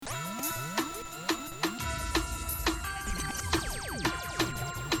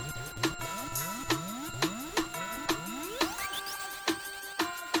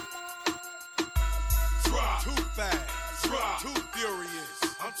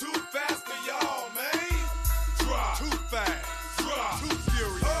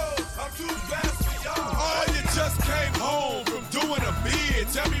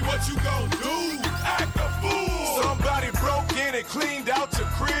what you gon' do? Act a fool. Somebody broke in and cleaned out your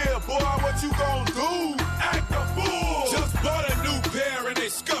crib. Boy, what you gon' do? Act a fool. Just bought a new pair and they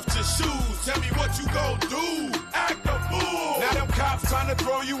scuffed your shoes. Tell me what you gon' do? Act a fool. Now them cops trying to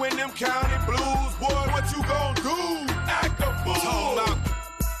throw you in them county blues. Boy, what you gon' do? Act a fool. Talking about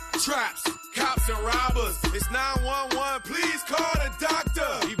traps, cops and robbers. It's 911, please call the doctor.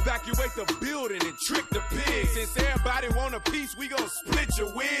 Evacuate the building and trick the pigs. Since everybody want a piece, we gon' split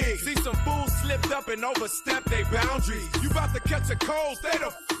your wig. See some fools slipped up and overstepped their boundaries. You about to catch a cold, stay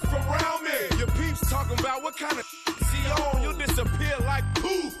the around me. Your peeps talking about what kind of see on. You'll disappear like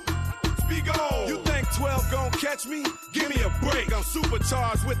poof. Be gone. You think 12 gon' catch me? Give me a break. I'm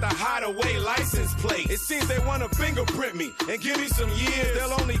supercharged with a hideaway license plate. It seems they wanna fingerprint me and give me some years.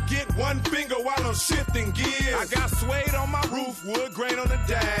 They'll only get one finger while I'm shifting gears. I got suede on my roof, wood grain on the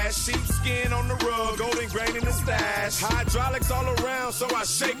dash, sheepskin on the rug, golden grain in the stash. Hydraulics all around, so I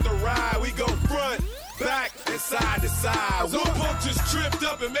shake the ride. We go front, back, and side to side. Some punk just tripped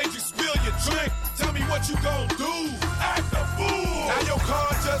up and made you spill your drink. Tell me what you gon' do? Act a fool. Now your car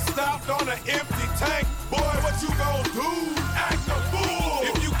just stopped on an empty tank. Boy, what you gon' do? Act a fool.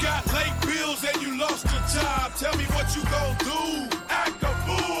 If you got late bills and you lost your job, tell me what you gon' do? Act a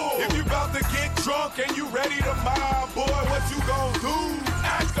fool. If you about to get drunk and you ready to mob, boy, what you gon' do?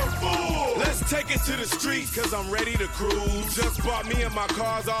 Act a fool. Let's take it to the streets, cause I'm ready to cruise. Just bought me and my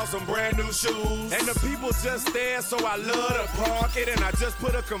cars all some brand new shoes. And the people just there, so I love to park it. And I just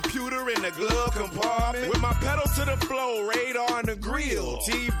put a computer in the glove compartment. With my pedal to the floor, radar on the grill,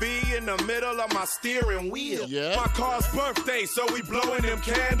 TV in the middle of my steering wheel. Yeah. My car's birthday, so we blowing them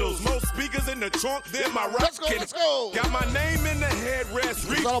candles. Most speakers in the trunk, then my rock. Let's go. Got my name in the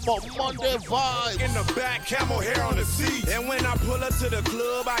headrest. It's all about Monday vibes. In the back, camel hair on the seat. And when I pull up to the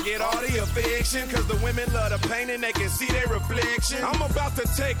club, I get all the affection. Cause the women love the paint and they can see their reflection. I'm about to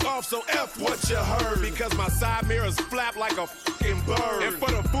take off, so F what you heard. Because my side mirrors flap like a fucking bird. And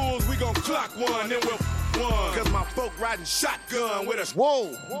for the fools, we gon' clock one, then we'll one. Cause my folk riding shotgun with a whoa.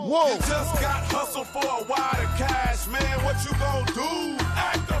 You just got hustled for a wad of cash, man. What you gon' do?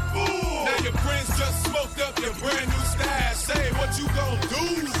 Act a fool. Now your friends just smoked up your brand new stash. Say what you gon'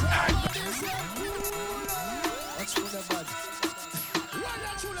 do? Act a fool.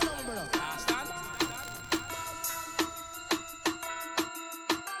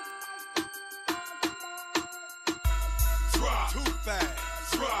 Too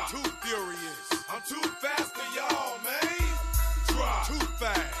fast, drop, too furious. I'm too fast for y'all, man. Drop, too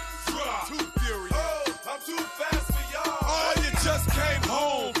fast, drop, too furious. Oh, I'm too fast for y'all. Oh, you just came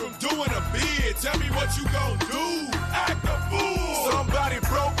home from doing a bid. Tell me what you gon' do? Act a fool. Somebody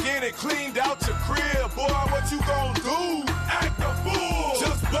broke in and cleaned out your crib. Boy, what you gon' do? Act a fool.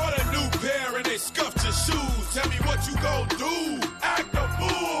 Just bought a new pair and they scuffed your shoes. Tell me what you gon' do? Act a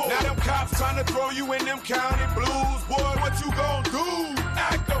fool. Now them cops trying to throw you in them county blues. Boy, what you gon' do?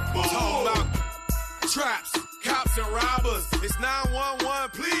 Act a fool. Talking about traps, cops and robbers. It's 911,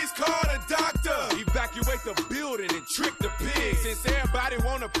 please call the doctor. Evacuate the building and trick the pigs. Since everybody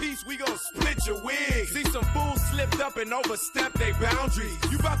want a piece, we gon' split your wig. See some fools slipped up and overstepped their boundaries.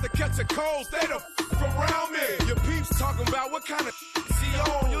 You about to catch a cold, stay the around me. Your peeps talking about what kind of see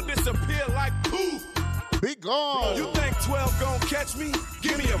on. You'll disappear like poof. Be gone. You think 12 gon' catch me?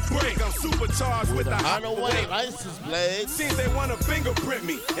 Give me a break. I'm supercharged with a hideaway license plate. Seems they wanna fingerprint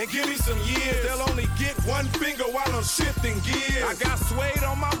me and give me some years. They'll only get one finger while I'm shifting gears. I got suede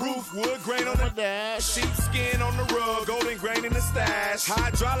on my roof, wood grain on the dash, sheepskin on the rug, golden grain in the stash.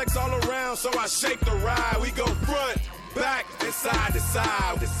 Hydraulics all around, so I shake the ride. We go front, back, and side to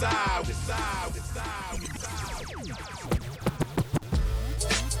side, to side, to side, to side, to side.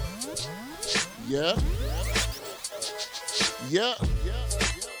 Yeah.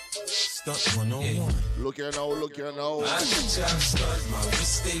 Stunt 101. Look here now. I teach you how to stunt. My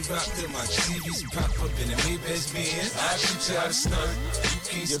wrist stay rocked and my TVs pop up in the Maybach Benz. I teach you how to stunt. You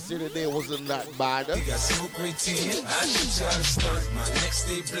can't. Yesterday wasn't that bad. You got smoke right in. I teach you how to stunt. My neck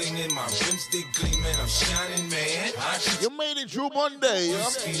stay blingin', my rims stay gleamin'. I'm shining, man. You made it through Monday.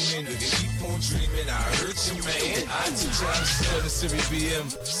 Scheming, nigga, keep on dreaming. I hurt you, man. I teach you how to stunt. A Series BM,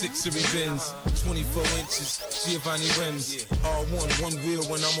 6 Series Benz, 24 inches, Giovanni rims. R1, one wheel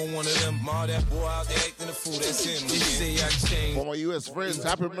when I'm on one of them. Ma, that boy out there acting a fool, that's him. They say I changed. For my US friends,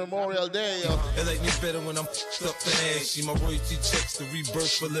 happy Memorial Day. They like me better when I'm up and ashy. My royalty checks the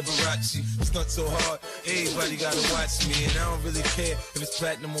rebirth for Liberace. Stunt so hard, Everybody gotta watch me, and I don't really care if it's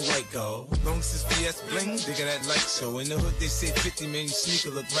platinum or white gold. Long as it's VS bling, they got that light show. In the hood they say 50, man, your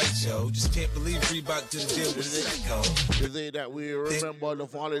sneaker look right, yo. Just can't believe Reebok did a deal with Psycho. The day that we remember the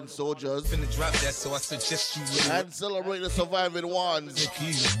fallen soldiers. Finna drop that, so I suggest you really and celebrate the surviving ones. You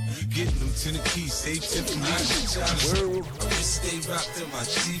get Lieutenant Key, say Tiffany. I stay rocked in my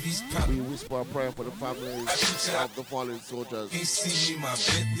TV's pop. We whisper a prayer for the families of the fallen soldiers. You see me, my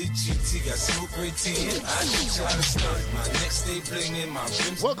Bentley GT got smoke great tea. I do try to stunt. My next day bling in my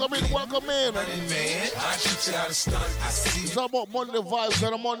rims. Welcome in, welcome in. Man, I teach you how to stunt. I see it's about Monday vibes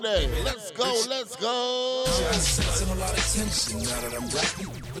on a Monday. Let's go, let's go. I'm sensing a lot of tension now that I'm rapping.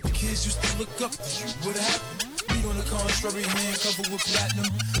 But the kids used to look up to you. What happened? Me on the contrary, hand covered with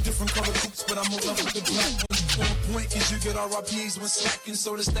platinum. Different color coops, but I'm in love with the black one. On point, cause you get RIPs when slacking.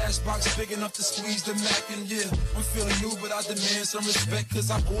 So the stash box big enough to squeeze the Mac. And yeah, I'm feeling new, but I demand some respect. Cause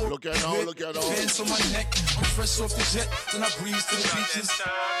I'm all look at all, look at all. Hands on my neck, I'm fresh off the jet. Then I breeze to the beaches.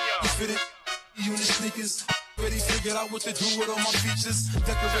 You fit it, unit sneakers. Already figured out what to do with all my features.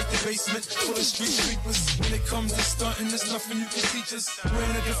 Decorate the basement full of street sweepers. When it comes to stunting, there's nothing you can teach us. We're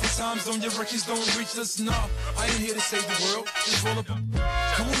in a different time zone, your records don't reach us. No, I ain't here to save the world. It's all about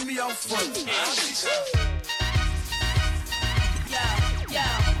come with me out front. I'll teach you.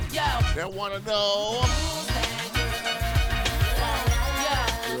 Yo. They wanna know.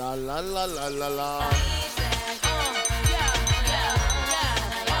 La la la la la la.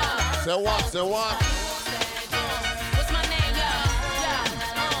 Say what? Say what? What's my name, yo?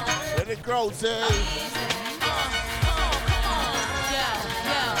 Let it grow, say.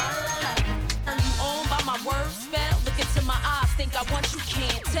 Turn you on by my words, spell. Look into my eyes, think I want you,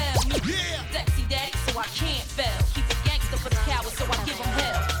 can't tell me. Sexy daddy, so I can't fail. Keep it gangster for the cowards, so I give them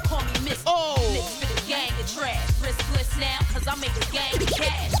hell. Call me Miss. Lips for the gang of trash. Riskless now, cause I make a gang of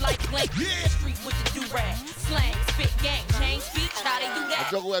cash. Like Blake, street with the do-rag. Slang, spit, gang, change speech, how they do that? I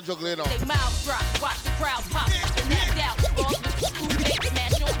juggle now. They mouths drop, watch the crowd pop. And knocked out, balls with the screw tape,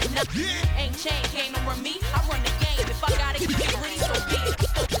 smash on the nut. Ain't chain, can't over me. I run the game. If I gotta get gritty, so be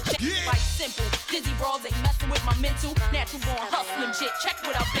it. Like simple, dizzy brawls ain't messing with my mental. Natural born hustling shit. Check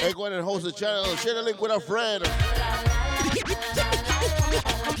what I've been. Hey, go ahead and host the channel. Share the link with a friend.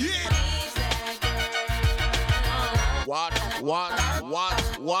 What?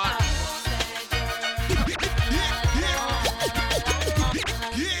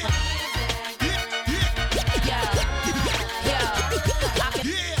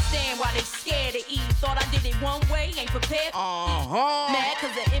 Thought I did it one way, ain't prepared. Mad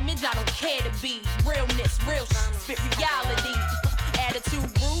cause the image I don't care to be. Realness, real shit, spit reality. Attitude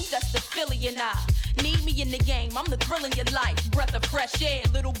rude, that's the Philly and I. Need me in the game, I'm the thrill in your life. Breath of fresh air,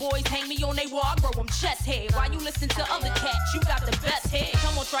 little boys hang me on they wall, I grow them chest hair. While you listen to other cats, you got the best head.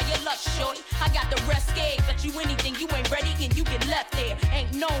 Come on, try your luck, shorty. I got the rest scared. Bet you anything, you ain't ready and you get left there.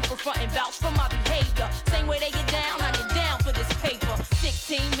 Ain't known for frontin' vouch for my behavior. Same way they get down, I get down for this paper.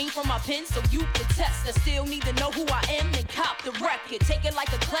 16, me from my pen, so you can test. I still need to know who I am, then cop the record. Take it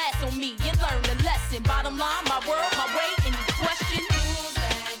like a class on me, you learn the lesson. Bottom line, my world, my way, any question?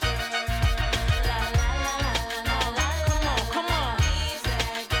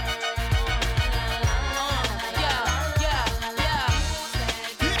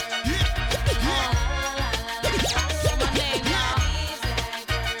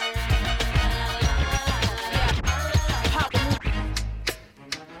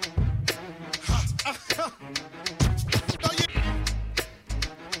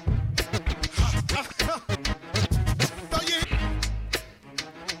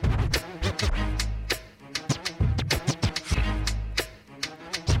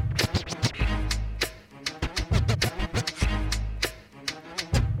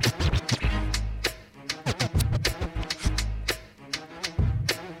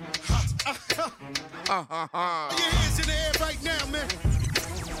 Your hands in the air right now, man.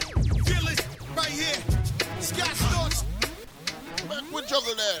 Feel it right here. Scott Storch. What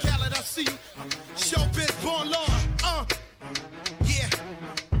juggle there? Khaled, I see you. Showbiz, born law. Yeah.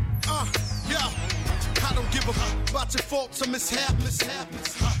 Yo. I don't give a fuck about your faults or mishaps.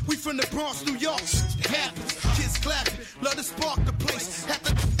 We from the Bronx, New York. It happens. Kids clapping. Love to spark the place. Half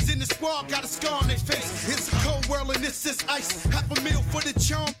the in the squad got a scar on their face. It's a cold world and this is ice. $500,000 for the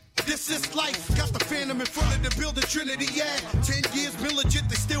charm. This is life. Got the Phantom in front of the building, Trinity, yeah. 10 years been legit,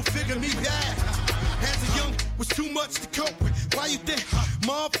 they still figure me bad. As a young, was too much to cope with. Why you think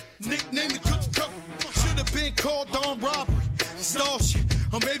Mob nicknamed the cook? Should have been called on robbery, extortion,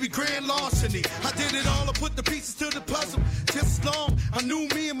 or maybe grand larceny. I did it all, I put the pieces to the puzzle. Just as long, I knew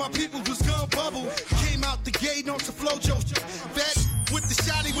me and my people was gonna bubble. Came out the gate on some flojo. Fat with the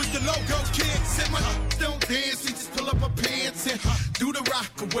shotty with the logo kid. Said my don't dance, he just pull up her pants and do the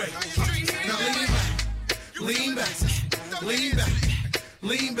rock away. Now lean back, lean back,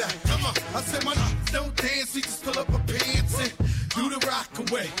 lean back. Come on, I said my don't dance, he just pull up her pants and do the rock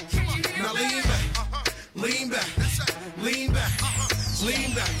away. Now lean back, lean back, lean back,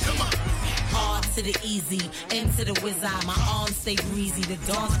 lean back. Come on. Hard to the easy, into the whiz eye. My arms stay breezy, the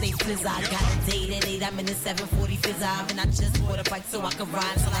dawn stay flizz. I got a date at 8, I'm in the 740 fizz eye. And I just bought a bike so I can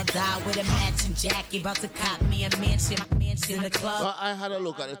ride till I die with a matching jacket. About to cop me a mansion in the club. Well, I had a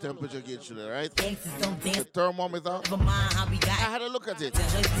look at the temperature gauge today, right? Gangsters don't dance. The thermometer. Never mind how we got. I had a look at it.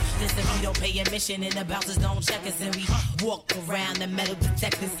 Listen, we don't pay admission and the bouncers don't check us. And we walk around the metal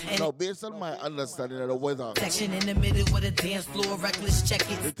detectors. And now, based on my understanding of the weather, section in the middle with a dance floor, reckless check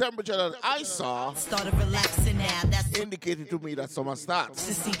it. the temperature that I saw Started relaxing now, that's indicated to me that summer starts.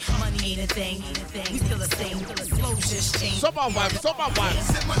 to see money ain't a thing. We still the same, flow just changed. Summer vibes, summer vibes.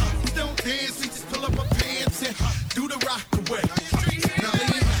 Said my don't dance, he just pull up her pants and do the rock away.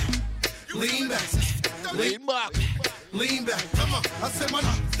 Now lean back, Lean back. lean back. Come on, I said my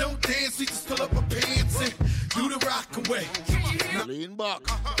don't dance, he just pull up her pants and do the rock away. Now Lean back.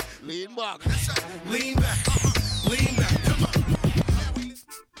 Lean back. lean back, lean back. Come on.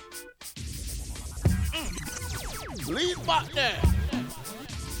 Lean back there.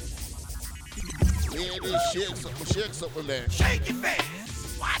 Ladies, shake something there. Shake it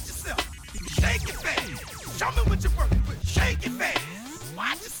fast, watch yourself. Shake it fast, show me what you're working with. Shake it fast,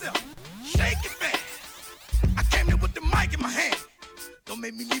 watch yourself. Shake it fast. I came here with the mic in my hand. Don't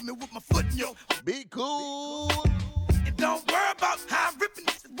make me leave me with my foot in your. Be cool. And don't worry about how I'm ripping.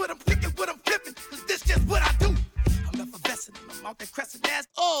 This is what I'm picking, what I'm flipping. Cause this just what I do. I'm effervescent, I'm out there crescent ass.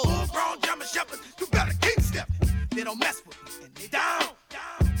 Oh. Full-grown German shepherd, you better keep stepping. They don't mess with me, and they down.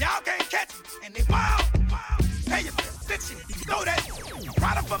 Y'all can't catch me, and they wild. Pay your bill, fix it, you know that.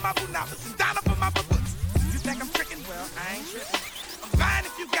 Right up for my boonapas and down up for my baboots. You think I'm tricking? Well, I ain't tricking. I'm fine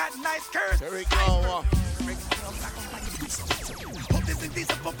if you got nice curves. Here we go. Hope this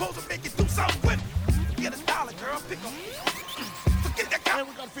indecent proposal make you do something with me. Get $1, girl, pick up. Forget that guy. Hey,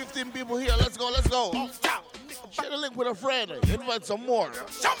 we got 15 people here. Let's go, let's go. On top. Share the link with a friend. Invite some more.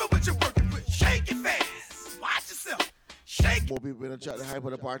 Show me what you're working with. Shake it fast. Watch yourself. Shake More people in the chat. The hype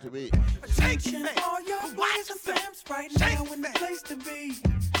of the party be. it. Shake it fast. All your Watch boys and yourself. fams right Shake now it in the fast. place to be.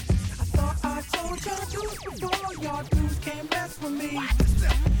 I thought I told y'all dudes before, y'all dudes can't mess with me. Watch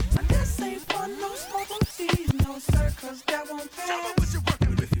yourself. Now this ain't fun, no smoke on teas, no sir, cause that won't Show me pass. what you're working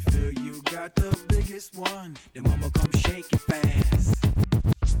with. If you feel you got the biggest one, then mama come shake it fast.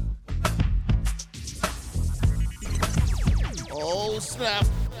 Oh, snap.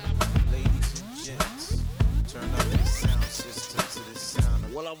 Ladies and gents, turn up the sound system to the sound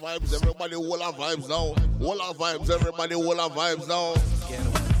of Walla vibes, everybody. Walla vibes now. Walla vibes, everybody. Walla vibes now.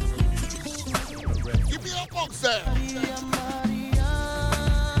 ghetto. Give me a box there.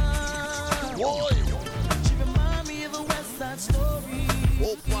 Boy. She remind me of a West Side Story.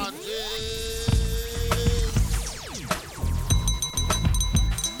 Oh, party.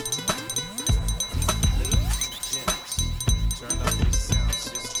 Turn up the sound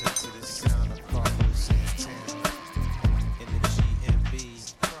system to the sound of Carlos Santana. In the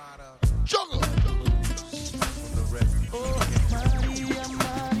GMB, Prada, Juggle. from the refugee camp.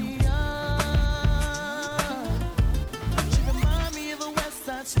 Maria. She remind me of a West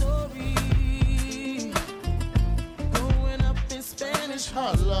Side Story. Growing up in Spanish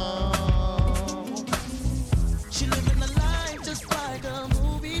Hello. She living a life just like a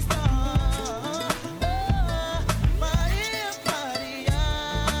movie star. Oh, Maria, Maria.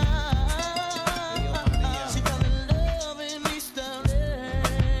 She fell in love in East LA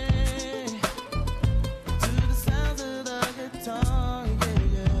to the sounds of the guitar. Yeah,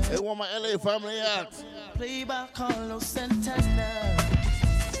 yeah. Hey, where my LA family at? Played by Carlos Santana.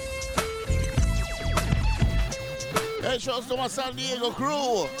 Hey, shouts to my San Diego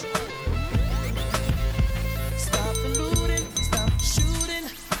crew. Stop the looting, stop shooting,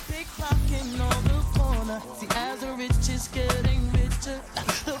 pickpocketing on the corner. See, as the rich is getting richer,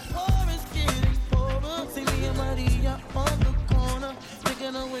 the poor is getting poorer. See me and Maria on the corner,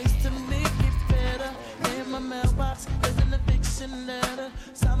 thinking of ways to make it better. In my mailbox, there's an eviction letter.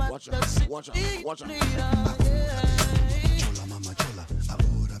 Somebody Watch out, watch out, watch out.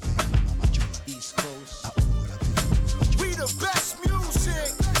 East Coast. We the best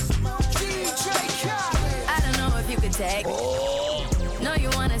music. DJ Khaled. I don't know if you could take it. No, you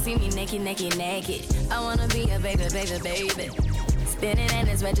wanna see me naked, naked, naked. I wanna be a baby, baby, baby. Spinning in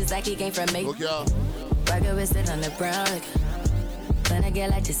his red just like he came from me. Look, y'all. Rocket with it on the brown. When I get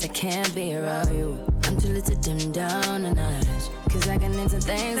like this, I can't be around you. until it's a dim down a notch. Cause I can into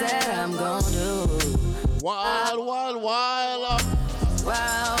things that I'm gon' do. Wild, wild, wild.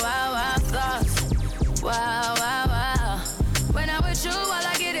 Wild, wild, wild thoughts. Wild, wild, wild. When I'm with you, all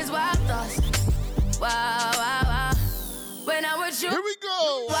I get is wild thoughts. Wild, wild, wild. When I'm with you, here we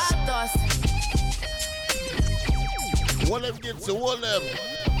go. Wild thoughts. One of them gets to one of them.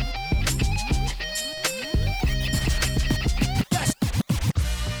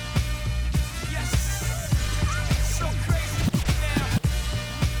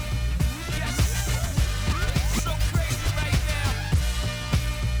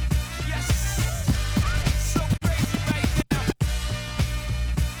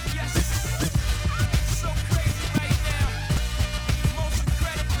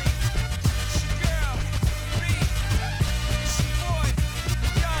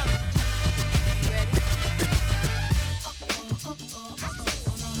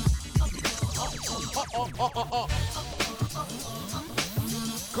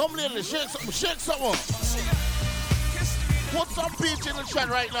 Come in, shake something, shake something. Put some beach in the chat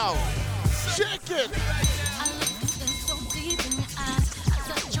right now. Shake it.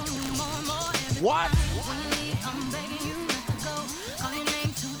 What?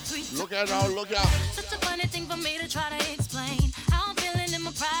 Look out now, look out. Such a funny thing for me to try to explain. How I'm feeling and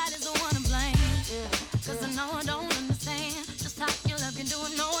my pride is the one to blame. Cause I know I don't understand just how your love can do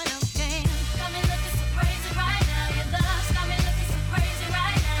it, no one else can. Got me looking so crazy right now. Your love got me looking so crazy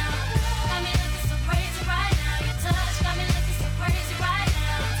right now. Got me looking so crazy right now. Your touch got me looking so crazy right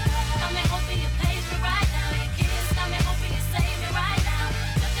now. Got me hoping you page me right now. Your kiss got me hoping you save me right now.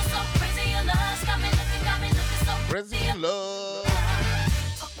 Looking so crazy, your love got me looking so crazy. Love.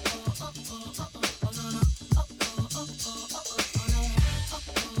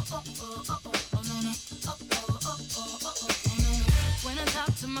 When I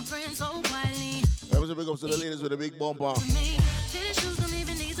talk to my friends so quietly. That was a big up to the ladies with a big bumper.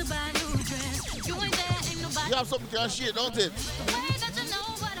 You have something to shake, don't it?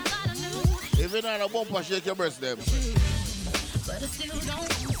 If you're not a bumper, shake your breast them. But I still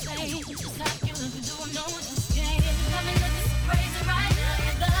don't say just how you look and do no one else can. Got me looking so crazy right now.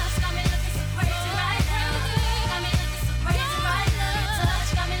 Your love got me looking so crazy right now. Got me looking so crazy right now. Your touch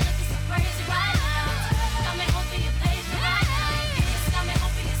got me looking so crazy right now. Got me hoping you page me right now. Your kiss got me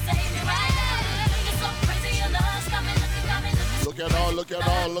hoping you save me right now. Looking so crazy, your love got me looking. Look at all, look at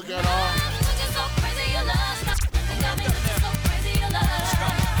all, look at all. Looking so crazy, your love got me looking so crazy, your love.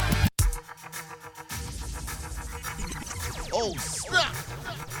 Oh, snap!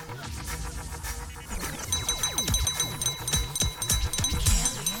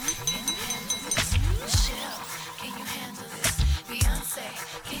 Michelle, can you handle this? Beyonce,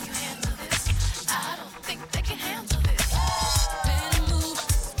 can you handle this? I don't think they can handle this. Better move,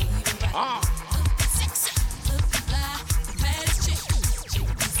 even right. Sexy, looking fly, the baddest chick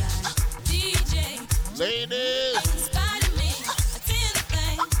inside. DJ, ladies. Inspired me, I did the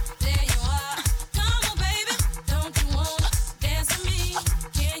thing. There you are. Come on, baby, don't you wanna dance with me?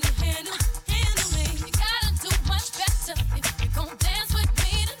 Can you handle me? You gotta do much better if you're gonna dance with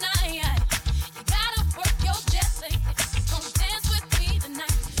me tonight. You gotta work your jet if you're gonna dance with me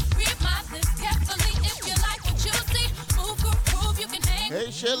tonight. Read my lips carefully if you like what you see. Move, groove, you can hang. Hey,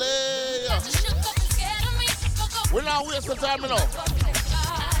 Shelly. Got you shook up and scared of me. We're not wasting time enough.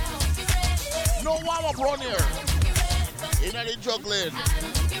 No warm up around here. In the juggling.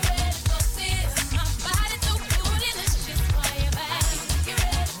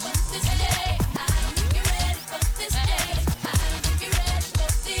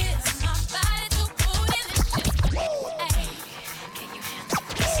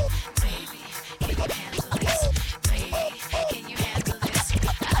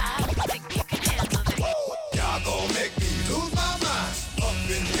 Y'all gon' make me lose my mind. Up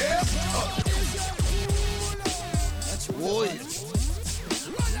in here, up. Boy,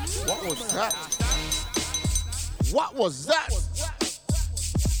 what was that? What was that?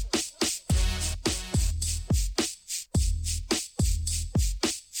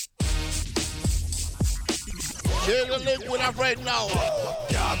 Share the link with us right now.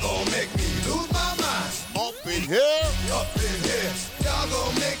 Y'all gon' make me lose my mind. Up in here, up in here. Y'all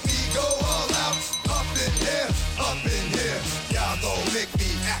gon' make me go all out. Up in here, up in here. Y'all gon' make me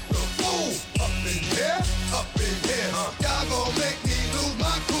act a fool. Up in here, up in here. Y'all gon' make me lose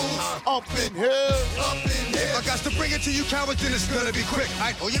my cool. Up in here, up in here. I got to bring it to you cowards and it's gonna be quick.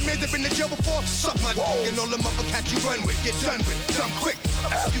 Oh, you made up in the jail before? Suck my dick and all the motherfuckers you run with. Get done with, dumb quick.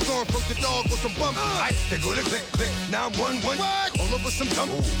 You gon' approach the dog with some bump. They go to click, click. Now I'm 1-1. All over some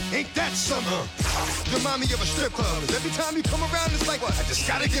dump. Ain't that summer? Remind me of a strip club. Every time you come around, it's like, what? I just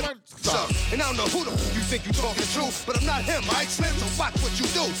gotta get some. And I don't know who the you think you talking to, but I'm not him, right, Slim? So watch what you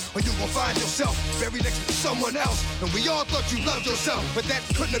do, or you gon' find yourself buried next to someone else. And we all thought you loved yourself, but that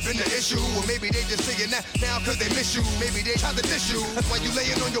couldn't have been the issue. Or maybe they just saying that now cause they miss you. Maybe they tried to diss you. That's why you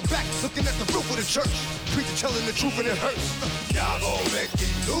laying on your back, looking at the roof of the church. Preacher telling the truth and it hurts. Y'all gon' make me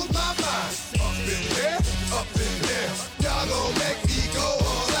lose my mind. Up in here, up in here. Y'all gon' make me go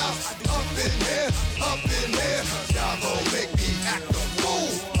all out. Up in here, up in here. Y'all gon' make me act a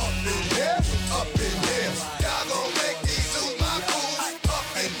fool. Up in here, up in here. Y'all gon' make me lose my cool. Up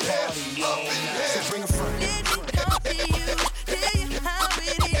in here, up in here. So bring a friend. Tell you how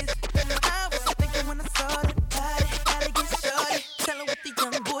it is. I was thinking when I saw the body, gotta get started. Tell her what the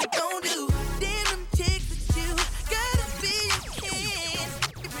young boy gon' do. Damn them chicks with you, gotta be a kid.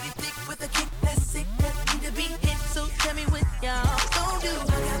 You pretty thick with a kick that's sick, that need to be hit. So tell me what y'all gon' do. I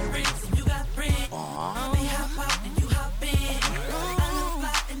got friends and you got friends. They hop out and you hop in. I look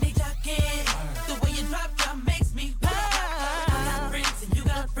fly and they jock in. The way you drop makes me pop. I got friends and you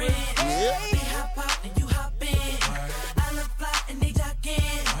got friends. They hop out and you hop in. I look fly and they jock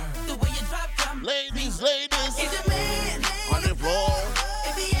in. The way you drop Ladies, is your man on the floor.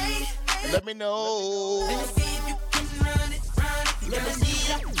 If he ain't, Let me know. let me see if you can run it, run it. Let me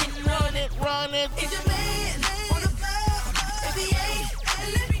see if you can run it. Run it. Is your man on the floor? If he ain't,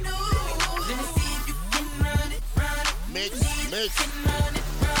 let me know. Let me see if you can run it, run it. Mix, mix, Can run it,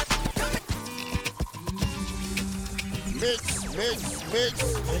 run it. mix.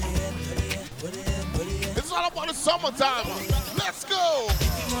 It's all about the summertime. Let's go.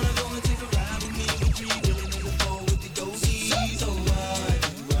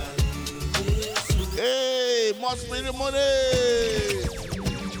 Hey, must be the money.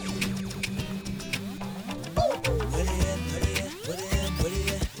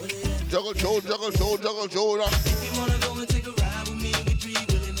 Juggle show. If you wanna go and take a ride with me, we three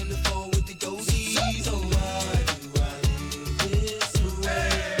willing in the four with the go-sees. Oh, why do I live this way?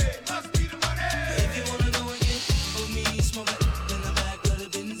 Hey, must be the money. If you wanna go and get with me, smoke it in the back of the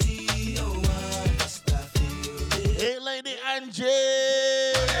Benzie. Oh, why must I feel this? Hey, Lady Angie.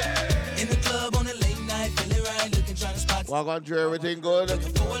 In the club on a late night, feeling right, looking, trying to spot. Walk on through, everything good.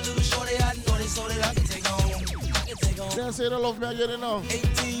 For a little shorty, I know this so that I can take home. Can't say they love me again, you know.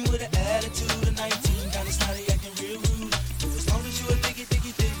 18 with an attitude of 19, kinda snotty, acting real rude. But as long as you a thick,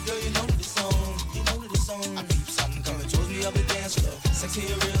 girl, you know the song. You know the song. I peep something coming towards me up the dance floor. Sexy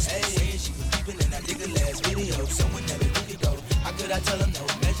and real, hey, she was peeping and I dig the last video. Someone never really go. How could I tell her no?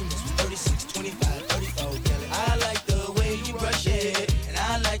 Measurements was 36, 25, 34. I like the way you brush it, and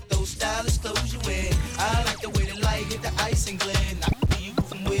I like those stylish clothes you wear. I like the way the light hit the ice and glare. I can be you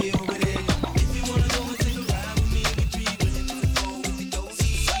from way over there. If you wanna go and take a ride with me, we three willing in the four with the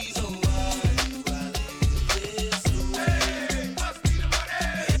go-sees. Oh, why do I live this way? Hey, must be the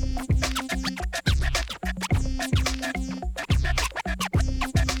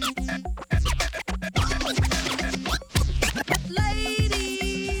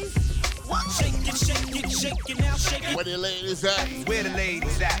Ladies, shake it now, shake it. Where the ladies at? Where the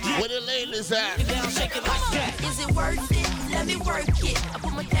ladies at? Where the ladies at? Down, shake it like that. is it worth it? Let me work it. I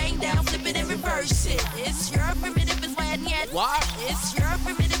put my thing down, flip it and reverse it. It's your primitive is wet yet. What? It's your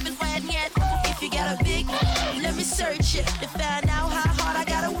primitive is wet yet. If you got a big, let me search it to find out how hard I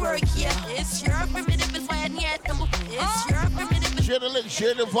gotta work. Yeah, it's your primitive is wet yet. It's your primitive is. Share the link,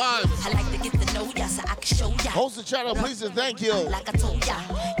 share the vibes. I like to get to know ya so I can show ya. Host the channel, please and thank you. Like I told ya,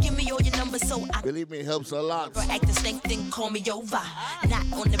 give me all your numbers so I Believe me, it helps a lot. can act the stank thing, call me over. Not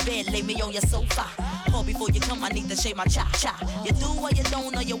on the bed, lay me on your sofa. Call before you come, I need to shave my cha-cha. You do or you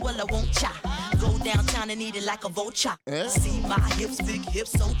don't, or you will or won't cha. Go downtown and eat it like a vulture. Eh? See my hips, big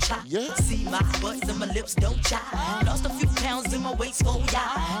hips, so cha. Yeah. See my butts and my lips, don't cha. Lost a few pounds in my waist, oh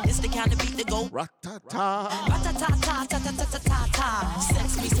yeah. It's the kind of beat that go Ratata. ra-ta-ta-ta-ta-ta-ta-ta-ta.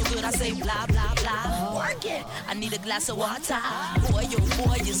 Sex me so good I say blah blah blah. Work it. I need a glass of water. Boy, oh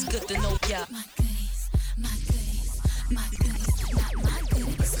boy, it's good to know ya. My goodies, my goodies, my goodies, not my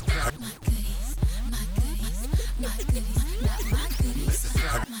goodies. My goodies, my goodies, my goodies,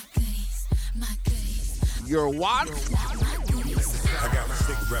 not my goodies. My goodies, my goodies, You're what? not my goodies. I got a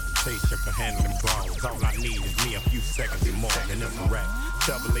sick reputation for handling brawls. All I need is me a few seconds and more, then it's a wrap.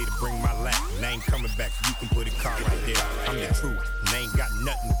 Tell the lady bring my lap, and I ain't coming back, so you can put a car right there. I'm the truth, and I ain't got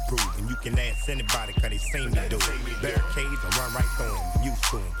nothing to prove. And you can ask anybody, cause they seen me do it. Barricades, I run right through them, used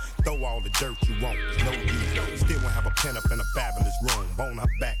to them. Throw all the dirt you want, there's no use. Still won't have a pen up in a fabulous room. Bone her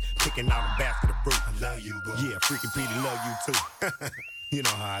back, picking out a basket of fruit. I love you, boo. Yeah, freaking Petey love you too. You know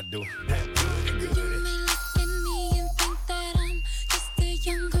how I do. You may look at me and think that I'm just a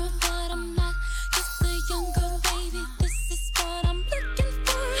young girl, but I'm not just a young girl, baby. This is what I'm looking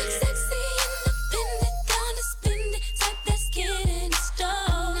for. Sexy, independent, gonna spend it, type that's getting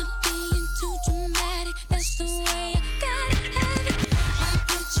strong. Not being too dramatic, that's the way I gotta have it. I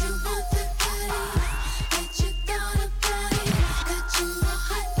bet you want the body, bet you got a body, got you more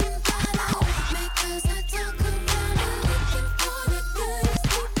hot than because I talk around and looking for the goodest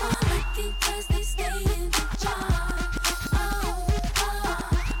people, looking 'cause they stay in the jar.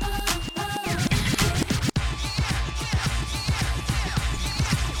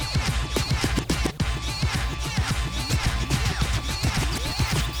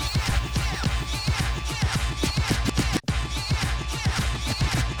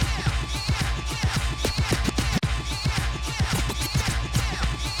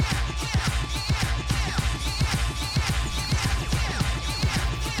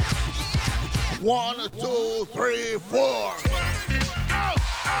 One, two, three, four.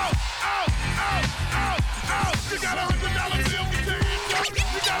 You got $100 bill, get your hands up.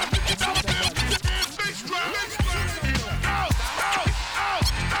 You got $50 bill, get your hands bass drop.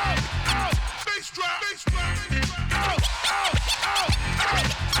 Bass drop. Bass drop.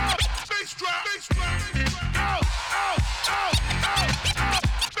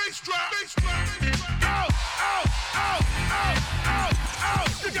 Bass drop. Bass drop.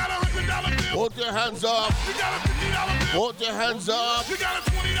 You got $100 bill. Put your hands up. You got a $50 bill. Put your hands up. You got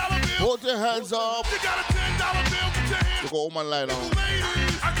a $20 bill. Put your hands up. You got a $10 bill. Get your hands. Look at Oman line now.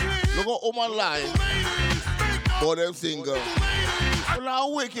 Ladies, I can't hear Look at Oman line. ladies. Make noise. For them single. Ladies, Well, now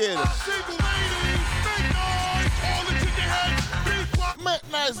wicked. single ladies. Make noise. All the chicken heads. Be quiet. Make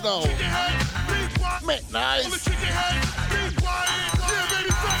nice now. Chicken heads. Be quiet. Make All the nice. chicken heads. Be quiet. Yeah,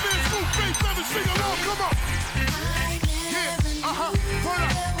 baby, stop in. School face, let me sing along. Come on. Yeah. Turn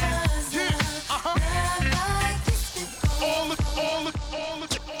up. Yeah. All the.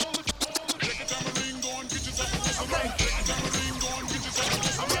 Take a tambourine, go and get yourself a whistle. Take a tambourine, go and get yourself a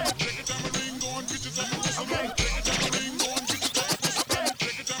whistle. Take a tambourine, go and get yourself a whistle. Take a tambourine, go and get yourself a whistle.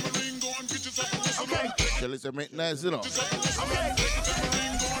 Take a tambourine, go and get yourself a whistle. Tell us to make nice, you know. Take a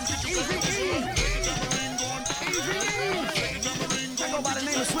tambourine, go and get yourself a whistle. Take a tambourine, go and get yourself a whistle. I go by the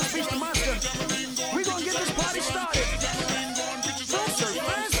name of Swiss Beast the Monster. We gonna get this party started. No sir,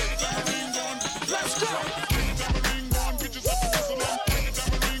 man. Let's go.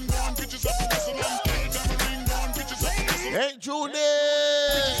 Hey, Judy.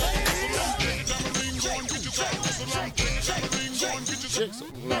 Shake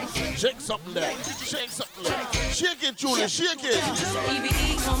something there. Shake something there. Shake something there. Shake it, Julie. Shake it.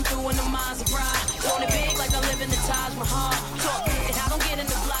 EVE come through in the Maserati. Want it big like I live in the Taj Mahal. Talk and I don't get in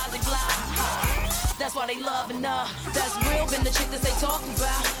the blase blah. That's why they loving her. That's real, been the chick that they talking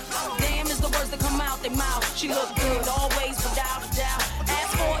about. Damn is the words that come out their mouth. She look good always without a doubt.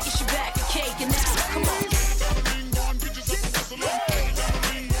 Ask for it, she back and cake and now. Come on.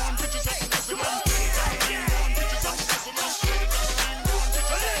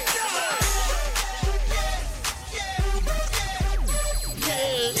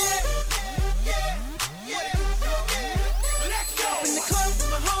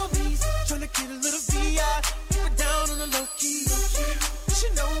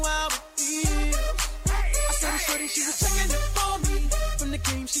 She was checking it for me. From the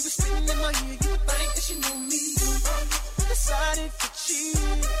game, she was spitting in my ear. You would think that she knew me. Decided to cheat.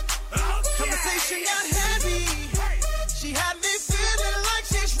 Conversation got heavy. She had me feeling like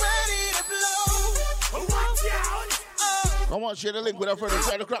she's ready to blow. Watch out! Come on, share the link with our friend.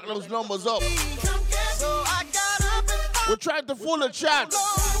 Try to crack those numbers up. So I got up and We're trying to fool the chat.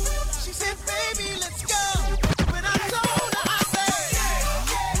 she said, baby, let's go. When I told her, I said,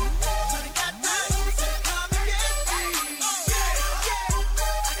 when it got done, she said, come and get me. I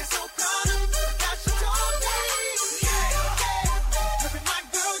got so caught up, forgot she told me. Every my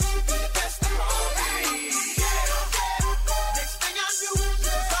girl, you be the best of all me. Next thing I knew, she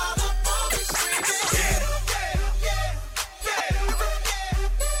was all up on me screaming.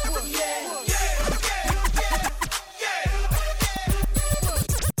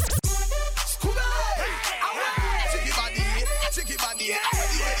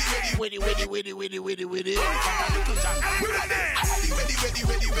 Witty.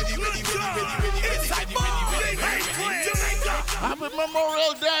 Happy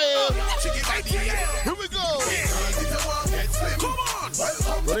Memorial Day. Here we go. Come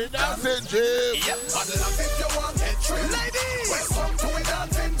on. Put it down, St. James. Ladies.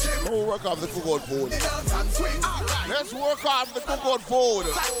 we'll work off the cookout food. Let's work off the cookout food.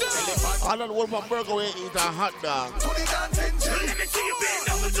 I don't want my burger we eat a hot dog. Let me see you bend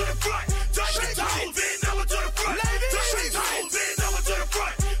over to the front. Touch your toes, bend over to the front. Touch your toes, bend over to the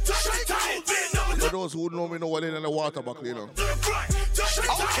front. Touch your toes, bend over to the front. For those who know me know what in the water bucket, you know.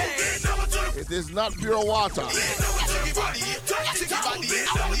 It is not pure water.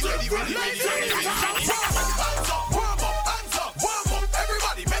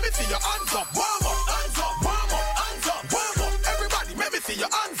 Everybody, let me see your hands up. Warm up, hands up, warm up, hands up, warm up. Everybody, let me see your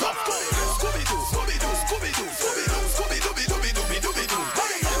hands up. Scooby-Doo, Scooby-Doo, Scooby-Doo, Scooby-Doo,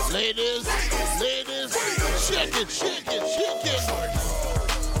 Scooby-Doo, ladies, shake it, shake it, shake it.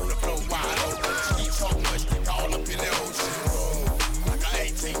 On the floor wide open, keep so much, all up in the ocean. Like an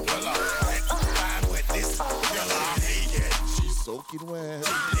 18-wheeler, and with this killer, she's soaking wet.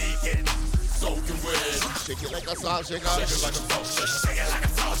 Soaking wet. Shake it like a salt shaker. Shake it like a salt shaker. Shake it like a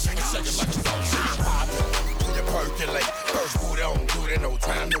salt shaker. Shake it like a salt shaker. You percolate. First booty on, do it, no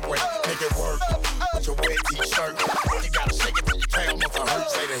time to wait. Make it work. With your wet t-shirt. You gotta shake it till your tail must hurt.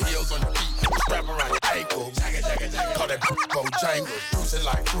 Say the heels on your feet. Strap around your ankle. Call that Bojangle. Bruce it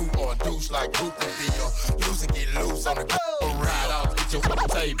like fruit or a douche like Groot and feel. Loose and get loose on the ride out. Get your fucking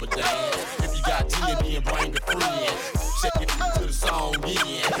table down. If you got TNT and bring a friend. Shake it to the song again.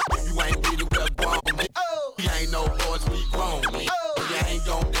 If you ain't with it, well, grown. We ain't no boys, we grown. You ain't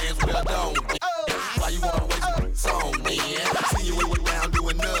gon' dance, well, don't. Why you wanna waste a song, man? See you around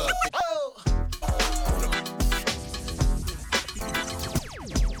doing nothing.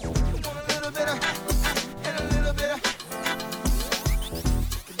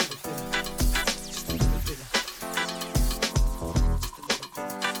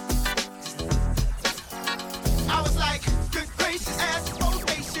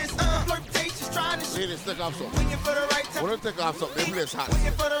 Ladies, take off something. We're gonna take off something. The place hot.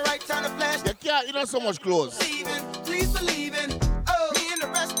 You can't eat on so much clothes. Please believe in. Oh, me and the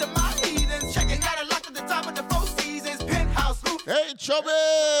rest of my heathens. Checking out a lock at the top of the Four Seasons. Penthouse roof. Hey, Chubby!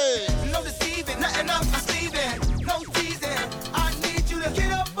 No deceiving, nothing up my sleeving. No teasing. I need you to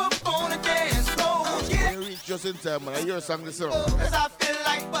get up on the dance floor. You reach just in time, man. I hear a song this song. Cause I feel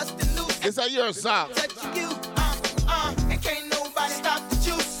like busting loose. It's a your song. Touching you, and can't nobody stop the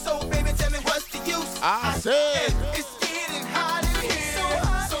juice. So baby, tell me what's the use? I said it's getting hot in here,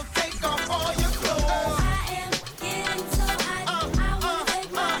 so take off all your clothes. I am getting so hot, I wanna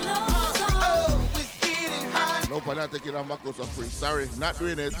take my clothes off. Oh, it's getting hot. nope, I'm not taking off my clothes for free. Sorry, not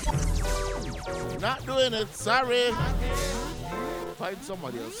doing it. Not doing it. Sorry. Find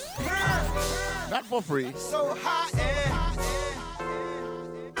somebody else. Not for free. So hot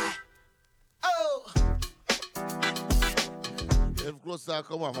oh. If clothes start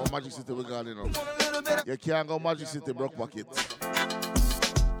come on, how Magic City we got, you know. You can't go Magic City broke pocket.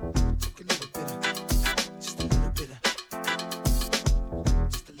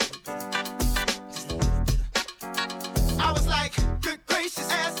 I was like, good gracious,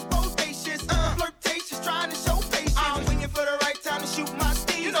 ass bodacious, flirtatious, trying to show patience. I'm waiting for the right time to shoot my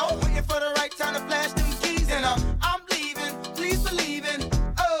steam. You know, waiting for the right time to flash them keys. And I'm leaving, please believe in.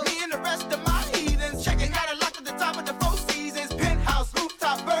 Me and the rest of my heathens. Checking out a lock at the top of the Four Seasons. Penthouse,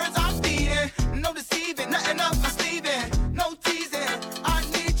 rooftop, birds I'm feeding. No deceiving, nothing up my sleeving. No teasing, I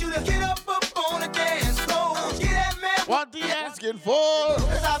need you to get up on the dance floor. Get that man. What you asking for?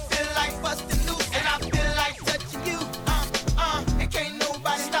 Cause I feel like busting loose and I feel like touching you. And can't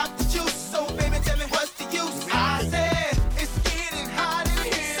nobody stop the juice. So baby, tell me what's the use? I said it's getting hot in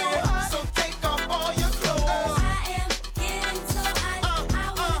here, so take off all your clothes. I am getting so hot,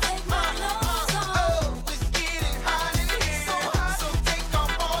 I wanna take my clothes off. Oh, it's getting hot in here, so take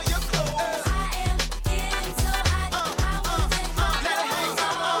off all your clothes. I am getting so hot, I wanna take my clothes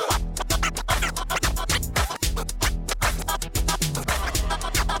off.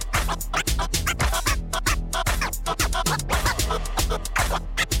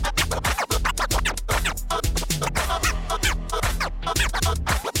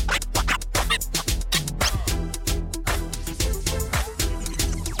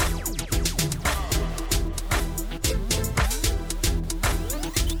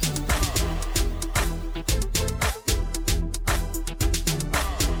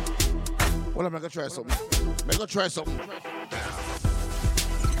 Well, I'm gonna try something. I'm gonna try something.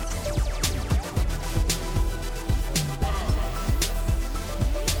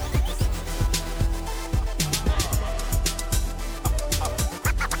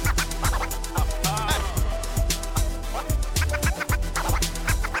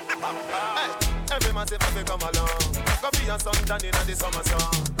 Every man say fi come along. Go be a sun tan inna the summer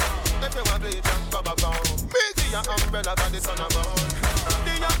sun. If you want to play jump, go back down. See your umbrella got the sun above.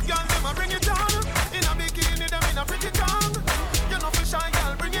 The young girl, them a bring it on. In a bikini, them in a pretty tongue. You know for shy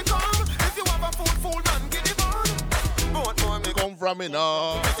girl, bring it on. If you have a fool man, get it on. Both more me come from me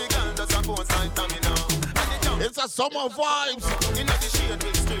now. Pretty girl just a pose like me now. It's a summer vibes. In the shade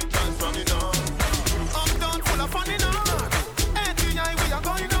with street dance from me now. Uptown full of fun now. ATI we are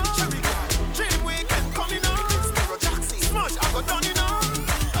going on. Dream weekend coming on. Smash I go done now.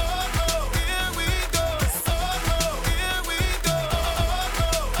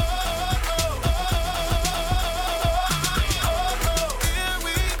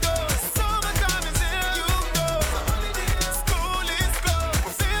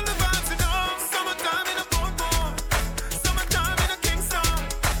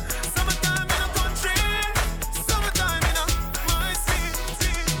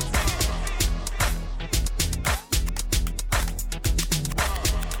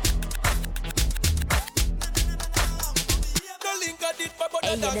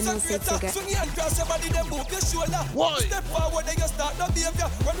 Swing your hand cross your body, then move your shoulder. Step forward, then you start no behavior.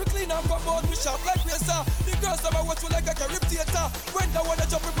 When we clean up, come out, we sharp like razor. The girls never watch you like a carib theater. When the one that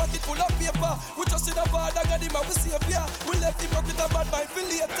jump in pocket full of paper. We just in the bar, and got him and we save ya. We left him up with a bad mind for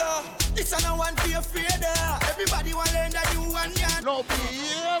later. This a no one be afraid of. Everybody want learn that you want ya. No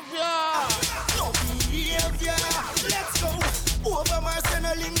behavior. No behavior. Let's go. Over Marcel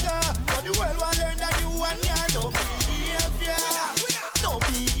Linda. But the world want learn that you want ya. No behavior. No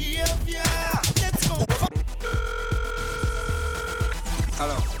behavior. Let's go.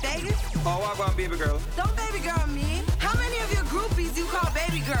 Hello. Vegas? Oh, I want baby girl. Don't baby girl me. How many of your groupies you call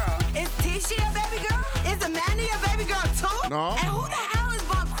baby girl? Is Tisha a baby girl? Is Amanda a baby girl too? No. And who the hell is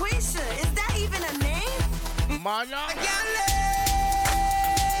Bonquisha? Is that even a name? Maya.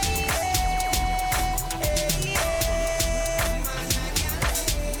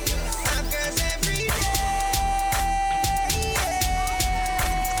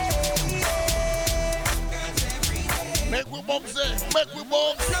 Make we box it, make we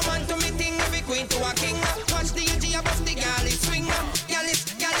box. No man to me thing, every queen to a king. Watch the AG above the galley swing. Galley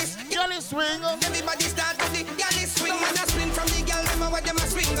swing. Everybody start with the galley swing. Man a spin from the gal, them a what them a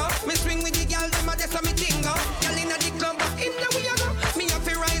swing. Me swing with the gal, them a that's how me ting. Gal inna the club, in the we a go. Me have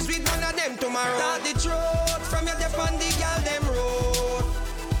to rise with one of them tomorrow. Start the truth, from your def on the gal, them road.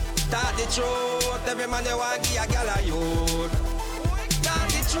 Start the truth, every man they want give a gal a youth. Start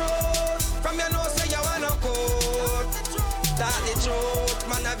the truth, from your nose say you wanna coat. Start the truth,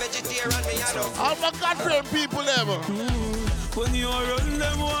 man a vegetarian, me a love. All my God people ever. When you run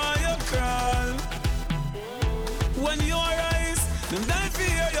them, why you crawl? When you rise, them die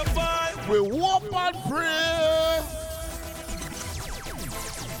fear you fall. We walk and pray.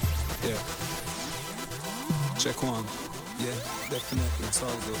 Yeah. Check one. Yeah, definitely. It's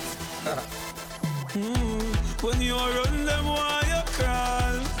all good. When you run them, why you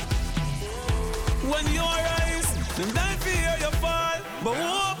crawl? When you rise, them die fear you fall. But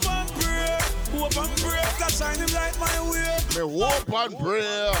hope and pray, that shine him like my way. Me hope and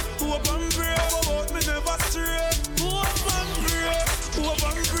pray. Hope and pray, about me never stray. Hope and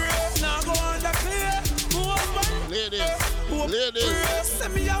pray, now go on the clear. Hope and Ladies.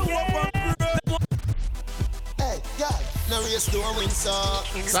 Send me a hope and pray. Hey, God, no race do a win, so.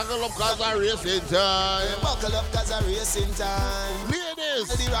 Buckle up cause I racing time. Buckle up cause I racing time. Ladies.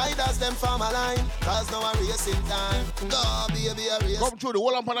 The riders them from a line, cause now a racing time. Go, baby, a race. Come through the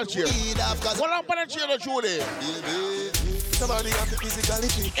whole on a chair. Whole on a chair, through there. Baby. Somebody have the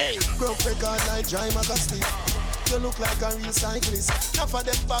physicality. Hey. Broke record like Jai Magasti. You look like a real cyclist. Enough of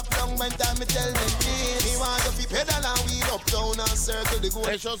them back down when time me tell them this. Me want to be pedal and wheel up down and circle the goal.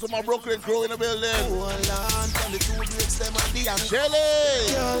 Hey, show some of my Brooklyn crew in the building. Hold on, from the two brakes them and the Shelly.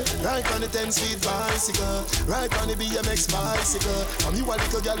 Girl, right on the 10-speed bicycle. Right on the BMX bicycle. From you a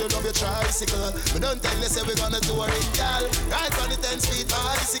little girl, you love your tricycle. But don't tell us say we're gonna do it, girl. Right on the 10-speed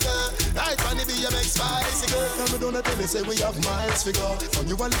bicycle. Right on the BMX bicycle. Now we don't tell us say we have miles figure. From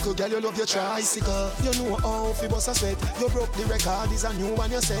you a little girl, you love your tricycle. You know how fi bust a sweat. You broke the record, is a new one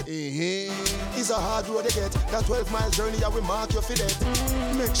you set. It's a hard road to get. That 12-mile journey I will mark you for that.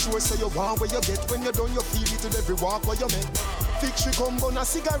 Make sure so you want where you get. When you're done, you feel it in every walk where you make. Victory come on a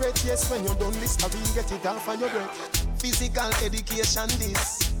cigarette, yes. When you're done, Listerine, get it off on your breath. Physical education,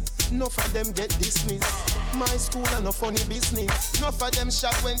 this. Enough of them get dismissed. My school and no funny business. Enough of them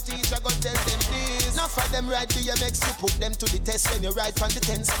shock when teacher go tell them this. Enough of them ride BMX, you put them to the test when you ride from the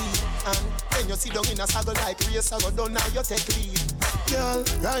 10 speed. And then you sit down in a saddle like race, I go down now you take lead. Girl,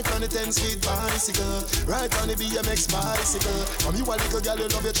 ride on the 10-speed bicycle, ride on the BMX bicycle. From you a little girl, you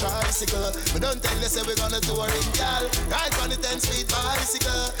love your tricycle. But don't tell us say we're gonna tour it, girl. Ride on the 10-speed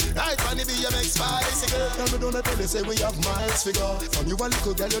bicycle, ride on the BMX bicycle. Now we don't tell us say we have miles figure. From you a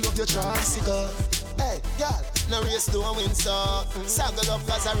little girl, you love your tricycle. Hey, girl, no race to a win, so saddle up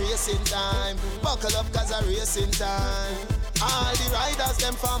cause a racing time. Buckle up cause a racing time. All the riders,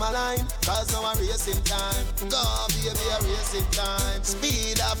 them form a line, cause now a racing time. Go, baby, a racing time.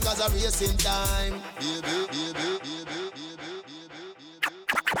 Speed up cause a racing time.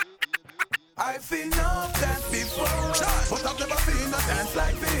 I've seen enough dance before, but I've never seen a dance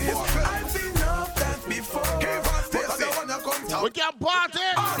like this. I've seen enough dance before, but I don't wanna come down. We can party!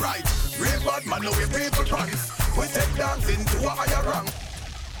 Alright, real bad man, know we people dance. We take dancing to a higher rank.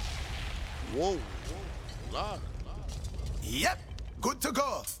 Whoa, Lord. Yep, good to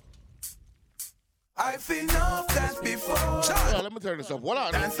go. I've seen enough dance before. Yeah, let me turn this up. What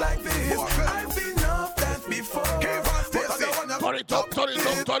on? Dance like this. I've seen enough dance before. Turn it up, turn it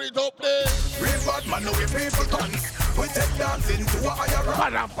up, turn it up there. Real bad man, know we people dance. We take dancing to a higher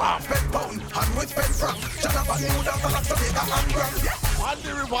rank. Spend pound and we spend franc. Shut up and you dance a lot to make a hand grand. On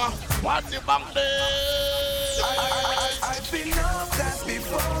the river, on the bank there. I've seen enough dance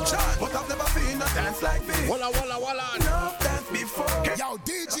before, but I've never seen a dance like this. Walla, walla, walla. Enough dance before. Yo,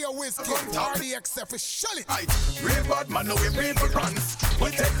 DJ Whiskey, RDX officially. Real bad man, know we people dance.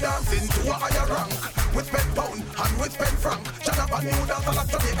 We take dancing to a higher rank. We spend pound and we spend franc. Shut up and you dance a lot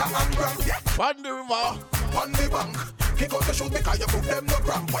to make a hand grand. On the river, on the bank. Kick out the shoes because you put them no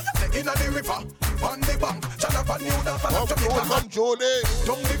cramp. What you say in the river, on the bank. Shut up and you dance a lot to make a hand.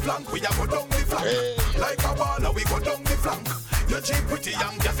 Down the flank, we a go down the flank. Like a baller, we go down the flank. You're cheap, pretty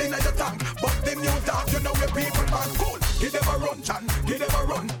young, just in your tank. But the new dog, you know where people man cool. Give them a run, Chan, give them a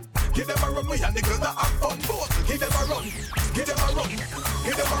run. Give them a run, we and the girls that have fun. Both, give them a run, give them a run.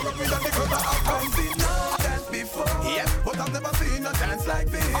 Give them a run, we and the girls that have fun. I've seen enough dance before, yeah, but I've never seen a dance like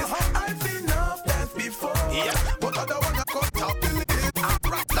this. I've seen enough dance before, yeah, but I don't wanna come top in the game.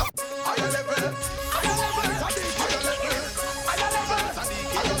 Right now, higher level, higher level, higher level,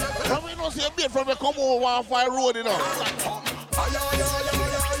 higher level. From we know see a bit from the come over one fire road, you know.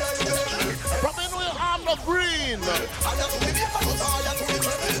 From me know your arm not green.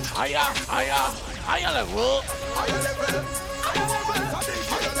 Higher level.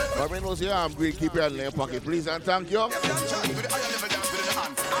 From me know your arm green. Keep your hand in your pocket, please and thank you.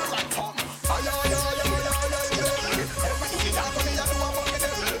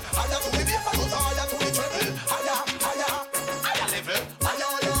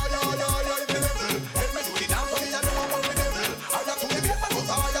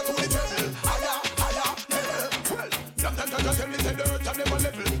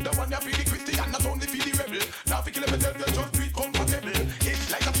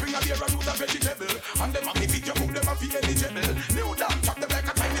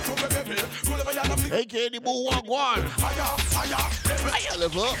 AK the Boo Wagwan. Higher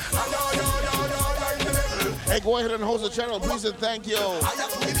level. Hey, go ahead and host the channel, please and thank you.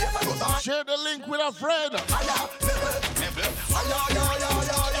 Share the link with a friend.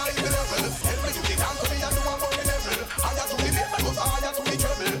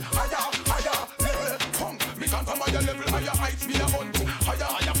 Higher level, higher heights, me a hunt.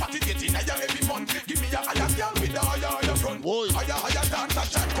 Higher party getting higher every month. Give me a higher girl with a higher front. Higher dance, a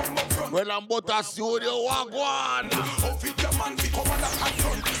chat come up front. Well, I'm but a studio Wagwan. Oh, fit your man, be come on and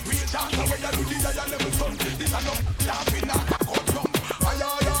front. Real dance, the way you do the higher level son. This a no dancing, a cut drum.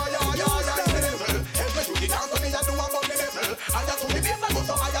 Higher level. Help me do the dance, when you do a bump level. Higher to the bass, I go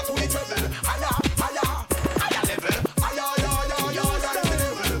so higher to the treble. Higher level.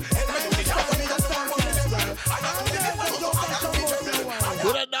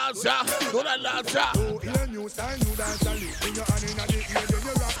 Do that dancer. Oh, in a new style, new dance, and in your hand in the ear, then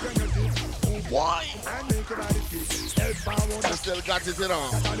you rock when you dip. Why? And make your body fit. Step forward. I still got it on.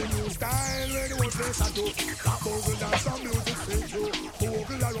 That's all the new style, where the whole place I do. Rock bogle dance, some music straight through.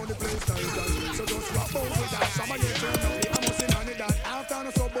 Bogle around the place, style. So just rock bogle dance, some of you turn up. I'm a sing on it that after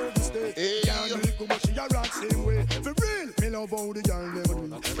the so bogle stay. Can't do it, but she a rock same way. For real, me love how the girl never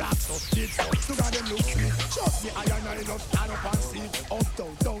do. Rock stuff, did stuff, look at them look sweet. Trust me, I and I love stand up and see.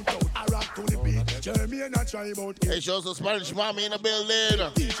 Uptown, downtown, I rock to the beat. Jeremy and I try about it. Hey, shows the Spanish mommy in the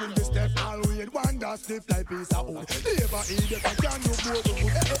building. Teaching the step, all we had one that stiff like piece of wood. Never eat it, I can't do both of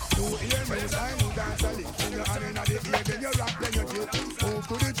wood. You hear me, sign, you dance a lick. In your hand in the ear, then you rock, then you dip. Move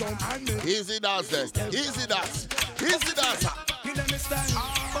to the drum and make. Easy dance, then. Easy dance. Easy dance. Give them a style,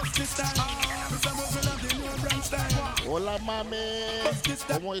 bust this style. Some of them love the new brand style. Hola, mami.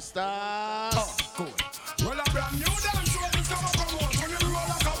 ¿Cómo estás? Cool. Well, a brand new dance, so we come up and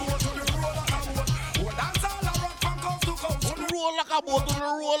a boat, do the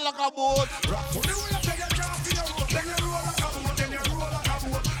roll like a boat. Rock to the way, then you drop in your road, then you roll like a boat, then you roll like a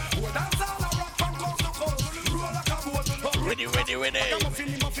boat. Oh, dance all a rock from coast to coast, roll like a boat. Ready.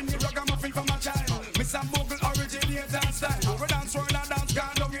 Ragamuffin, the ragamuffin from a child. Miss a Bogle originates and style. We dance, roll and dance,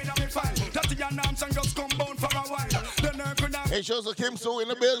 gone down in a me file. Dirty and arms and just come bound for a while. Then I could have. Hey, shows the Kim So in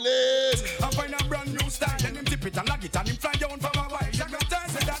the building. I find a brand new style, then him tip it and lag it and him fly down for a while. Jaga turn,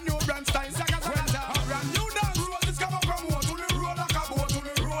 say that new brand style. Jaga. A brand new dance, roll this come up from what? To the roll like a boat, to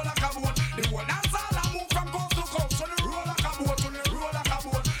the roll like a boat. The whole dance all a move from coast to coast. To the roll like a boat, to the roll like a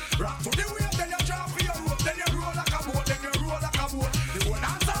boat. Rock to the wave, then you drop for your rope, then you roll like a boat, then you roll like a boat. The whole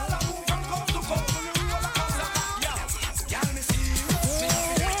dance all a move from coast to coast. To the roll like a boat. Yeah, y'all me see you.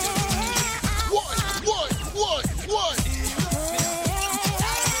 What?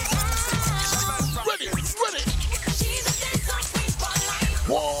 Ready.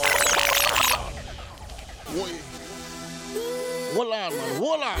 Whoa. Wait. Hold on, man.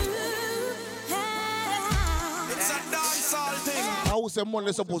 Hold on. It's a dancehall thing. How is a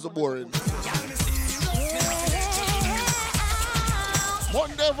Monday supposed to be boring?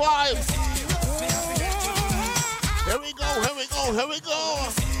 Monday vibes. Here we go.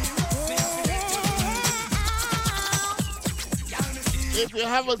 If you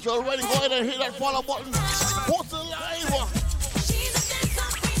haven't already, go ahead and hit that follow button. Post it live.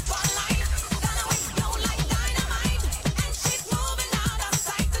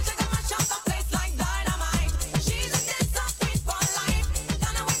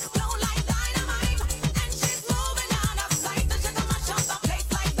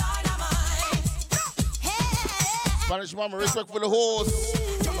 Spanish mama, respect for the horse.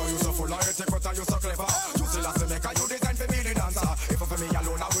 You know you so full of take but you so clever. You still have to make a you design for me the dancer. If for me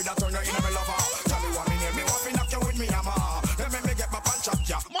alone, I would have turned you in a lover. Tell me what me name, me want to knock you with me hammer. Then make me get my punch up,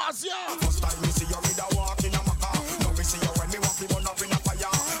 yeah. Marcia. First time me see you with a walk in a maca. Now me see you when me walk me burn up in a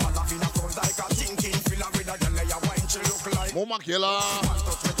fire. All up in a front like a thinking filler with a girl ya wine she look like. Mama killer. One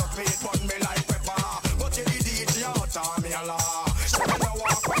touch me it burn me like pepper. But you the DJ out of me a la. She wanna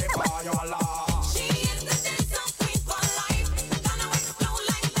walk away for you a la.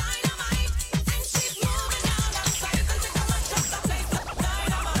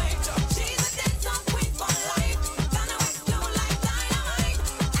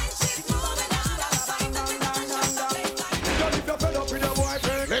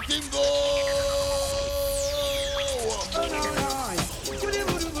 Let him go.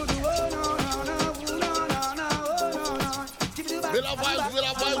 Villa vibes.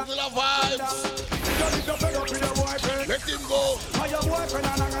 Let him go.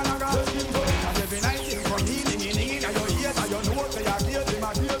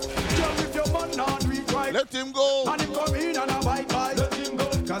 Let him go. And him come in and a bite. Let him go.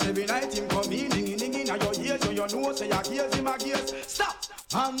 Cause every night him come in, ding in your ears, so you know say your gears, him a gears. Stop.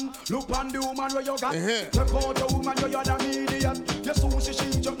 And look on the woman where you got. Take out the woman where you're the idiot. You sushi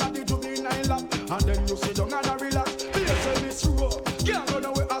she jump at the juvenile lap. And then you sit down and a relax. Here's a miss true. Can't run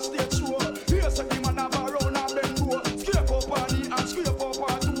away a stage show. Here's a man have a round and bend low. Scrape up on the and scrape up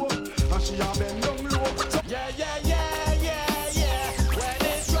on two. And she a bend down low. Yeah. When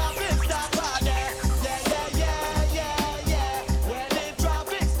it's traffic stop out there. Yeah. When it's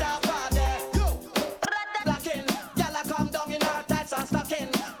traffic stop out there. Yo, blacking. Y'all come down in our tights and stocking.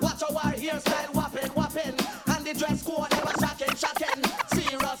 Watch our hairstyle whopping. And the dress code never shocking.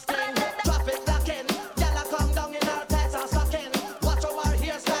 Serious thing. Traffic blocking. Y'all come down in our tights and stocking. Watch our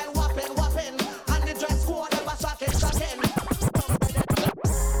hairstyle whopping. And the dress code never shocking.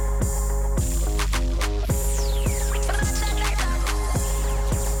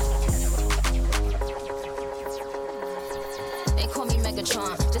 They call me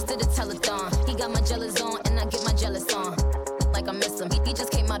Megatron, just did a telethon. He got my jealous on, and I get my jealous on. Like I miss him, he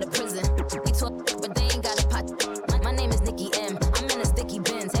just came out of prison. He talk, but they ain't got a pot. My name is Nikki M, I'm in a sticky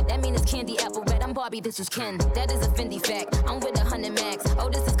Benz. That mean it's candy apple red, I'm Barbie, this is Ken. That is a Fendi fact, I'm with 100 max. Oh,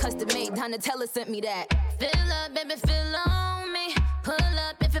 this is custom made, Donatella sent me that. Fill up, baby, fill on me. Pull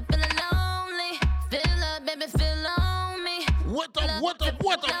up if you're feeling lonely. Fill up, baby, fill on me. What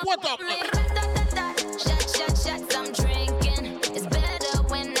up? Shots, I'm drinking. It's better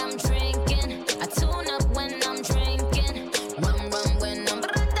when I'm drinking. I tune up when I'm drinking. Rum when I'm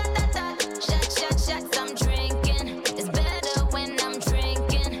shots, I'm drinking. It's better when I'm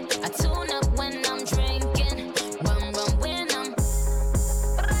drinking. I tune up when I'm drinking. Rum when I'm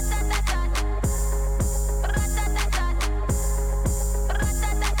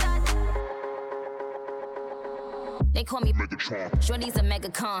They call me Megatron. Shorty's a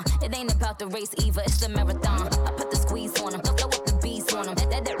megacon. It ain't about the race either, it's the marathon. I put the squeeze on him, throw up the beats on him.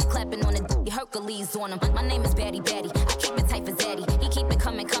 That clapping on the Hercules on him. My name is Batty Batty. I keep it tight for Zaddy. He keep it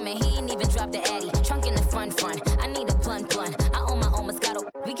coming. He ain't even dropped the Addy. Trunk in the front. I need a blunt. I own my own Moscato.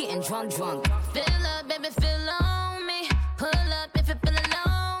 We getting drunk. Fill up, baby, fill on me. Pull up if you feeling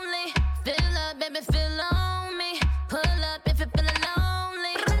lonely. Fill up, baby, fill on me. Pull up if you feeling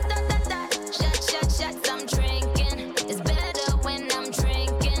lonely. Shots, I'm drinking. It's better when I'm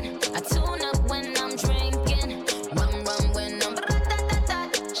drinking. I tune up when I'm drinking. Rum when I'm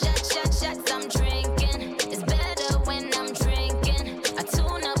shots, I'm drinking. It's better when I'm drinking. I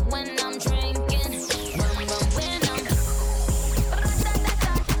tune up when I'm drinking. Rum when I'm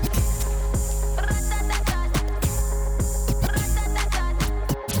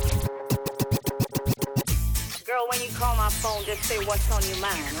Girl, when you call my phone, just say what's on your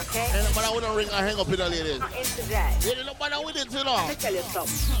mind, okay? Hey, no matter when I ring, I hang up in the ladies. Not into that. Yeah, no matter when it's long. Let me tell you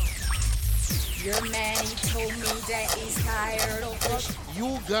something. Your man, he told me that he's tired of push.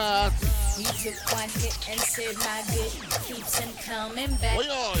 You got. He took one hit and said my good keeps him coming back.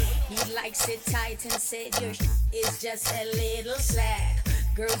 He likes it tight and said your is just a little slack.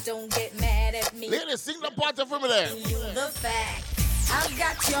 Girl, don't get mad at me. Ladies, sing the part for me there. You the fact. I've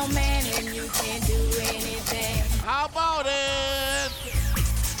got your man and you can't do anything. How about it?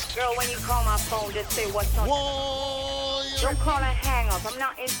 Girl, when you call my phone, just say what's on. Don't call and hang up. I'm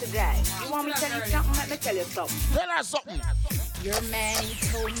not into that. You want me to tell you something? Let me tell you something. Tell her something. Your man, he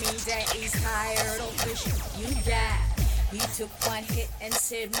told me that he's tired of wishing you died. He took one hit and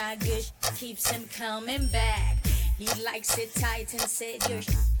said my good keeps him coming back. He likes it tight and said your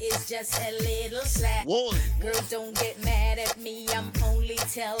is just a little slack. Whoa. Girl, don't get mad at me. I'm only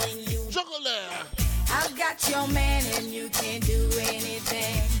telling you. I've got your man and you can't do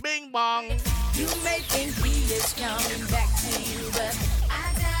anything. Bing bong. You may think he is coming back to you, but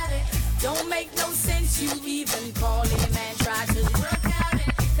I doubt it. Don't make no sense you even call him and try to work out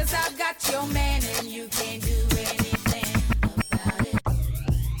it. Cause I've got your man and you can't do anything about it.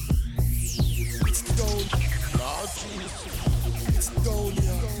 It's down. Oh, jeez. It's down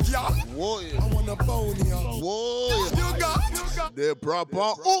here. Yeah. Whoa. I wanna bone here. Whoa. You got the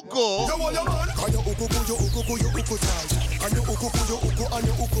proper uko. You want your man? And your uko tight. And your uko, and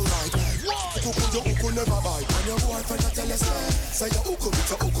your uko right. Uko never bite. And your boyfriend tell us say your uko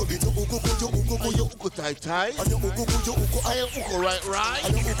bit, your uko tight. And your uko, and your uko right.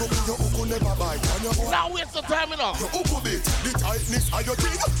 And your uko never bite. And your boy. Now waste the time enough. Your uko bit, the tightness of your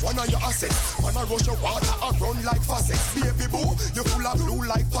thing. One of your assets. One of rush your water and run like faucets. Baby boo, you full of blue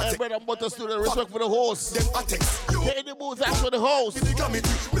like patek. Hey, brother, butter student, respect for the host. Them attacks. Pay the booth after the host.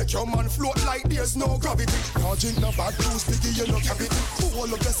 Make your man float like there's no gravity. No drink, no bad juice, piggy, you no cavity. All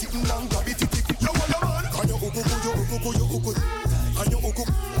of you sitting and gravity. You want your man? And your uko. And your uko, and your uko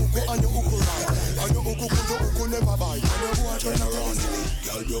right. And your uko never bite. And your boy turn around.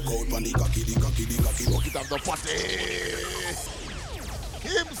 Girl, broke out on the cocky. Walk it up the party.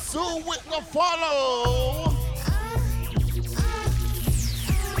 Him soon with the follow.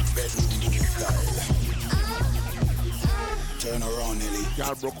 Bedroom style. Turn around, Nelly.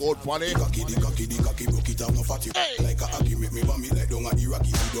 Girl broke out funny. The cocky, broke it up, no fatty. Like a hockey, make me vomit like down at the Rocky.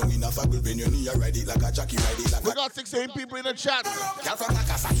 Sit down in a circle, bend your knee, ride it like a jockey, ride it like a... We got 16 people in the chat. Girl from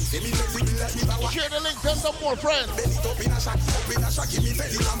Nagasaki, say me flexible like me power. Share the link, tell some more friends. Bend it up in a shacky, me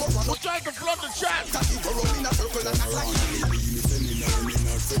belly number one. We're trying to flood the chat. Cocky go round in a circle and act like me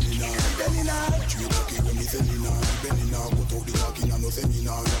seminar. Treat cocky when me seminar. Seminar, go to the cocky and no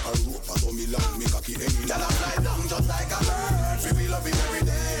seminar. A rope, so me long, me cocky any. Girl, I fly down just like a bird. We love it every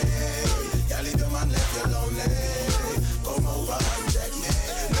day. Girl, if your man left you lonely, come over and check me.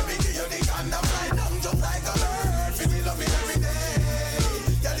 Let me give you the kind of fly down just like a bird. We love it every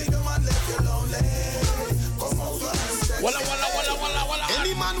day. Girl, if your man left you lonely, come over and check me. Walla.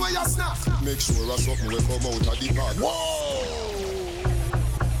 Any man where you snap, make sure something will come out of the bag. Whoa!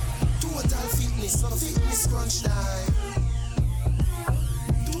 Total fitness crunch time.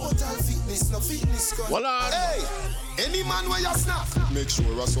 Total fitness, no fitness crunch. Hey, any man where you snap, make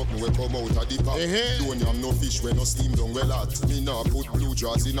sure something will come out of the bag. Don't have no fish when no steam down well hot. Me nah put blue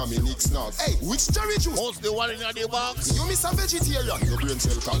jaws in a me Nick snacks. Hey, which cherry juice? What's the one in the box? You miss a vegetarian, your brain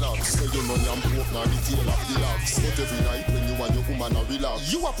cell collapse. So you know I'm pork now the tail of the lax. But every night when you and your woman a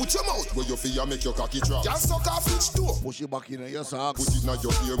relax, you a put your mouth where you feel make your cocky drop. Just suck off each toe. Push it back in your socks. Put it in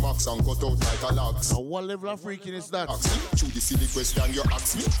your ear max and cut out like a lax. Now what level of freaking is that? Ask me, through the silly question you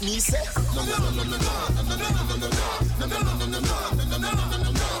ask me. Me say,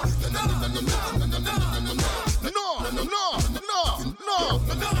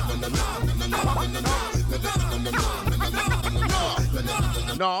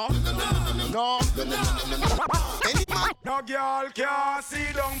 no. No. Any man No girl can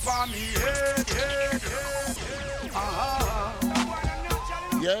see down for me head.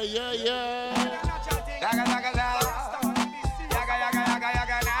 Yeah.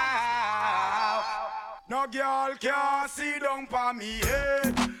 No girl can see down for me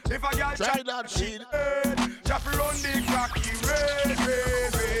head. If a girl try that shit, just run the cocky red.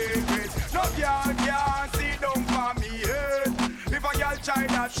 No girl can see down for me head. If a girl try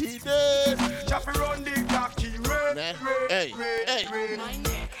that shit, just run the cocky red. Hey.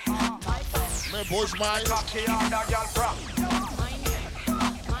 Me push my cocky on the girl from.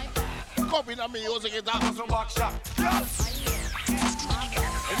 Come in and me using it out. Some back shot. In a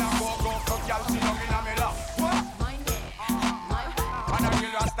go, girl, sit down in a me lap. And a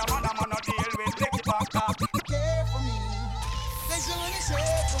real Rasta man, a man no deal with licky back up. Care for me, they should only say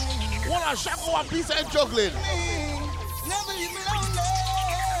for me. What a shack of a piece of juggling. Never leave me lonely.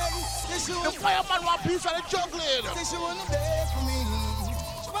 The fireman want piece of the juggling. They should wanna be there for me.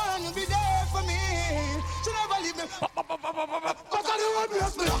 She wanna be there for me. She never leave me. Cause I don't want me to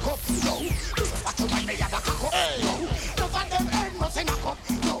smell a cup. No, what you want me to have a cup? No, no for them end must in a cup.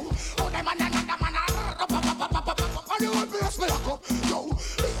 No, oh them and another man. I don't want me to smell a cup. No,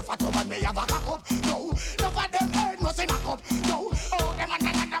 what you want me to have a cup? No, no for them end must in a cup. No, oh them and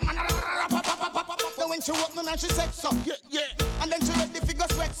another man. So when she walk me and she said so, yeah. And then she let the figure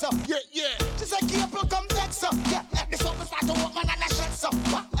sweat so, yeah. She said keep your come back so, yeah. This up start to walk man and I shed so,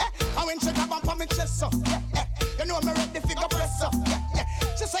 and when she grab on my chest so, yeah. You know me ready the figure press so, yeah.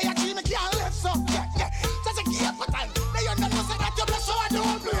 She say I keep me can't left so, yeah. She say keep your time. They you know say that you bless so I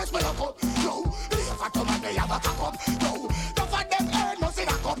don't bless me a cup. No, if I come and they have a cup. No, no for them earn no see a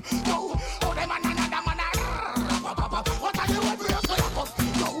cup. No, oh them and another man. What are you want bless me a cup?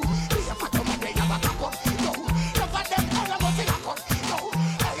 No, if I come and they have a cup. No, no for them earn no see a cup. No,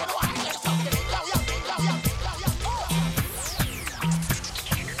 you know I get something.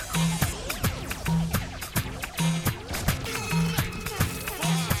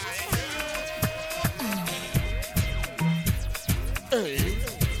 Hey.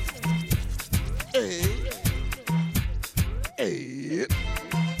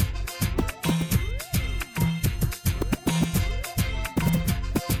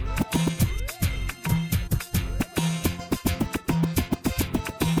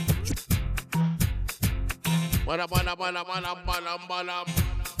 Manam.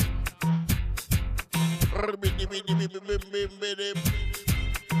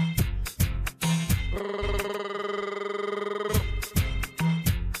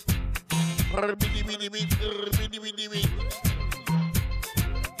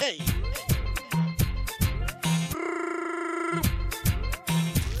 Hey.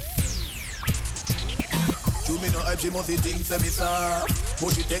 You me no hype, she must think say me sir.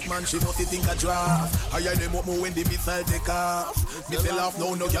 But she take man, she must think a draft. I them up more when the missile take off. Me say laugh,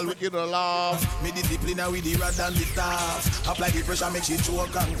 no girl we get a laugh. Me discipline her with the rod and the staff. Apply the pressure, make she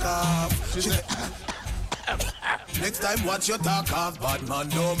choke and cough. She say, next time watch your talk off, bad man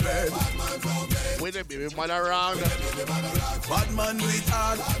don't beg. With the baby man around. Bad man do it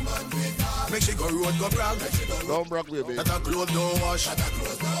hard. Make she go road, go brag. Don't brag, baby. That a clothes don't wash.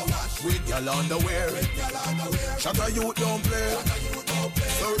 With your underwear. Shut a youth don't play.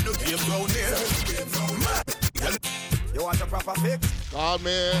 Third the game down here. You want a proper fix? Call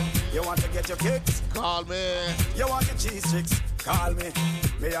me. You want to get your kicks? Call me. You want your cheese sticks? Call me.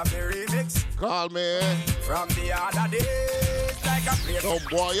 May have the remix? Call me. From the other days, like a play. Some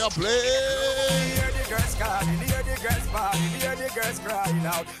boy you play. Hear the girls calling, hear the girls partying, hear the girls crying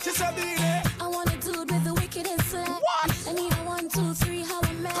out. She said, "Baby, I want a dude with the wickedest slang. What? I need a 1, 2, 3, how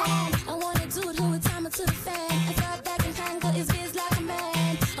a man. I want a dude who would time it to the fan. I thought back and tangle his biz like a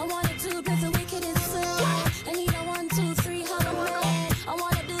man. I want a dude with the wickedest slang. I need a 1, 2, 3, how a man. I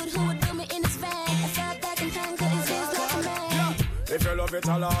want a dude who would do me in his van. I thought back and tangle his biz like a man. If you love it,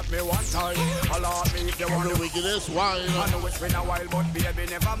 alert me one time. Alert me if you want the wickedest wine. I know it's been a while, but baby,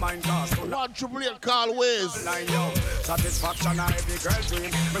 never mind. Cause 1-888 call ways. Satisfaction of every girl dream.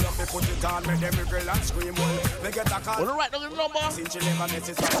 Me love to put it on, make every girl and scream. Well, me get a call. Wanna write down the number? Since she never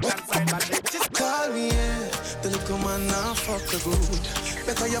misses right hand side, and she just call me, yeah. The little man now fuck the good.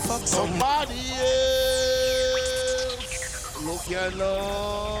 Better you fuck somebody else. Look your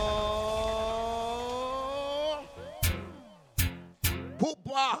love.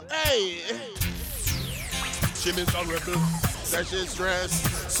 Poopa, hey. She miserable, that she's stressed.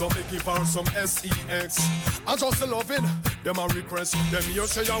 So me give her some sex. I just loving Them a request, them you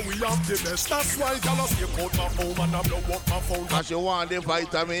say we have the best. That's why y'all stay out my home and I blow up my phone. Cause you want the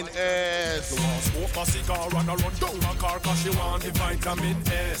vitamin S. You want smoke my cigar and I run down my car cause you want the vitamin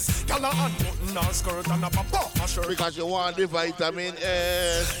S. Y'all a unbutton her skirt and a pop off her shirt. Because you want the vitamin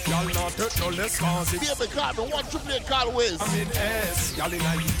S. Y'all not take no less cause it. Baby card, the one triple card with. Vitamin S. Y'all in a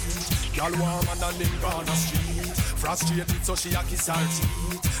heat. Y'all warm and a limp on the street. Frustrated so she a kiss her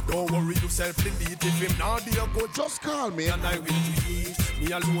teeth. Don't worry yourself, delete if him not there go. Just call me and I will tweet.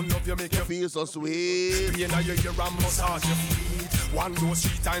 Me alone love you, make you feel so sweet. Pain of your ear and massage your feet. One dose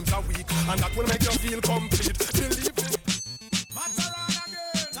 3 times a week, and that will make you feel complete. Believe me.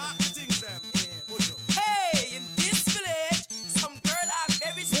 Hey, in this village, some girl have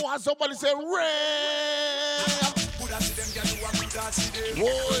very. Want somebody say red?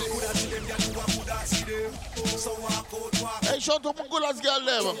 Hey, shout out to good as girl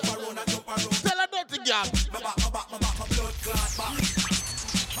them. Tell her dirty girl.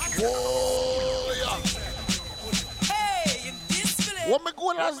 Whoa, yeah. Hey, in this village. What me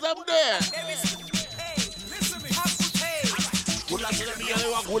good as them there? Hey, listen me. Hey. Good as them,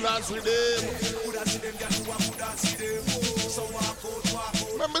 yeah, good as with them.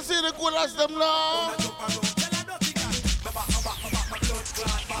 Let me see the good as them now.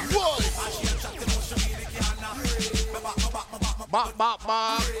 Boy. Back.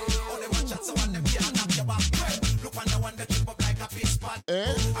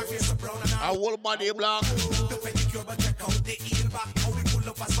 Eh? A whole body black.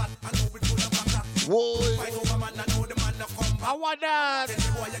 Boy. I want that.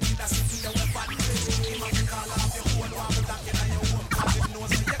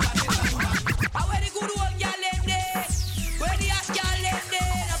 I wear the good old girl in there. Where the ass girl in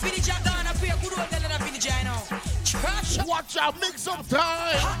there. I finish your gun, I pay a good old girl and I finish your now. Trash. Watch out, mix up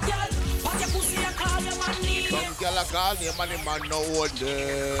time. Hot girl, pack your pussy and call your man name. Some girl a call name and the man know what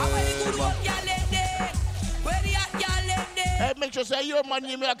them. I wear the good old girl in there. Where the hot girl in there. Hey, make sure say your man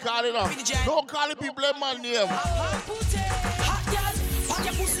name you call it up. Don't call the people their man name. Hot girl, pack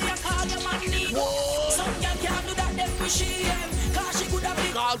your pussy and call your man name. Some girl can't do that, them wish she cause she could have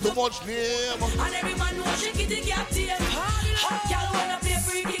been call too much name. And every man knows she get the gap team. Hot girl wanna play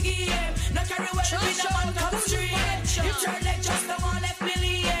freaky game. No carry well with the man come straight. You turn like just the one left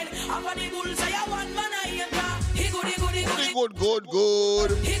million. I'm on the bulls, I have one man I ain't got. He good. He good. He good. He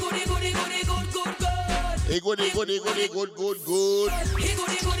good. He good. He good.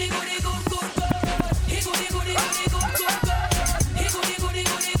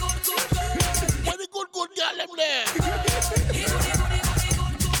 When the good girl them there.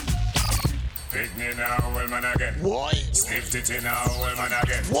 Pick me now, old man again. Why? Sniff it now, old man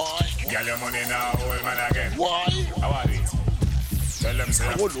again. Why? Get your money now, old man again. Why? How are it? Tell them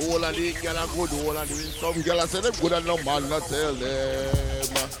say. Good old and the girl and good old and the some girl say them good and no man not tell them.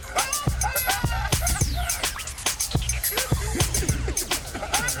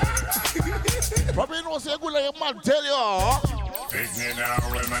 Probably no say good like your man tell you. Pick me now,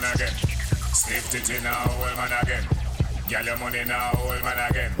 old man again. Sniff it now, old man again. Get your money now, old man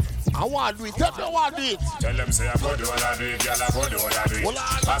again. I want to do it. Tell me I want to do it. Tell them say I go do all I do it. Girl I go do all I do it.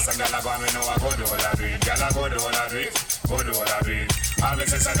 Pass some girl I go me know I go do all I do it. Girl I go do all I do it. Go do all I do it. All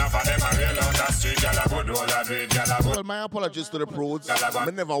this is enough of them I real on the street. Girl I go do all I do it. Girl I go. Well, my apologies to the pros.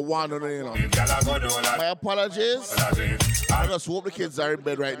 I never wanted to, you know. Girl I go do all I do it. My apologies. I just hope the kids are in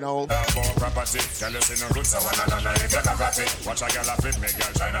bed right now. Property. Girl you see no good so one another if you got it. Watch a girl a fit me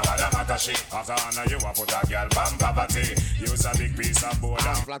girl try no matter matter shit. After honor you a put a girl bam poverty. Use a big piece of board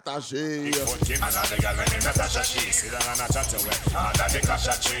and flatter shit. Kim and all the girl when they Natasha she sit down and a chat away. Under the cash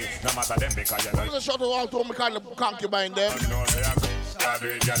a tree. No matter them because you know. There's a shot of all to me kind of concubine them.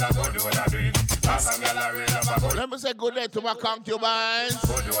 Let me say good day to my concubines.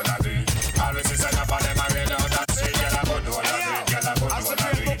 Always is enough of them I real out that street. Girl I go do all I do. Girl I go do all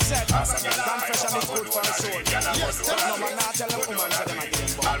I do. As a girl I go do all I do. Girl I go do all I do.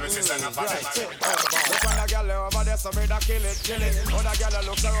 Always is enough of them. Look on the girl over there, so me da kill it. Other girl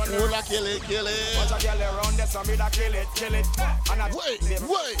looks around there. Who kill it? Other girl around there, so me da kill it. And I wait.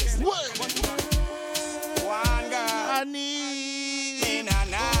 One girl. I need.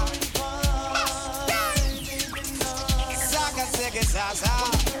 Sasa.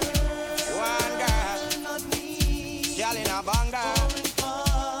 One girl. Girl in a banger.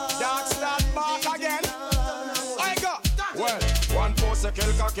 Dark start back again. I go. Well, one post a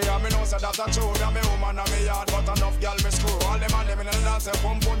kill cocky, and me know say that a true. Me a woman and me yard, but enough girl me screw. All them and them in the dance, say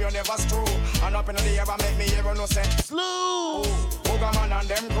boom boom, you never screw. And up in the air, make me even no say slew. Booga man and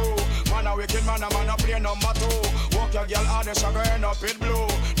them crew. Man a wicked man, a man a play number 2. Walk your girl hard, she go end up in blue.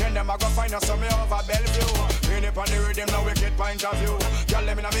 Then them a go find us some over Bellevue. Really on the rhythm, no wicked point of view. Girl,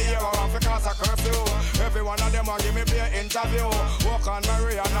 them in a me ear, I want to cause a curfew. Every one of them a give me play interview. Walk on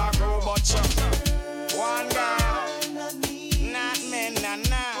Maria, not crew, but one girl, not me, nah.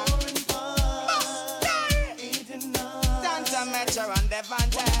 Dance Metro and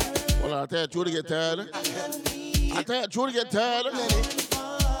Devante. Well, I tell you to get tired. I tell you to get tired.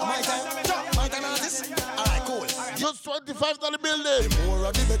 My time artist. Alright, cool. Just 25 to the building. The more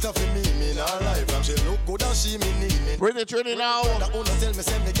of the better for me in her life. And she look good and she me need me. Bring it ready now. The owner tell me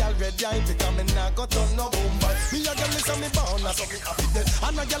send the girl red eye because me not got on no boom. But me a girl listen me bound and so me happy dead.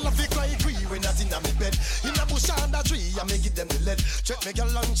 And a girl a fi cry free when not in a me bed. In a bush under tree I me give them the lead. Check me girl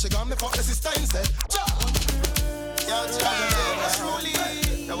and she got me fuck the sister instead. Yo, truly.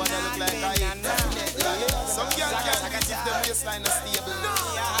 The one that look like I some girl can't get if the waistline is stable.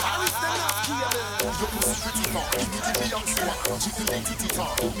 How is them not stable? Your pussy pretty far, give me the Beyonce one. Jiggle it, titty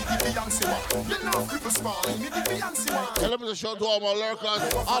tar, give me the Beyonce one. You know cripple small, give me the Beyonce one. Tell them to show to all my lurkers,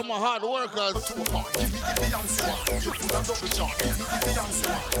 all my hard workers. Give me the Beyonce one. You put a double jump, give me the Beyonce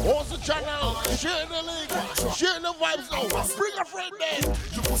one. What's the channel? Share the link, share the vibes now. Bring a friend there.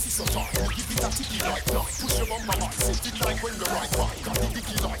 Your pussy so tight, give it a ticky like that. Push your on my back, set it like when you ride by. Got the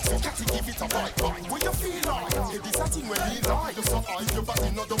dicky like, so catty give it a bite by. What you feel like? It is a thing when we lie. You so high, your body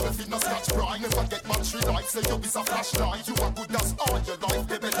no double fit, no scratch bride. Never get battery life, say you is a flashlight. You are good, that's all your life,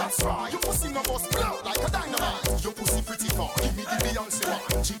 baby, that's right. Your pussy no bust blow like a dynamite. Your pussy pretty far, give me the Beyonce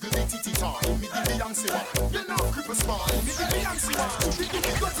one. Jiggle the titty tar, give me the Beyonce one. You know cripple smile, give me the Beyonce one. You give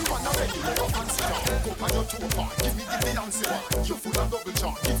me dirty one already, you go fancy down. Go on your toe part, give me the Beyonce one. You full of double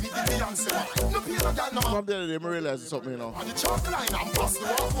charm, give me the Beyonce one. No pain no girl no man. From there, they realize something, you know. On the chalk line, I'm past the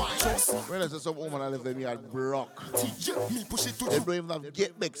walk wine. Realize that some woman I live in here broke. Me push it to they don't even have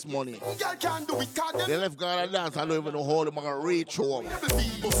get mix money. Girl can't do it, can't they left God and dance. I don't even know how they're gonna reach home.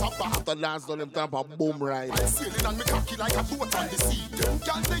 After dance, done them time for boom ride. I'm sailing on me cocky like a boat on the sea. Them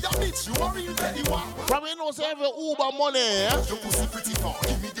girls say a bitch, you are real petty one. Probably know say every Uber money. Your pussy pretty far,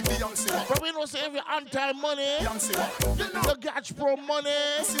 give me the Beyonce one. Probably know say every anti money. Beyonce one, you know. The Gatch Pro money.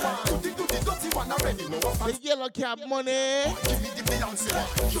 Do the dirty one already, no offense. The yellow cab money. Give me the Beyonce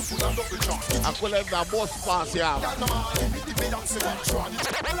one. You full of double charm. I could have that boss pass here. Give me the Beyonce one. Draw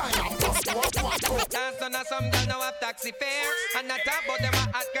the line, I'm past the walk wine. Dance on some girl now have taxi fare. And not talk about them a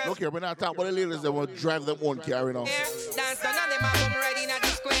hot girl. Look here, we're not talking about the ladies that will drive them own car, you know. Dance on them a boom right in the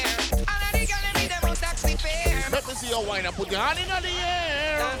square. All of the girls need them on taxi fare. Let me see your wine and put your hand in the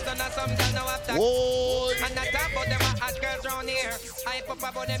air. Dance on some girl now have taxi fare. And not talk about them a hot girls round here. I pop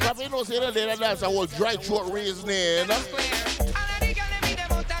up on them. Probably know say that they dance a whole dry throat reasoning. All of the girls need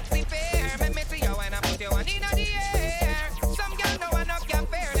them on taxi fare. Let me see your wine and put your hand in the air. Some girls know enough can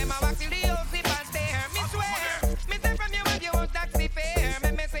fare. Them a walk till the whole sleep and stare. Me swear. Me say from you if you want taxi fare.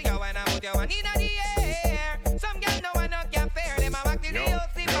 Let me see your wine and put your hand in the air. Some girls know enough can fare. Them a walk till the whole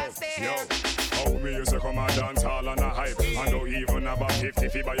sleep and stare. How me used to come and dance hall and a hype. And don't even have a 50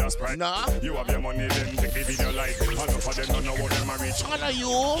 fee by your Sprite. Nah. You have your money, then take the video light. And enough of them don't know what them a reach. What are you?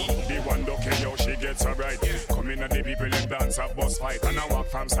 The one don't care how she gets her right. Come in and the people them dance a bus fight. And I walk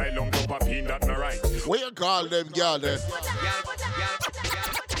from Silom to Papine, that no right. What you call them, girl, then?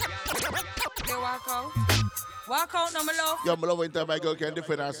 They walk out. Walk out now, my love. Yo, my love, when time my girl can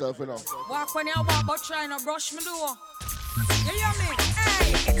defend herself, you know. Walk when you walk, but try not brush me door. You hear me?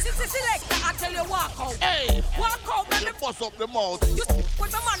 Hey, Sissy Selector, I tell you walk out. Hey, walk out, when me bust up the mouth. You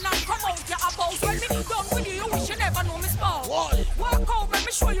with my man now come out, you about. When me done with you, you wish you never know me spouse. What? Walk out, let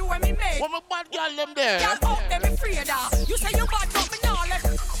me show you where me made. What my bad girl them there? Girl out there, me afraid of. You say you bad, but me now let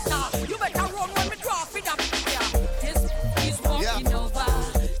you better run when me drop it up. This is walking over,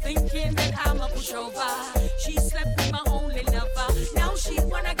 thinking that I'm a pushover. She slept with my only lover. Now she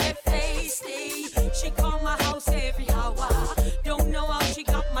wanna get tasty. She call my house every hour. Don't know how she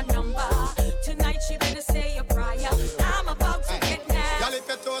got my number. Tonight she better say a prayer. I'm about to get now. Girl, if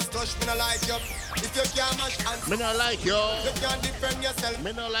you toast touch, me no like you. If you can't mash hands, me no like you. You can't defend yourself,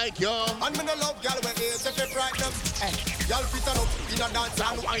 me no like you. And me no love girl when age if you frighten them. Hey, girl fit on up in a dance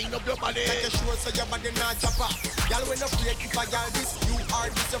and wind up your body. Make you sure so your body not chop off. Girl when you afraid if I girl this, you are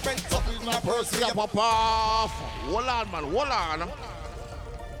this your friend. Couple in a purse, you pop off. Hold on, man, hold on.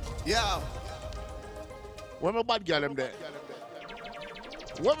 Yeah. Where my bad girl them there?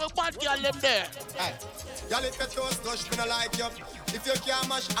 Where my bad girl them there? Hey, girl if you toast touch, me no like you. If you can't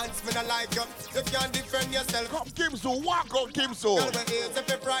mash hands, me no like you. You can't defend yourself. Come Kimso, walk out Kimso. Girl when age if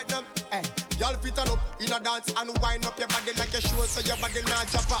you frighten them. Hey, girl fit on up in a dance and wind up your body like a show so your body not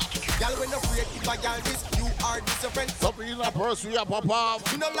chop off. Girl when you afraid if I girl this, you Or this your friend. Something in a purse we a pop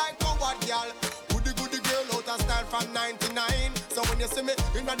off. You know like no what, y'all. Goody girl out of style from 99. So when you see me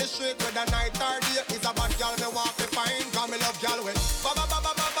in the street whether night or day, it's a bad girl me want to find. Cause me love girl with ba ba ba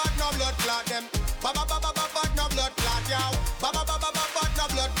ba ba ba no blood clot them. Ba ba ba ba ba ba no blood clot yow. Ba ba ba ba ba ba no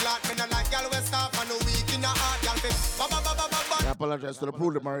blood clot. Me no like girl with soft and weak in the heart. Girl fit ba ba ba ba ba ba. I apologize to the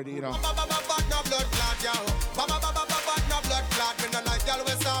pool already, you know. Ba ba ba ba no blood clot yow. Ba ba ba ba ba no blood clot. Me no like girl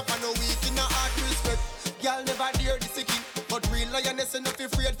with soft and weak in the heart. Respect. Girl never dare this king, but real lioness enough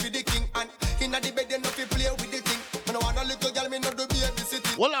afraid for the king. And inna the bed enough to play with the thing. When I want a little girl, me not do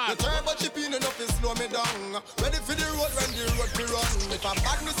babysitting. The turbo chipping enough to slow me down. Ready for the road when the road be run. If I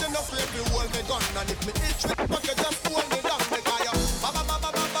badness enough, afraid to hold me gun. And if me itch with pocket, just hold me down. Because you ba ba ba ba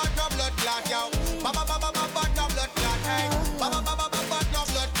ba ba no blood clot, yo. Ba ba ba ba ba ba no blood clot, hey. Ba ba ba ba ba ba no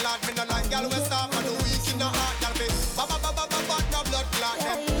blood clot. Me no like girl with soft and weak in the heart, girl. Ba ba ba ba ba ba no blood clot,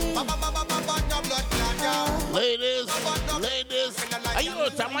 hey. Ba ba ba ba ba ba no blood clot, yo. Ladies, are you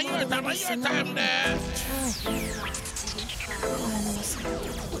time there?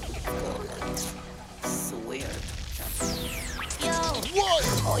 Swear. Yo, what?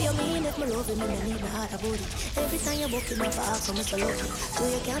 Oh, you mean if me love him, I need my heart about it. Every time you book him, I ask so so lucky. So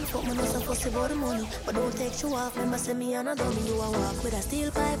you can't fuck me, no so fussy about the money. But don't take you off, remember say me and a dummy. You a walk with a steel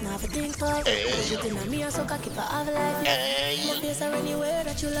pipe, now for think twice. Shit in me, I so cocky for have life. My face are anywhere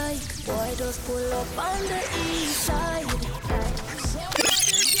that you like. Boy, just pull up on the east side.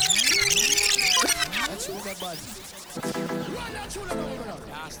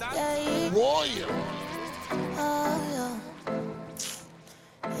 Warrior. Oh, yeah.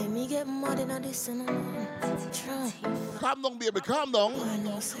 Hey, me get mad in this and try. Calm down, baby, calm down.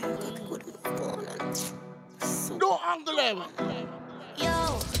 Don't angle them.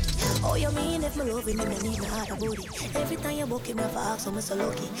 Yo. Oh, you mean if me love him, I need my heart about it. Every time you book him, I ask so me so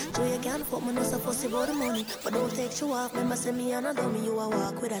lucky. So you can't fuck me, no so fussy about the money. But don't take you off, remember say me and a dummy. You a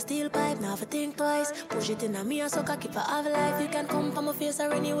walk with a steel pipe, now for think twice. Push it in a me, so cocky for have life. You can come from my face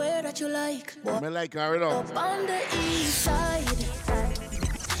or anywhere that you like. Me like her, you know. Up on the east side.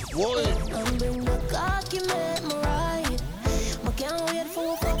 Boy. And bring the cocky, make me ride. I can't wait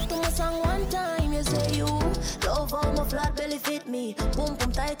for a fuck to my song one time. You say you love how my flat belly fit me. Boom,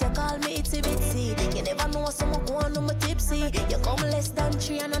 boom, tight, you call me itsy bitsy. You never know someone go on, I'm tipsy. You come less than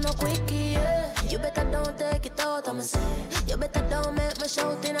 3 and I'm no quickie, yeah. You better don't take it out, I'ma say. You better don't make me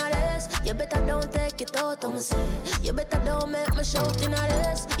shout in a this. You better don't take it out, I'ma say. You better don't make me shout in a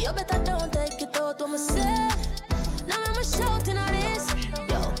this. You better don't take it out, I'ma say. Now make me shout in a this.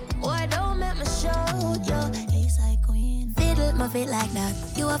 Yo, boy, don't make me shout, yo. Fiddle my feet like that.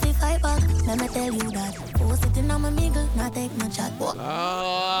 You have to fight back, let me tell you that. Oh, sitting on my mingle, not take no chat.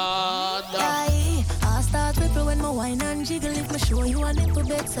 I start ripple when my wine and jiggle. If me show you a little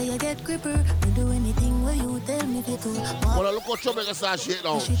bit, so you get gripper. Me do anything where you tell me to do. Well, look how Chubby can start shit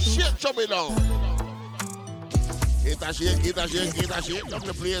now. Shit Chubby now. Get a shake. Come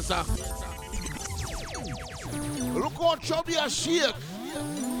the place, sir. Look how Chubby a shake.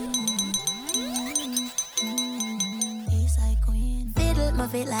 My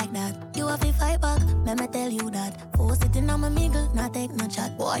feet like that. You have to fight back, let me tell you that. Oh, sitting on my mingle, not take no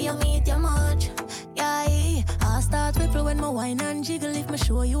chat. Boy, you meet your much. Yeah, I start ripple when my wine and jiggle. If me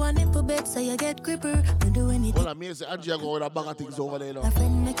show you a nipple bit, so you get gripper. Me do anything. Well, I mean, say Angie go with a bag of things over there now. My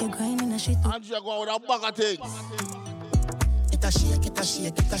friend make you grind in a shit. Angie go with a bag of things. It a shake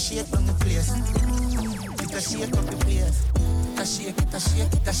from the place. It a shake up the place.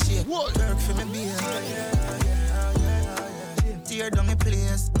 It a shake. What? Work for me, beer. Tear down the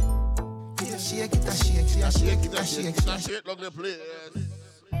place. It a shake down the place.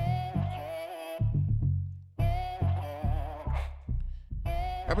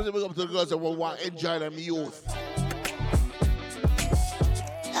 Everything we up to the girls that will want to enjoy them youth.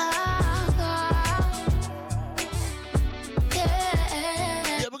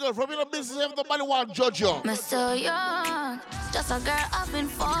 Yeah, because from in the business, if nobody want to judge you. I'm so young. Just a girl I've been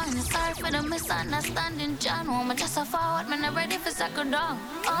falling. Sorry for the misunderstanding, John. I'm just a forward, man. I'm ready for second down.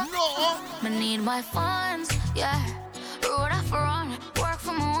 I need my funds, yeah. Road off run. Work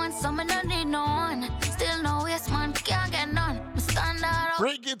for my one, so I don't need no one. Still no waste, man. Can't get none. I'm standard up.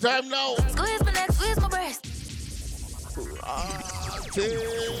 Breaking time now. Squeeze my neck, squeeze my breast.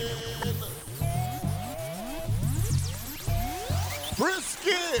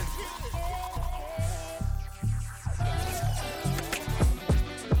 Brisket.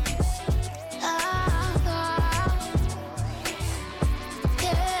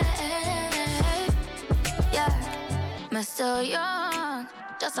 I'm so young,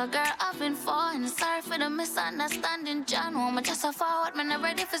 just a girl I've been falling. Sorry for the misunderstanding, John. I'm just a forward, man. I'm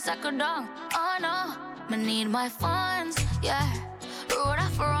ready for second down. Oh no, Me need my funds, yeah. Road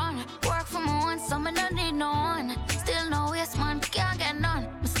off run, work for my own, so me don't need no one. Still no waste, man, can't get none.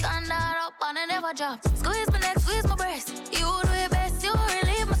 Me stand up and I never drop. Squeeze my neck, squeeze my breast. You do your best, you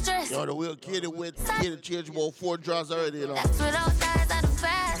relieve my stress. Yo, the wheel kid with kid change about 4 draws already, you know. That's without ties at the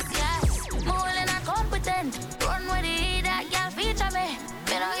best, yes. Moving and competent. Run with it, that girl feature me.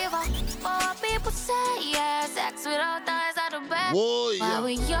 Me don't give up for what people say, yeah. Sex without ties at the best. Whoa, yeah. While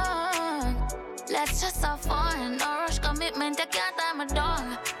we young, let's just have fun. No rush commitment, you can't tie me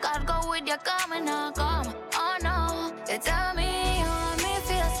down. God go with you, come and not come. Oh no, you tell me you want me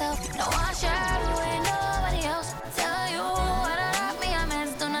for yourself. No one share with nobody else. Tell you what I love me, I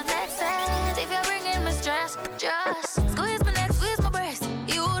meant do not excess. If you're bringing me stress, just squeeze my neck, squeeze my breast.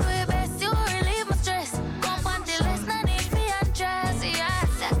 You do your best, you relieve my stress. Come until it's not need me undress. Yeah,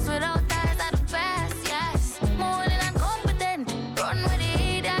 sex without ties at the best. Yes, moving and competent. Run with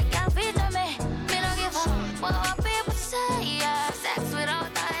it, that can't feature me. Me don't give up what people say. Yeah, sex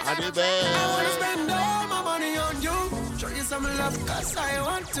without ties at the best. I wanna spend all my money on you. Show you some love, cause I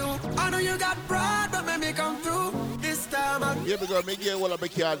want to. I know you got pride, but make me come through. This time I'm yeah, because me get what I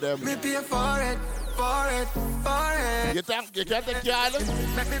make them. me pay for it, for it, for it. You think you can't take care of them?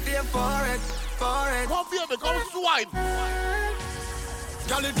 Make me pay for it, for it. Come here, come swipe.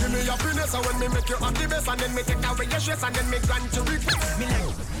 Girl, it give me happiness, and when me make you happy best, and then me take away your stress, and then me grant you request. Me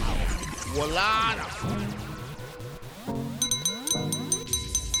like voila.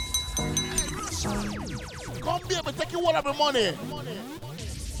 Come here, but take you all of the money.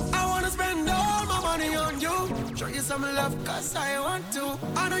 I wanna spend all my money on you. Show you some love, cause I want to.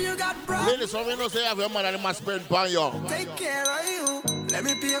 I know you got pride. Ladies, some you know say have your money and must spend on you. Take care of you. Let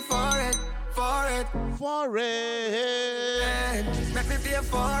me pay for it, for it, for it. Let me pay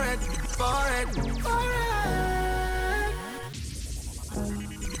for it, for it, for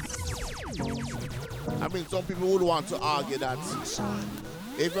it. I mean, some people would want to argue that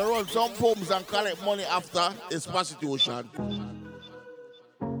if you run some pumps and collect money after, it's prostitution.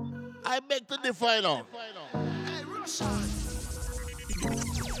 I beg to differ now.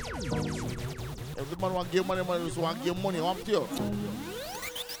 If the man want to give money, man just want to give money, I'm to you.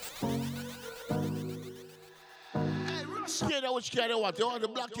 Canada, which Canada you want? You want the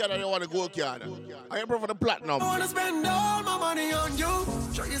black Canada, you want the gold Canada? I am for the platinum. I want to spend all my money on you.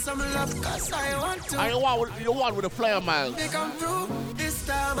 Show you some love, cause I want to. I want with the flyer miles. They come through. This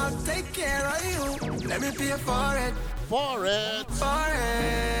time I'll take care of you. Let me pay for it. For it. For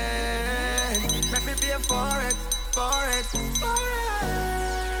it. Let me pay for it. For it. For it.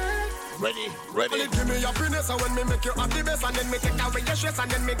 Ready. Only give me happiness, and when me make you happy best, and then me take away your stress, and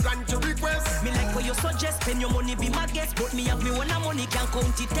then me grant your request. Me like what you suggest, spend your money, be my guest, but me have me when I'm money can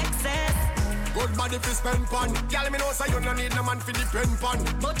count it excess. Good body fi spend pon. Girl, me know say you no need no man fi depend pon.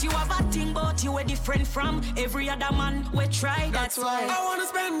 But you have a thing, but you are different from every other man we try. That's why I wanna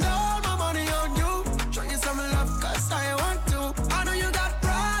spend all my money on you. Show you some love, cause I want to. I know you got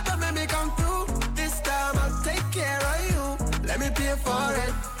pride, but make me come through. This time I'll take care of you. Let me pay for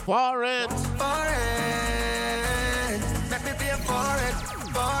it. For it. For it. Let me pay for it.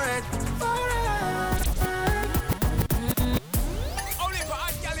 For it. For it. Only for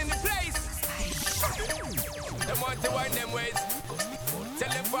hot girl in the place. Them want to wind them ways. Tell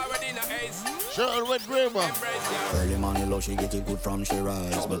them forward in the ace. Sure, with Graver. Early morning low, she get it good from she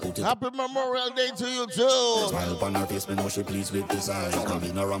rise. But put it Happy Memorial Day to you too. Smile upon her face, me know she pleased with this eyes.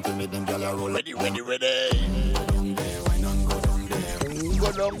 Coming around to make them gyal a roll. Ready.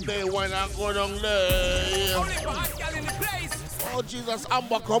 Go down there, why not go down there? Only for hot girl in the place. Oh Jesus,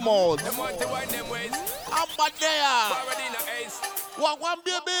 Amber, come on. Them want to wind them ways. Amber there. Forward in the ace. Walk one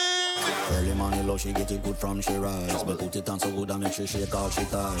baby. Early morning low, she get it good from she rise. But put it on so good and make she shake all she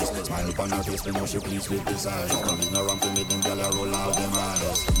ties. Smile upon her face, me know she pleased with this eyes. Coming around to make them gyal a roll out them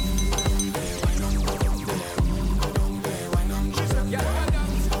eyes.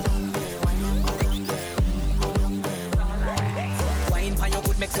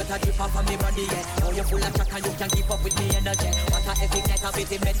 Make sweat a drip off of me body, yeah. Oh, you're full of chat and you can keep up with me energy. What a epic night of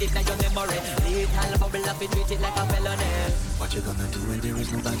it, embedded in your memory. Little bubble up, it treat it like a felony. What you gonna do when there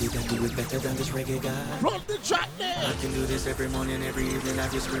is nobody that do it better than this reggae guy? Run the track there. I can do this every morning, every evening. I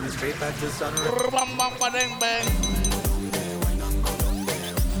just scream it straight back to sunrise. Bang, bang, bang, bang.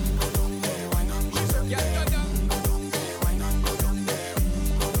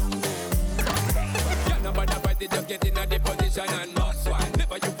 Just get in a the position and boss one.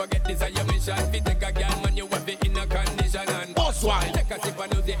 Never you forget this is your mission. If you take a girl, man, you have it in a condition and boss one. Take a sip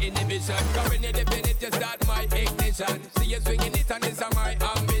and lose the inhibition. Cause when you dip in it, you start my ignition. See you swinging it and it's my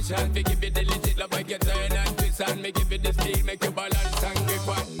ambition. We give you the legit love, make you turn and twist and make give you the speed, make you balance and grip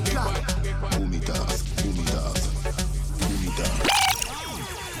one, grip one, grip one. Boom it off,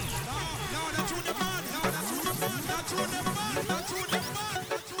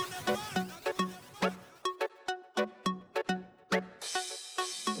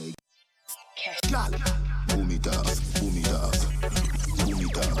 Girl, boom it off, boom it off, boom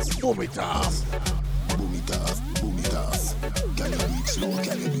it off, boom it off, boom it off, boom it off. Can you beat slow?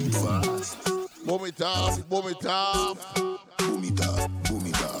 Can you beat fast? Boom it off, boom it off, boom it off, boom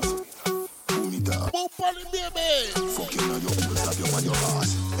it off, boom it off. Boom on it, baby. Fucking on your heels, slap you on your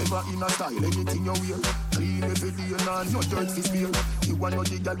ass. Ever in a style, anything you wear. Clean every day and no dirt fi spear. You want no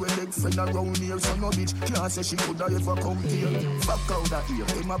the girl with leg friend around here, so no bitch can't say she coulda ever come here. Fuck out of here,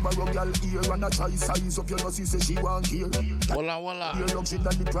 them a borrow girl ear and a try size up your nose, say she want here. Walla walla. Your luxury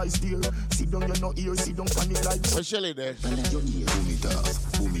than the price dear. Sit down, you no ear, sit down, panic like. Where's Shelly there? Boom it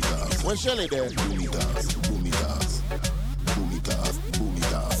off, boom it off. Where's Shelly there? Boom it off, boom it off, boom it off, boom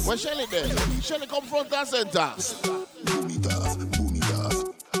it off. Where's Shelly there? Shelly come front and center. Boom it off, boom it off,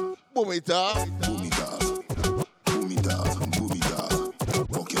 boom it off, boom it off, boom it off, boom it off.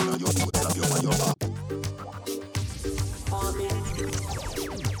 Fucking on your foot, slap you on your back.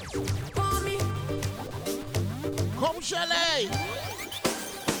 Come Shelly.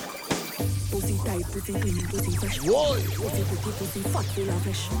 Pussy tight, pussy clean, pussy fresh. Whoa. Pussy pretty, pussy fat, full of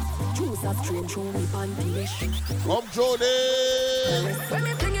flesh. Juice a strain, show me panty-ish. Come Jody. When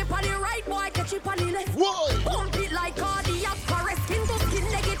me fling it on the right, boy, catch it on the left. Whoa. Pump it like cardiac arrest. Skin to skin,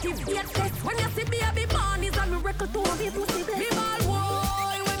 negative hate test. When you see baby born, is a miracle to me pussy bless. Me ball,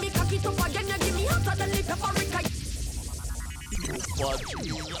 boy, when me cock it up again, you give me hotter than the paprika.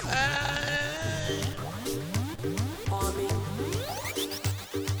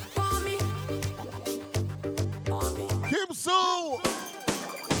 Kim Sue.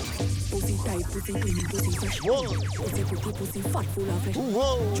 Pussy tight, pussy clean, pussy fresh. Whoa. Pussy pretty, pussy fat, full of flesh.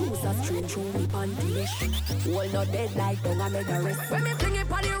 Whoa. Juice a strain, show me panty-ish. Well, not dead like don't I make a rest. When me fling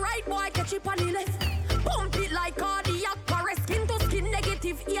it on the right, boy, catch it on the left. Pump it like cardiac arrest. Skin to skin,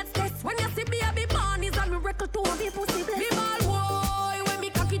 negative hate test. When you see baby born, is a miracle to me pussy bless. Me ball, boy, when me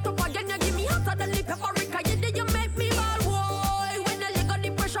cock it up again, you give me hotter than the paprika. You did you make me ball, boy, when you lick on the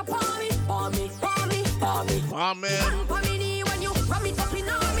pressure on me. On me, on me, on me. Amen. On me knee when you ram it up in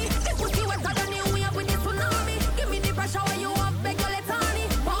on me. The pussy wetter than the wave with the tsunami. Give me the pressure when you up, beg you let on me.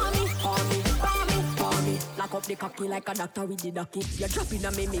 On me, on me, on me, on me. Lock up the cocky like a doctor with the ducky. You drop in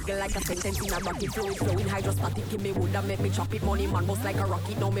a me miggle like a sentence in a rocket. Fluid flowing hydrostatic. Give me wood and make me chop it. Money man bust like a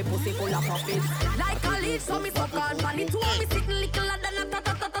rocket. Now me pussy full of profit. Like a lead, so me suck on money. Two of me sitting little than a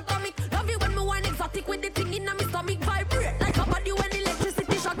ta-ta-ta-ta-ta-mic. Love you when me wine exotic with the thing in a me stomach. Vibrate like a body when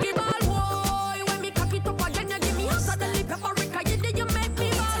electricity shock. Give all boy. When me cock it up again, you give me hotter than the paprika. You did you make me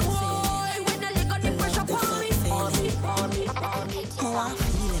ball boy. When I lick on the pressure on me. On me, on me, on me. Oh, I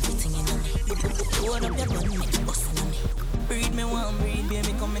feel everything in me. Load up your gun, make it bust in me. Breed me one, breed,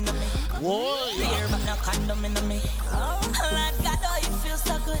 baby, come in me. Whoa, Clear, but no condom in me. Like God, oh, you feel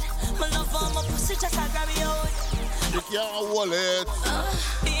so good. My love for my pussy, just I grab you out. You can't hold it.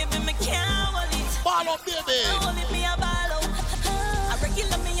 Baby, me can't hold it. Ball up, baby. Hold it, me a ball out. I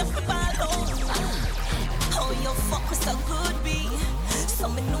regular me up a ball out. Oh, you fuck me so good, B. So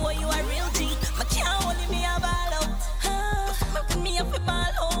me know you a real G. Me can't hold it, me a ball out. Fuck me up a ball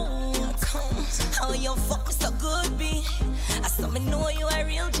out. Oh, you fuck me so good, B. I saw me know you a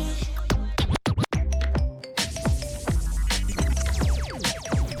real G.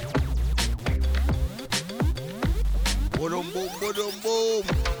 Boom, boom, boom, boom.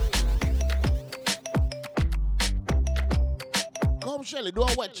 Come, Shelly, do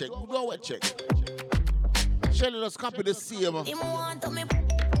a wet check. Do a wet check. Shelly, let's copy the CM.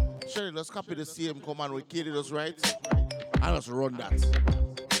 Shelly, let's copy the CM command with Katie, just right? And let's run that.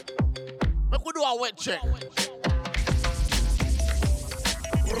 Make we do a wet check.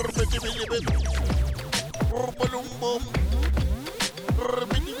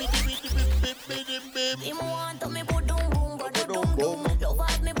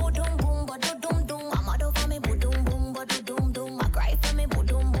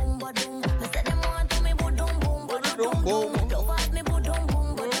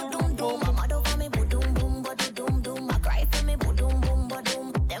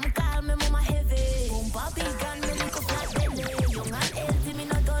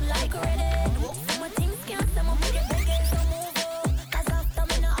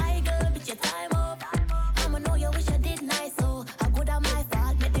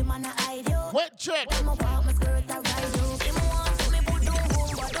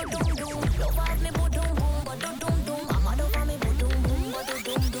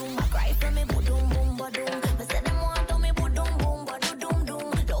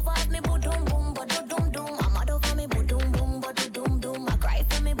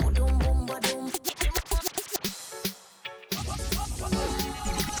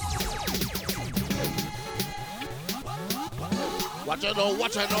 watch it now,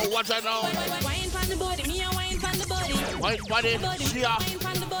 watch it now, watch it now. Wine from the body, me a wine from the body. Wine body, she a wine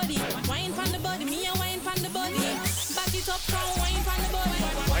from the body. Wine from the body, me a wine from the body. Back it up, come wine from the body.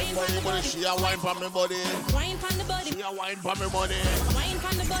 Wine from the body, she a wine from me body. Wine from the body, she a wine from me body. Wine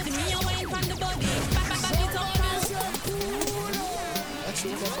from the body, me a wine from the body. Back it up,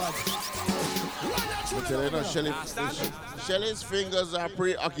 I'm telling you, Shelly's fingers are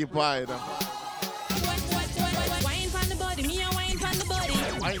preoccupied. wine from the body, me a wine from the body.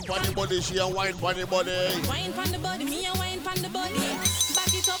 Wine from the body, she a wine from the body. Wine from the body, me a wine from the body.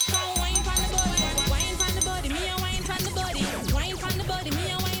 Back it up, come wine from the body. Wine from the body, me a wine from the body. Wine from the body,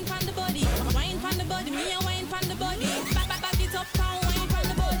 me a wine from the body. Wine from the body, me a wine from the body. Back it up, come wine from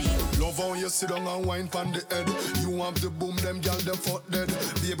the body. Love how you sit down and wine from the head. You want the boom, them gal them fuck dead.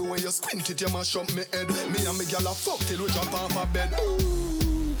 Baby, when you squint it, you mash up me head. Me and me gal a fuck till we jump off a bed.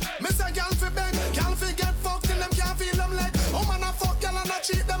 Me say gal fi beg, gal fi get fucked till them can't feel them leg. Woman a fuck gal and a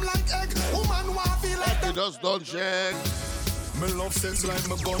treat them like egg. Woman want feel like them. Just don't check. Me love sex like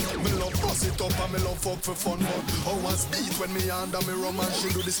my gun. Me love bust it up and me love fuck for fun. But how was beat when me under me rum and she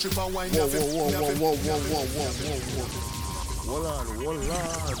do the strip and wine. Whoa. Hold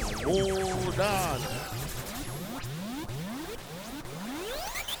on.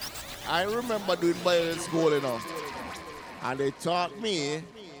 I remember doing bio in school, you know, and they taught me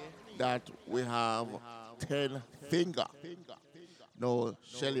that we have 10 finger. No,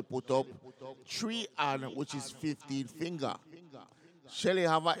 Shelly put up 3 hand, which is 15 finger. Shelly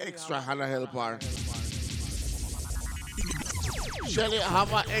have an extra hand helper. Shelly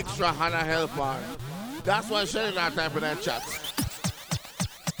have an extra hand helper. That's why Shelly not typing that chat.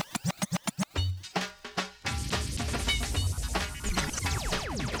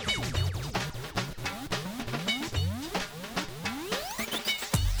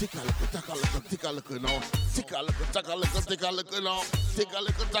 Take a look now. Take a look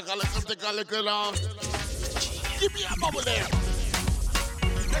now. Give me a bubble there.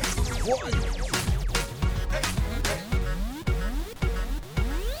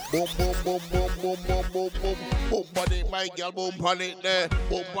 Boom, on it, my girl, boom on it there.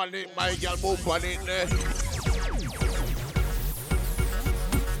 Boom on it, my girl, boom on it there.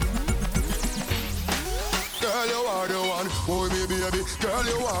 Girl, you are the one, boy, me baby. Girl,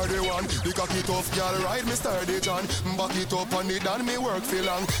 you are the one. The cocky tough, girl, ride me sturdy John. Back it up on it and me work for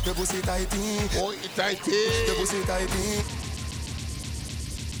long. The pussy tighty, oh, it tighty. The pussy tighty.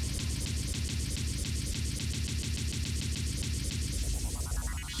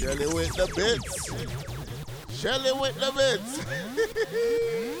 Shelly with the bits. Shelly with the bits.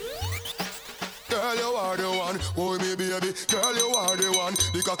 Girl, you are the one, boy, me baby. Girl, you are the one.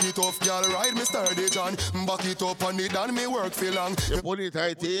 The cocky tough, girl, ride me sturdy John. Back it up on it and me work for long. Your body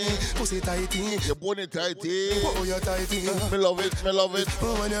tighty, pussy tighty. Your body tighty, oh, you tighty. Me love it.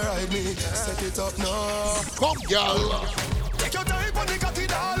 Oh, when you ride me, set it up now. Come, girl. Take your time on the cocky,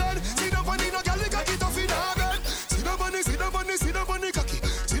 darling. See the funny, no girl, the cocky tough in her. See the bunny, see the bunny, see the bunny cocky.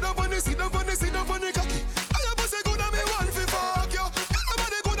 See the bunny, see the bunny, see the bunny cocky. I have a say good and me want fi fuck you.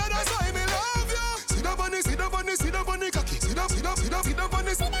 Nobody good and that's why me love you. See the bunny, see the bunny, see the bunny cocky. See the bunny, see the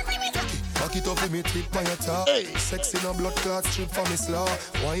bunny cocky. Back it up with me tip on your top. Hey. Sexy no blood clot strip for me slaw.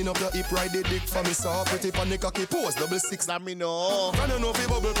 Wind up your hip, ride the dick for me saw. Pretty pon the cocky pose, 6. Let me know. Can you know fi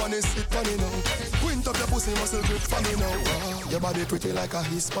bubble pon the sit pon it now? Quint up your pussy muscle grip for me now. Your body pretty like a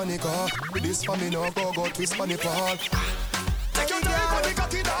Hispanic. This for me now, go twist pon the pole. Take your time on the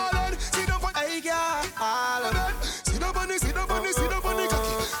cocky, darling. See the bunny, hey girl. See the bunny, see the bunny, see the bunny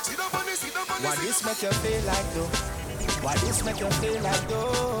cocky. See the bunny, see the bunny. What this make you feel like though? What this make you feel like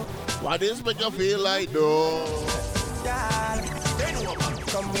though? What this make you feel like though? Girl,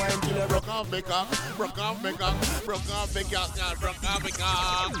 come wine till you broke off me cock, broke off me cock, broke off me cock, broke off me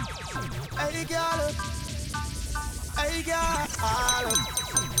cock. Hey girl, hey girl.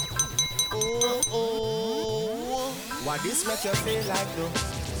 Oh. What this make you feel like though?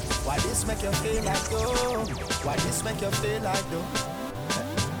 What this make you feel like though? What this make you feel like though?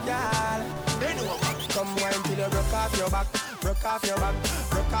 Girl, come wine till you broke off your back, broke off your back,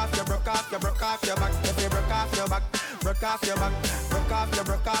 broke off your back. If you broke off your back, broke off your back, broke off your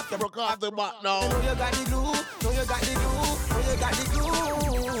broke off the back now. You know you got the glue, know you got the glue, know you got the glue.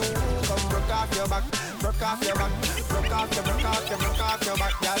 Come broke off your back, broke off your back, broke off your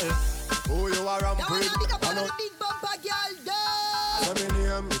back, girl. Oh, you are a big bumper girl, girl. So me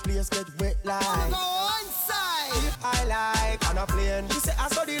name, the place get wet like. Go one side. I like on a plane. She say I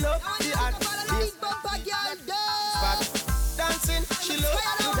saw the love, the art. Big bumper girl, girl. Spot dancing, she love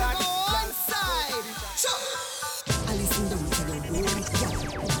to that. Go one side. I listen down to the whole girl.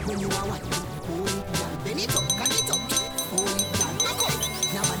 When you are what? Whole girl. Bend it up, cut it up. Whole girl.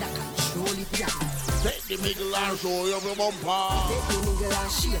 girl. Show you your bumper. Take the nigga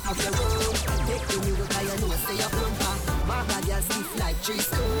and shape of your room. Take the nigga 'cause you know say your bumper. My bad girl stiff like tree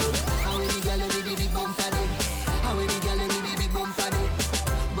stone. How we the girl with the big bumper then? How we the girl with the big bumper then?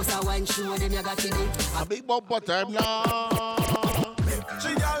 Bust a wine show them you got in it. A big bumper time now.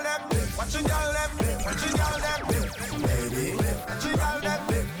 She girl them, what you girl them, what you girl them, baby. She girl them,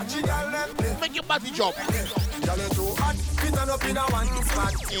 she girl them. Make your body jump. Girl you too hot, fit on up in a one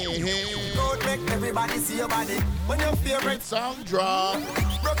spot. Don't make everybody see your body. When your favorite song drop,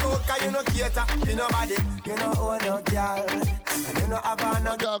 broke out 'cause you no cater to nobody. You know own no girl, and you no have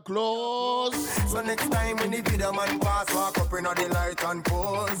no girl clothes. So next time when the video man pass, walk up in the light and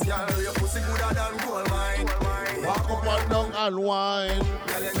pose. Girl, your pussy gooder than gold mine. Walk up and down and wine.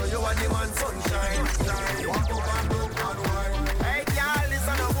 Girl, you know you are the man sunshine. Walk up and down and wine. Hey girl, this is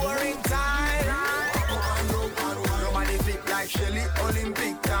a boring time. Walk up and down and wine. Nobody flip like Shelly,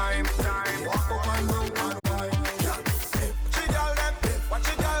 Olympic time. Walk up and down and wine. She girl them, what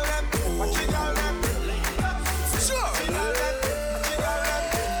she girl them, what she girl them. Sure. She girl them, she girl them,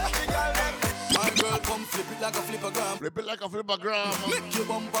 she girl them. My girl come flip it like a flippergram. Flip it like a flippergram. Make your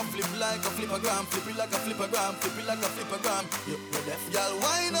bumper flip like a flippergram. Flip it like a flippergram. Flip it like a flippergram. You deaf, girl,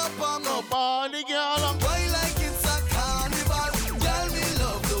 wind up on my body, girl. Why like it's a carnival? Girl, me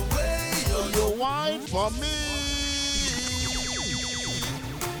love the way you wine for me.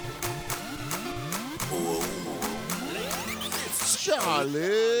 Charlie.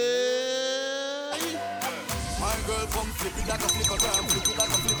 My girl come flip it like a flippergram. Flip it like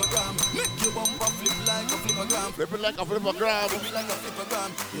a flippergram. Make your bumper flip like a flippergram. Flip it like a flippergram. Flip it like a flippergram.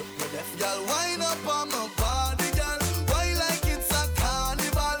 You deaf, girl, wind up on my body, girl. Why like it's a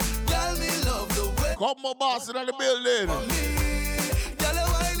carnival? Girl, me love the way. Come my boss in the building. Girl, your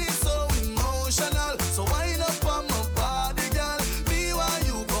wine is so emotional. So wind up on my body, girl. Me while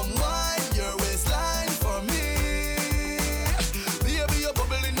you come wine your waistline for me. Baby, you're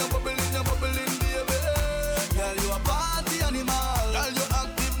bubbling, you're bubbling, you're bubbling, baby. Girl, you a party animal. Girl, you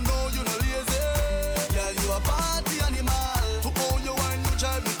active, no, you no lazy. Girl, you a party animal. To own your wine, you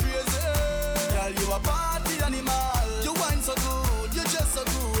drive me crazy. Girl, you a party animal. You wine so good, you just so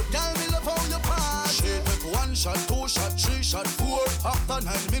good. Girl, me love how you party. She take 1 shot, 2 shot, 3 shot, 4. After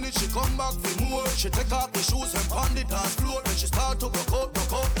 9 minutes, she come back for more. She take off the shoes and pound it on floor. Then she start to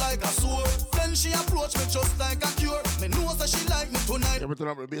broke out like a sword. Then she approach me just like a cure. Me know that she like me tonight. Everything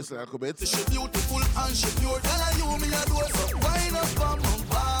up the bass like a bit. She beautiful and she pure. Tell her you me adore. So wind up on my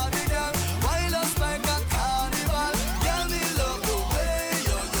body, girl. Wind us like a carnival. Girl, me love the way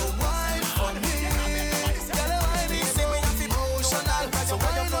you wine for me. Girl, the wine is so emotional. So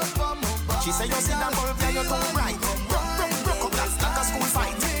wind up on my body. She say you see that bulb, yeah, you're too bright. Broke up like a school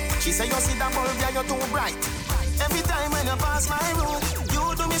fight. She say you see that bulb, yeah, you're too bright. Every time when you pass my road,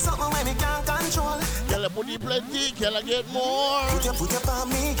 you do me something when me can't control. Girl, I put you plenty, can I get more? Put your on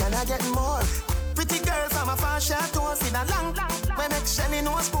me, can I get more? Pretty girl from a far chateau, see that long, when make Shelly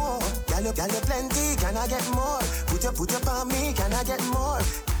no spoon. Girl, you plenty, can I get more? Put your on me, can I get more?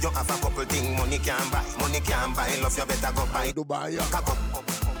 You have a couple things money can't buy, love you better go buy Dubai. Cock up,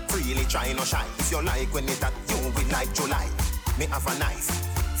 freely try no shy. If you like when it at you will like July. Me have a knife.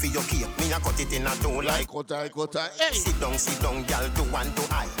 For your cake, me a cut it in a two like cut. Hey. Sit down, girl, do one to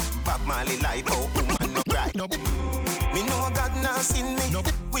eye. Bob Marley like how woman no cry. Me know God now seen me.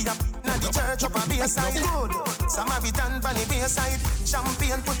 We up na the church up a bayside. Good. Samaritan pan the bayside.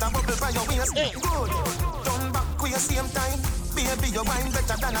 Champagne put a bubble by your waist. Good. Turn back with your same time. Baby, your wine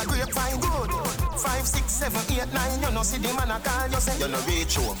better than a grapevine. Good. 5, 6, 7, 8, 9. You know see the man a call you say you no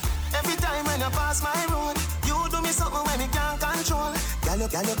reach home. Every time when you pass my road, you do me something when me can't control. Girl, you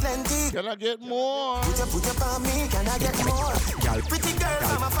plenty. Can I get more? Put your on me, can I get more? Pretty girl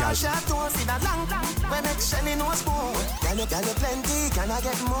from a far chateau, see that long, when make Shelly no spoon. Girl, you plenty, can I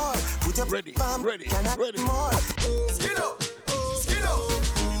get more? Put your on me, can I get more? Skin out, skin out,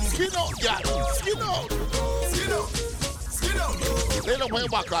 skin out, girl, skin out, skin out, skin out. Lay down your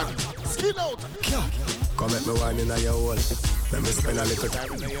back on, skin out. Come at me wine in your hole. Let me spend a little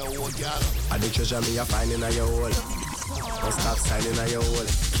time in your hole, girl. And the treasure me a find in your hole. Don't stop signing in your hole.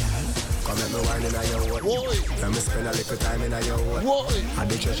 Come at me wine in your hole. Let me spend a little time in your hole. And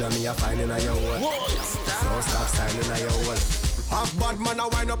the treasure me a find in your hole. Don't stop signing in your hole. Have bad man a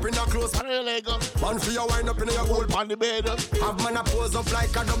wind up in your clothes. Man for your wind up in your hole. On the bed. Have man a pose up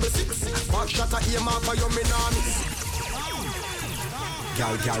like a 6. Back shot a aim off for your minamis.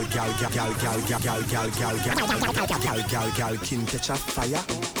 Gal, kin catch a fire.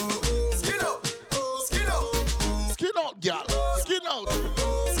 Skin out, skin out, skin out, gal, skin out,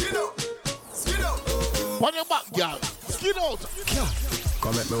 skin out, skin out. On your back, gal, skin out.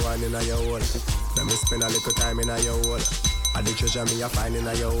 Come at me wine in your hole. Let Let me spend a little time in your hole. And the treasure me a find in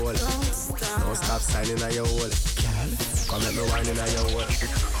your hole. Don't stop signing in your hole. Come let me wine in your hole.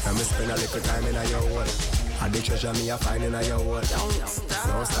 Let me spend a little time in your hole. And the treasure me a find in your hole.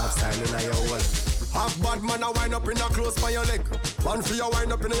 Don't stop signing in your hole. Have bad man a wind up in a close by your leg. Man for your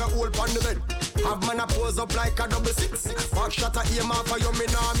wind up in your hole on the bed. Have man a pose up like a 6-6. Back shot a aim off for your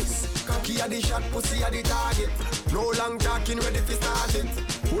minamis. Cocky a the shot, pussy a the target. No long talking, ready for start it.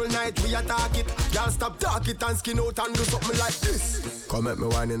 Whole night we attack it. Y'all stop talk it and skin out and do something like this. Come make me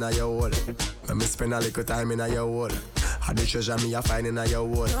wine in your hole. Let me spend a little time in your hole. And the treasure me a find in your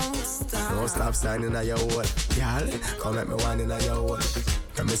hole. Don't stop signing in your hole. Y'all, come make me wine in your hole.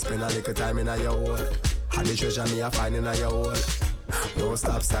 Let me spend a little time in your hole. And the treasure me a find in your hole. Don't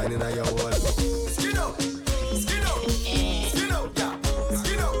stop signing in your hole. Skin out, skin out, skin out, yeah.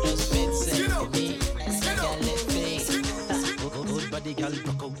 Skin out, skin out, skin out. Good body girl,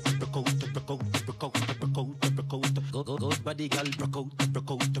 broke out. Good body girl, broke out.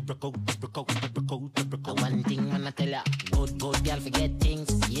 One thing when I tell ya, good girl forget things,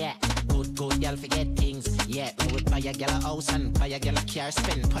 yeah. Good girl forget things, yeah. I would buy a girl a house and buy a girl a car,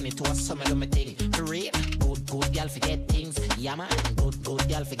 spend money to a summer do my thing. For real, good girl forget things, yeah man. Good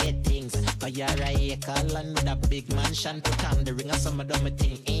girl forget things. Buy a acre land with a big mansion, put on the ring of summer do my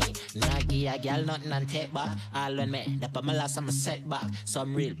thing, eh. Nah give a girl nothing and take back. All when me, that put my last I'm a setback.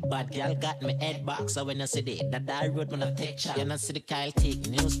 Some real bad girl got me head back. So when you see that road when I take shot, you not see the Kyle take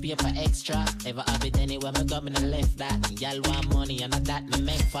newspaper extra. Ever have it anywhere me go me no left that. Y'all want money and that me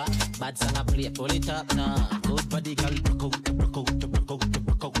make for. Bad song I play, pull it up now. Good body girl, broke out. Good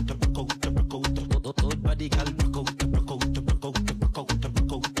body girl, broke out. Good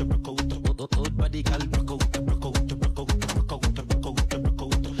body girl, broke out.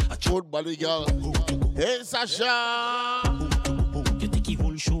 Good body girl. Hey Sasha. You think he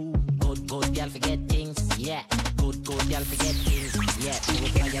whole show? Good girl forget things, yeah. Good girl forget things, yeah.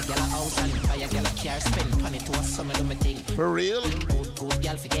 Good buy a girl a house and buy a girl a car, spend money to a summer do my thing. For real? Good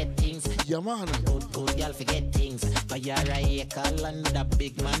girl forget things, yeah man. Good girl forget things. Buy a acre land with a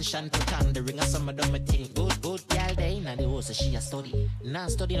big mansion, put on the ring of summer do my thing. Good girl day in the house she a study.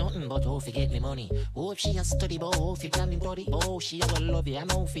 Not study nothing but how fi get me money. Oh if she a study but how fi planning body. Oh she a will love you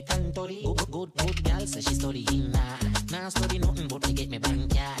and how fi tan body. Good girl say she studying nah. Not study nothing but to get me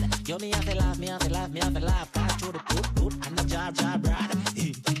bank yard. Yo me have to laugh, me have to laugh. Pass through the good and the job brother.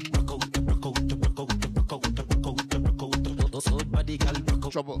 Good body girl,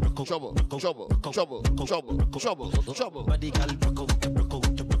 trouble. Body girl,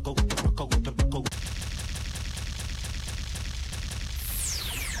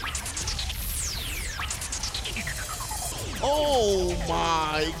 Oh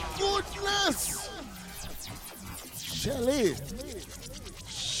my goodness! Shelly!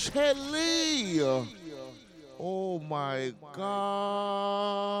 Oh my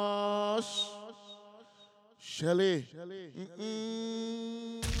gosh! Shelly!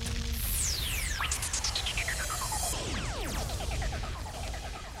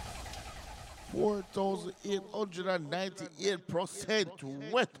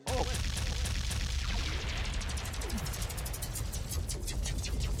 4,898% wet up.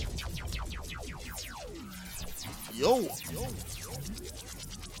 Yo!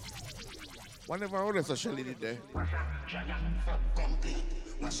 Whenever I order a Shelly did there.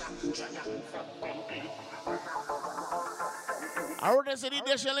 I ordered a Shelly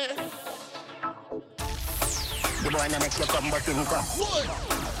there, Shelly. The boy na make you come but him come.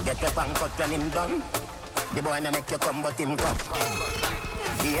 Get your pants cut when him done. The boy na make you come but him come.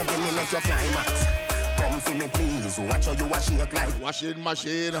 Baby me make you climax. Come see me please. Watch how you wash it like washing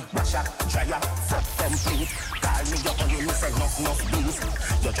machine. Wash up, dry up, fuck complete. Call me your honey, me say enough bees.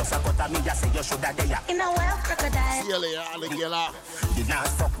 You just a cut at me, you say you shoulda there. In a wild crocodile. See you later, alligator. Did not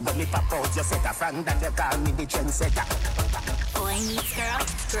fuck but me pop out. You set a fan that you call me the trendsetter. Boy needs girl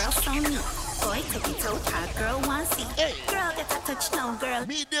so neat. Boy take it out, hot girl want see. Hey. Girl get a touch now, girl.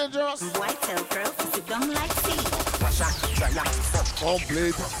 Be dangerous. Boy tell girl to sit down like see. Wash up, dry up, fuck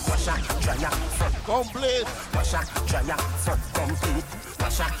complete. Wash up, dry up, fuck complete. Wash up, dry up, fuck complete.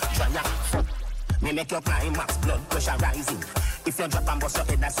 Wash up, dry up, fuck. Me make your climax, blood pressure rising. If you drop and bust your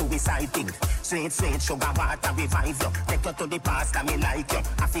head, that's suicide thing. Sweet sugar water revive you. Take you to the past and me like you.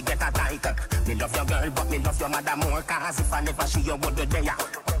 I forget a title. Me love your girl, but me love your mother more. Cause if I never see you, would do there.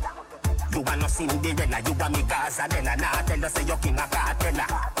 You are not Cinderella, you are me Gazadella. Nah, tell us say you king of cartella.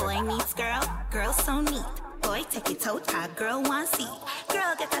 Boy needs girl so neat. Boy take it out, hot girl want see.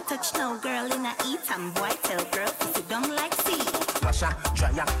 Girl get a touch now, girl in a eat. And boy tell girl to sit down like see. Wash up,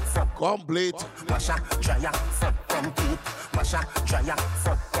 dry up, fuck complete. Wash up, dry up, fuck complete. Wash up, dry up,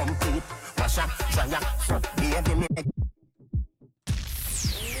 fuck complete. Washa, dry up, fuck, baby me.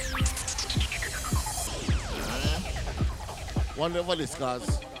 Whatever this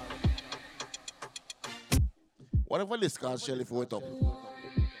cause. Whatever this cause, Shelly, if you wait up.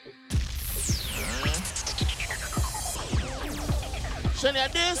 Shelly,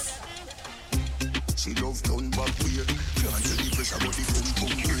 at this? She love turn back weird. Can't tell the pressure but the boom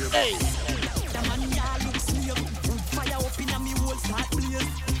boom grave. Hey! The man ya look slave. Wood fire up in a me whole start blaze.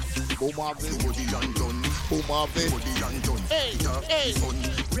 Boom off it. Body and done. Boom off it. Body and done. Hey! Hey!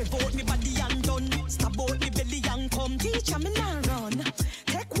 Rev out me body and done. Stab out me belly and come. Teacher me now run.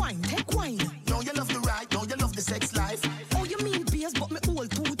 Take wine, take wine. Now you love the ride, now you love the sex life. Oh, you mean beers, but me all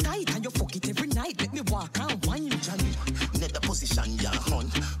too tight. And you fuck it every night. Make me walk and wine. Johnny, net the position ya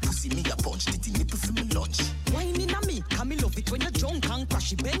hunt. Pussy me a punch, titty nipple for me lunch. Wine in a me, can me love it when you're drunk and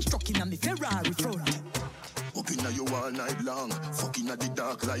crashy bench truck in a me Ferrari front. Up inna you all night long, fucking at the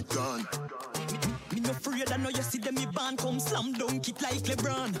dark light gone. Me no afraid, I know you see them me band come slam dunk it like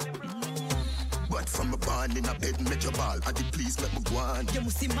LeBron. But from a barn in a bed, make your ball, and the please make me go on. You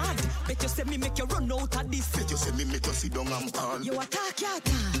must see mad, bet you say me make you run out of this. Bet you say me make you sit down and fall. You attack, you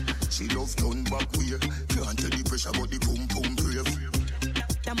attack. She love turn back weird. Can't tell the pressure but the boom boom brave.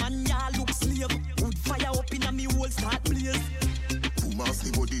 The man ya look slave. Wood fire up in a me whole start blaze. Boom off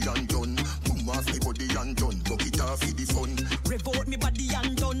me body and done. Boom off me body and done. Buck it off for the fun. Rev out me body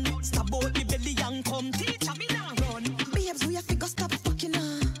and done. Stab out me belly and come. Teacher me now run. Babes, we have to go stop fucking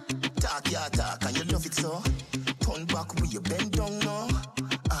her. Talk ya talk and you love it so. Turn back where you bend down now.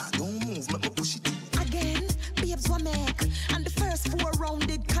 Don't move, make me push it. Again, babes what make. And the first 4 round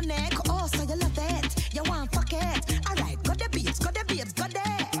did connect. Oh, so you love it. You want fuck it. Alright, got the babes, got the babes, got the.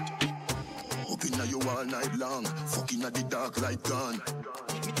 Up inna you all night long, fucking at the dark light gone.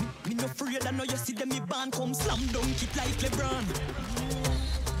 Me no afraid, I know you see them me band come slam dunk it like LeBron.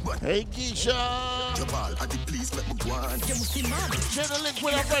 Hey Keisha! Jabal, and the please make me go on. You must be mad. Share the link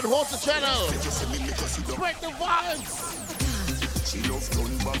with our friend, host the channel. Break the vibes. She love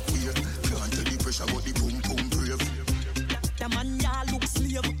turn back weird. Can't tell the pressure but the boom boom brave. The man ya look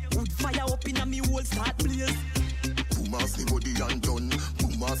slave. Wood fire up in a me whole start blaze. Boom off me body and done.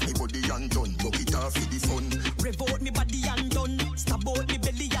 Boom off me body and done. Buck it off for the fun. Rev out me body and done. Stab out me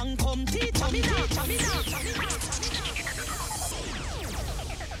belly and come. Teacher me now, teacher me now, teacher me now.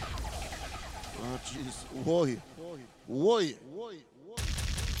 Oh, jeez. Whoa. Whoa.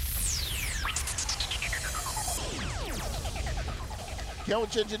 Can we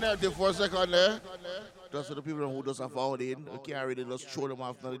change the narrative for a second there? Just for the people who doesn't forward in, we can't really just throw them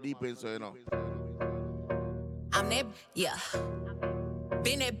off on the deep end, so you know. I'm that, yeah.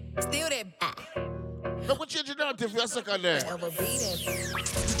 Been that, still that. Look, we change the narrative for a second there. Ever be that.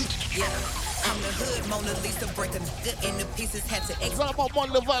 Yeah. I'm the hood, Mona Lisa, break a nigga into pieces, had to It's all about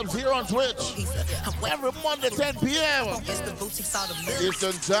Monday Vibes here on Twitch. Every Monday, 10 p.m.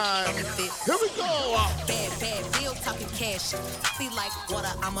 Eastern time. Here we go. Bad, real talking cash. See like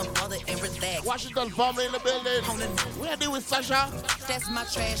water, I'm a mother and relax. Washington family in the building. We are doing with Sasha. That's my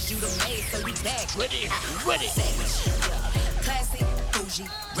trash, you the maid, so you back. Ready. Savage. Classy, bougie,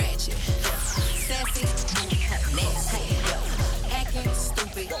 ratchet. Sassy, moody, nasty. Acting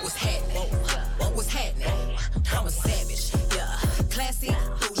stupid, what's happening? What's happening? I'm a savage, yeah. Classy,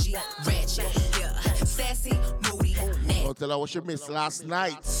 bougie, ratchet, yeah. Sassy, moody, nasty. Don't tell her what she missed last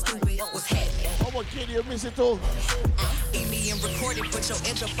night. Stupid, what's happening? Oh, what kid you miss it too? Eat me and record it, put your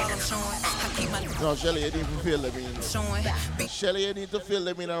edge up while I'm showing. I keep my No, Shelly, you need to feel them in. showing. Shelly, you need to feel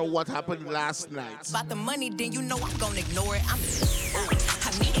them in on what happened last night. About the money, then you know I'm gonna ignore it. I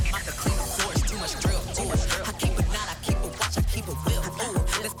need a mop to clean the floors, too much drill. I keep a knot, I keep a watch, I keep a wheel.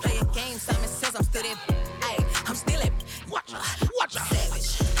 Let's play a game. Simon says I'm still there. Ay, I'm still at. Watch out.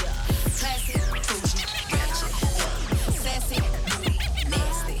 Savage. Classy, bougie, ratchet. Sassy, moody,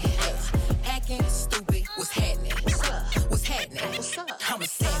 nasty. Acting stupid. What's happening? What's happening? I'm a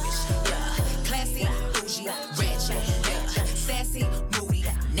savage. Classy, bougie, ratchet. Sassy, moody,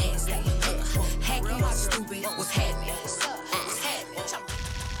 nasty. Acting stupid. What's happening?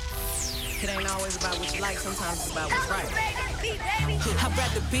 It ain't always about what you like, sometimes it's about what's right. I'd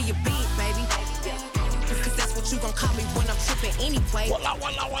rather be your beat, baby. Cause that's what you gon' call me when I'm trippin' anyway.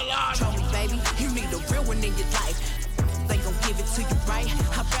 Voila. Show me, baby, you need a real one in your life. They gon' give it to you right.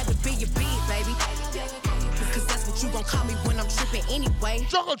 I'd rather be your beat, baby. Cause that's what you gon' call me when I'm trippin' anyway.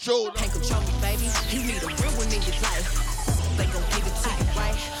 Juggle show. Can't control me, baby. You need a real one in your life. They gon' give it to you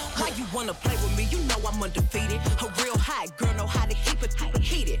right. Why you wanna play with me? You know I'm undefeated. A real high girl know how to keep it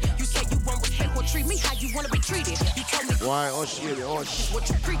heated. You say you want respect, well treat me how you wanna be treated. You told me Why? Oh, shit. Oh, shit. What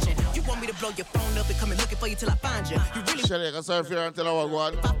you preaching? You want me to blow your phone up and come and looking for you till I find you? You really Shelly, I can serve here until I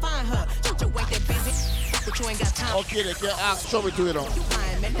want. If I find her, don't you wait that busy. But you ain't got time. Okay, they can't ask. Show me to it, though. You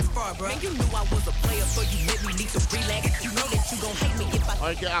lying, man. That's far, bro. Man, you knew I was a player, so you made me need to relax. You know that you gon' hate me if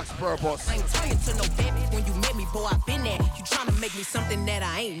I can't ask purpose. I ain't turning to no baby. When you met me, boy, I been there. You tryna make me something that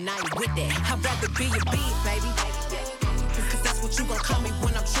I ain't with that. I'd rather be your big, baby. Cause that's what you gon' call me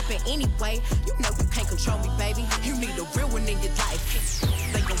when I'm tripping anyway. You know you can't control me, baby. You need a real one in your life.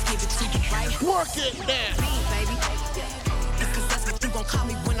 They gon' give it to you, right? Work it there. Baby. Cause that's what you gon' call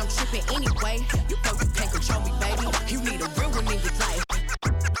me when I'm tripping anyway. You know you can't control me, baby. You need a real one in your life.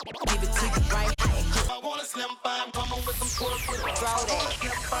 Give it to you, right? I want a slim fine, come on with some pork. Throw that.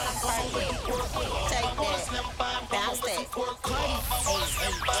 Take that. Bounce that.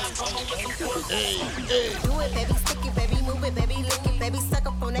 Do it, baby, stick it, baby, move it, baby, lick it, baby, suck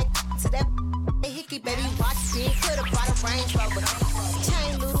up on that to that hickey, baby, watch it. Could've brought a Range Rover.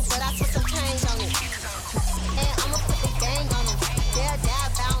 Chain little, but I put some change on it. And I'ma put the gang on them. They'll die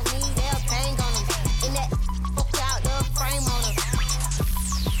about me, they'll bang on them. In that fuck out the frame on them.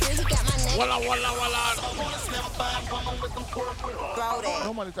 Then he got my name. Walla. Throw that.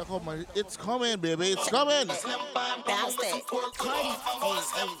 Nobody talk about money. It's coming, baby. It's coming. Bounce that.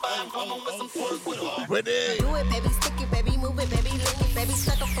 Ready? Do it, baby, stick it, baby, move it, baby, lick it, baby,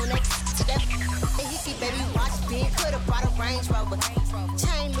 suck up on that to that hickey, baby, watch it. Could've brought a Range Rover.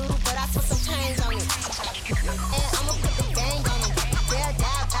 Chain little, but I put some chains on it. And I'ma put the gang on them. They'll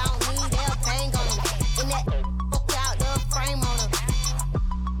die about me, they'll bang on them. In that fuck out the frame on them.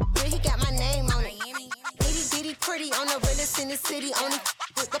 Yeah, he got my name on it. Itty bitty pretty on the realest in the city. Only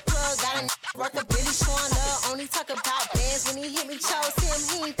with the plug, got a worth of Billy showing love. Only talk about bands when he hit me, chose him.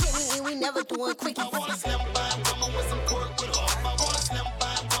 He ain't pick me, and we never doing quickie. I want a slim fine, come on with some pork with off. I want a slim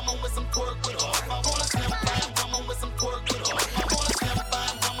fine, come on with some pork with off. I want a slim fine, come on with some pork with off. I want a slim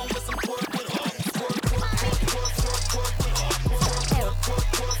fine, come on with some pork with off.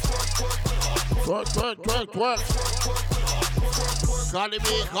 Twerk. Cardi B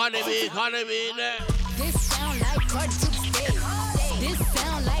there. This sound like Cardi to the stage. This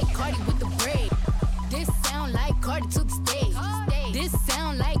sound like Cardi with the braid. This sound like Cardi to the stage. This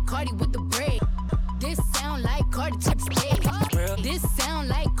sound like Cardi with the braid. This sound like Cardi to the stage. This sound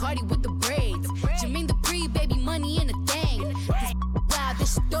like Cardi with the braids. Jermaine the pre baby money in a thing. This wild bitch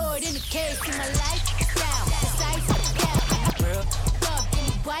stored in the case. See my lifestyle. Size down. Thug, give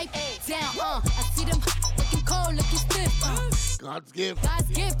me wipe down. I see them looking cold, looking stiff. God's gift. God's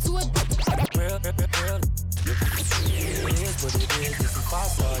gift to a real. It is what it is. It's a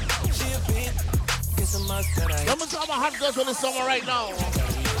fast start. She a beat. It's a must that I. Let me talk about hot girls for the summer right now.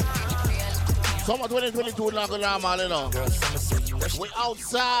 Summer 2022 not gonna mal, you know. We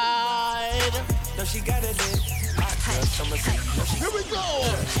outside. No, she got it in. Here we go.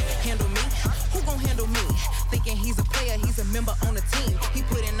 Handle me? Who gon' handle me? Thinking he's a player, he's a member on the team. He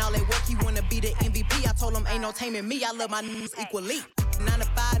put in all that work, he wanna be the MVP. I told him ain't no taming me. I love my news equally. 9 to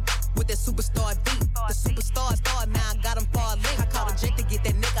 5 with that superstar beat. The superstar star, now I got him far link. I called a jet to get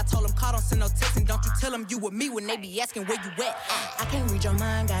that nigga. I told him call, don't send no text, and don't you tell him you with me when they be asking where you at. I can't read your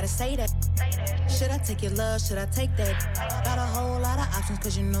mind, gotta say that. Should I take your love? Should I take that? Got a whole lot of options,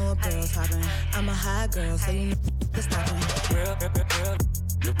 cause you know a girl's hopping. I'm a high girl, so you know it's stopping. Real.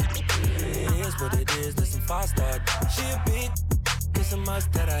 It is what it is. Listen, fast start. She a beat. It's a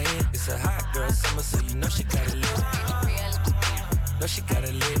must that I hit. It's a hot girl summer, so you know she got it lit. No, she got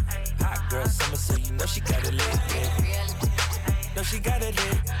it lit. Hot girl summer, so you know she got it lit. Yeah. No, she got it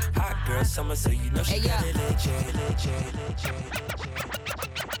lit. Hot girl summer, so you know she got it lit.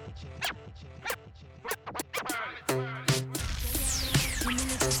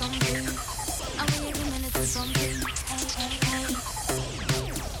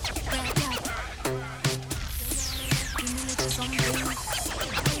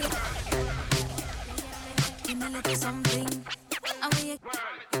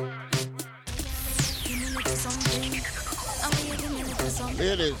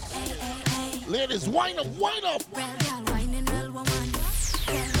 Ladies, wind up.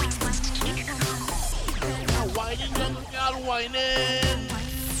 Whining, y'all whining.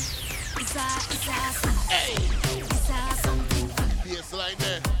 Hey. Bassline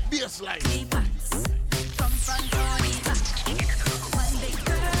there. Bassline.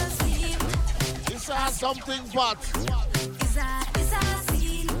 It's something but. It's a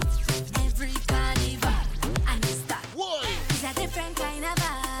scene. Every carnival. And it's that. Why? It's a different kind of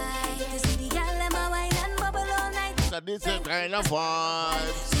vibe. You see the girl them a wine and bubble all night. It's a different kind of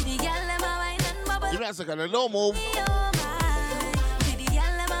vibe. See the girl them a wine and bubble. You know, it's a kind of low move. See the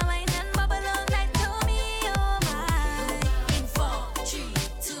girl them a wine and bubble all night. Tell me, oh my.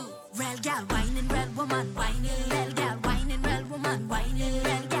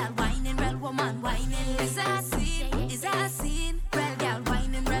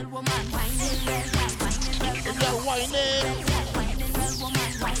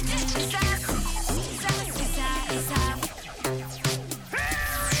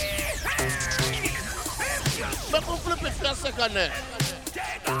 a second there.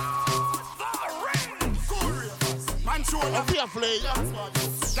 Man, show a fear fling.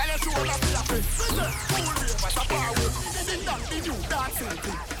 Tell you show a fear fling. Cool ravers a far away. Sit down, the new dancing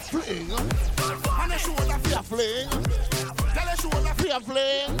thing. Fling. Man, show a fear fling. Tell you show a fear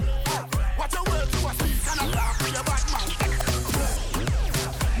fling. Watch your words to a speak and a talk with your bad mouth.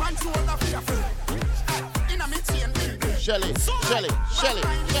 Man, show a fear fling. In a mid-chain building. Shelly.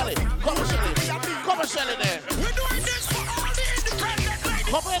 Come on, Shelly there. We're doing this for all the independent ladies.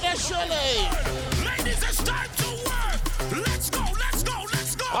 Come on there, Shelly. Ladies, it's time to work. Let's go.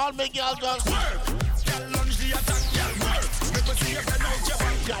 All big girl just work. Girl, lunge the attack, girl, work. Make me see if you know your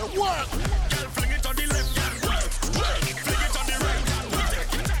back, girl, work. Girl, fling it on the left, girl, work. Fling it on the right, girl, work.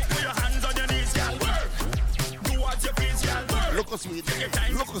 Put your hands on your knees, girl, work. Do what you please, girl, work. Look sweet. Fling it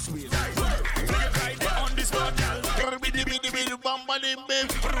right there on the spot, girl.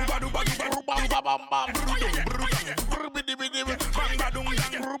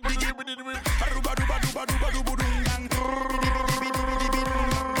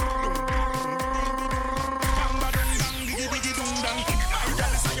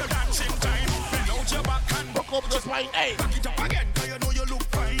 Up the spine, hey. Back it up again, cause you know you look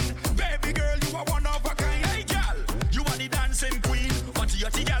fine. Baby girl, you are one of a kind. Hey, girl, you are the dancing queen. But you're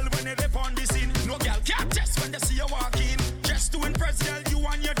the girl when they on the scene. No girl can't test when they see you walk in. Just to impress, girl, you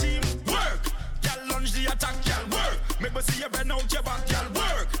and your team. Work, girl, lunge the attack, girl, work. Make me see you bend out your back, girl,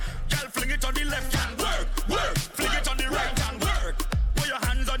 work. Girl, fling it on the left hand, work. Fling it on the right hand, work. Put your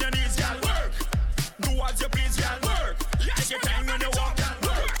hands on your knees, girl, work. Do what you please, girl, work. Take your time when you walk, girl,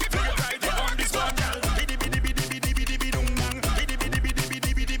 work. Fling it right there on the spot, girl.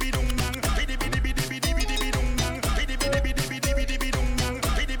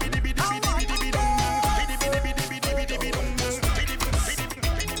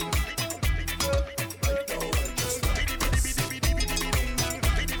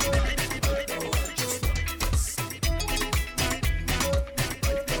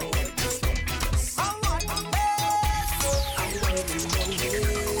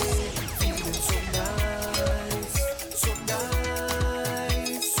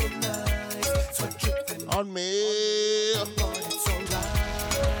 On me.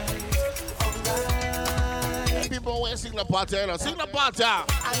 Hey, people always sing the part, you know. Sing the part, yeah.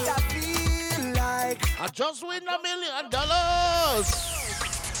 And I feel like I just win $1 million.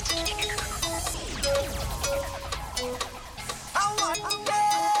 I want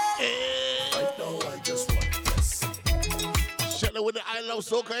Hey. I know I just want this. Shelly with the I Love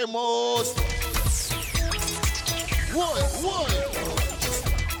Soca emote. What?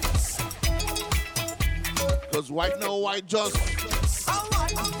 Cause white no white just I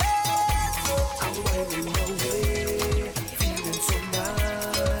want I'm riding away, feeling so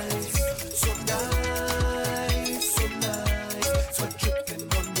nice, so dripping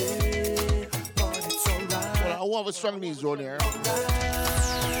on me, but it's alright. Well, who have a strong knees on here?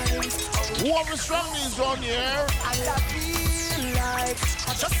 Who have a strong knees on here? And I feel like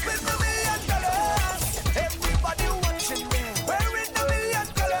I just spent $1 million. Everybody watching me, wearing $1 million.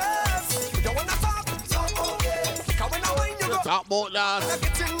 You don't wanna talk about it. Cause when I wine you go, talk about that. I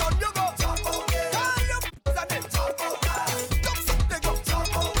get in on you go, talk about it. Call your and then talk about that. Dump something go, talk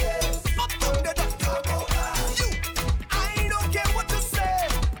about it. Up down they don't talk about that. You, I don't care what you say.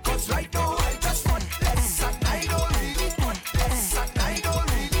 Cause right now I just want less. And I don't really want less. And I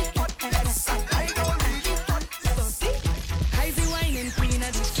don't really want less. And I don't really want less. I's the whining queen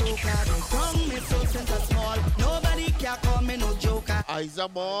of the soca. They come me so since I'm small. Nobody can call me no joker. I's a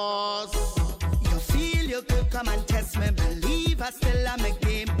boss. You feel you could come and test me. Believe I still am a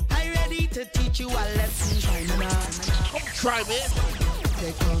game. I ready to teach you a lesson. Try me now. Come try me.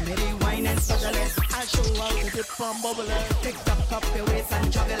 They call me the wine and specialist. I'll show how to dip and bubble it. Take up your waist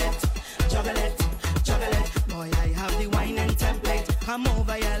and juggle it. Juggle it, juggle it. Boy, I have the wine and template. Come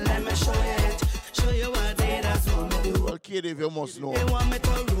over here, let me show you it. Show you what they does want me do. Well, kid, if you must know. They want me to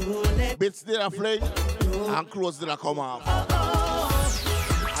roll it. Bits did a fling and clothes did a come off.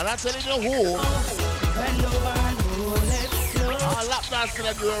 And I'm telling you who. Bend over and roll it slow. I'll lap dance to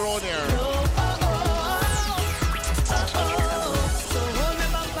do around here. So hold me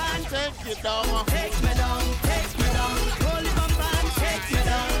bump and take it down. Take me down, take me down. Hold the bump and take me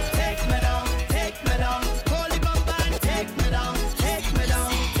down, take me down, take me down. Hold the bump and take me down, take me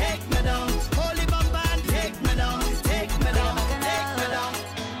down, take me down. Hold the bump and take me down, take me down, take me down.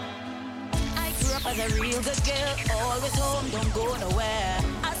 I grew up as a real good girl, always home, don't go nowhere.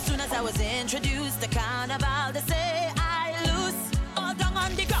 As soon as I was introduced to carnival, they say I loose, all down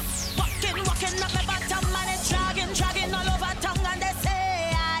on the ground. Walking up my bottom and it's dragging all over tongue, and they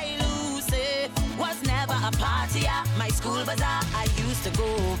say I lose it. Was never a party, my school bazaar I used to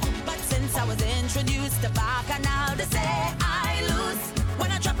go. But since I was introduced to Bacchanal, they say I lose.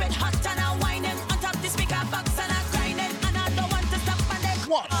 When I drop it hot and I whine it on top the speaker box and I grind it, and I don't want to stop and they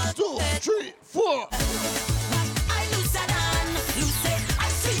 1, 2, 3, 4. I lose it on, lose it, I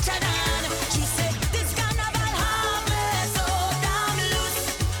sweet it on. She said this carnival have me so damn loose.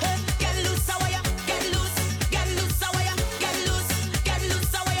 Get loose, how you get loose, get loose, how you get loose, get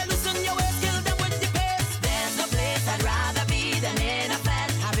loose, how you loosen your waist, kill them with the pace. There's no place I'd rather be than in a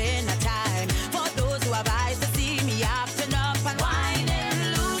fest, having a time. For those who have eyes to see me acting up and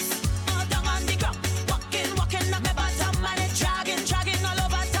whining loose. Down on the ground, walking up my bottom and it dragging all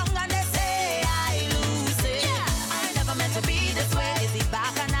over tongue and they say I lose it. Yeah. I never meant to be this way. Is it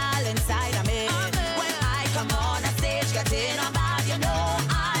Bacchanal inside of me? When I come on a stage, getting on bad, you know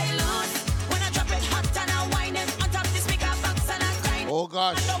I lose. When I drop it hot and I whine it on top the speaker box and I grind. Oh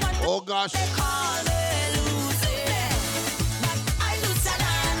gosh, oh gosh. They call me lose it. I lose it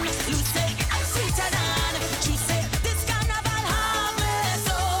on, lose it, I sweet it on. She said this carnival have me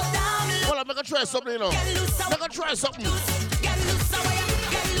so damn loose. Well, I'm gonna try something, you know. I'm gonna try something. Get loose, how you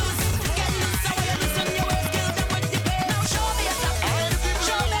get loose, how you loosen your waist, kill them with the pain. Now show me your softness,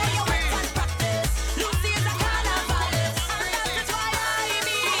 show me your wet and practice. Lucy is a carnivalist, and that is why I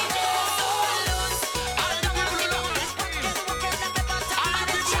mean it so loose. I don't want to go walking up the bottom and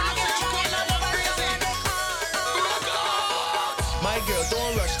it's dragging all over tongue and they call. My girl,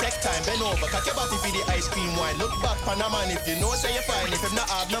 don't rush, take time, bend over, cut your body for the ice cream wine. Look back, Panama, if you know, say you're fine. If you not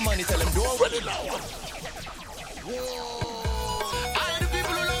have no money, tell them don't run it now. All the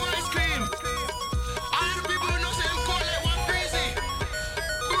people who love ice cream. All the people who know say I'm cold like one breezy.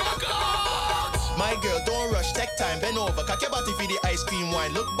 Rock out. My girl, don't rush, take time, bend over, cut your body for the ice cream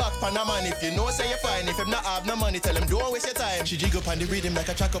wine. Look back, Panama, if you know, say you're fine. If you not have no money, tell them don't waste your time. She jig up on the rhythm like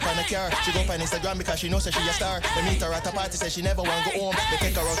a track up on a car. She go up on Instagram because she knows that she a star. They meet her at a party, say she never want to go home. They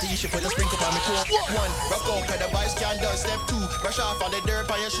take her out to eat, she put a sprinkle on me coat. 1, rock out, cause the vibes can't done. Step 2, brush off all the dirt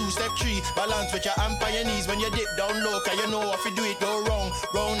on your shoes. Step 3, balance with your hand on your knees. When you dip down low, cause you know if you do it, go wrong.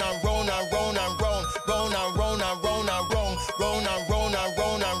 Round and round and round and round. Round and round and round and round. Round and round and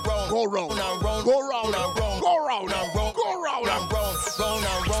round and round. Go round, and round. go round, and round. go round, and round. go round, and round. Round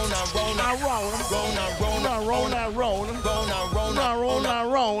and round and round and round. Round and round and round and round. Round and round and round and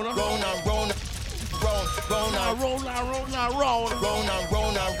round. Round and round. Round and round and round. Round and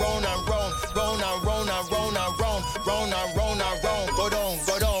round and round and round. Round and round and round and round. Round and round and round. Go down,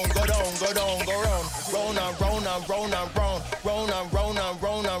 go down, go down, go down, go round. Round and round and round and round. Round and round and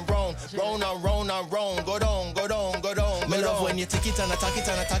round and round. Round and round and round. Go down, go down, go down. Me love when you tick it and attack it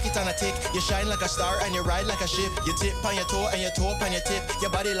and attack it and a tick. You shine like a star and you ride like a ship. You tip on your toe and your toe on your tip.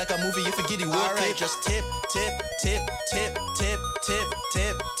 Your body like a movie, you forget the word. Alright, just tip, tip, tip, tip, tip, tip,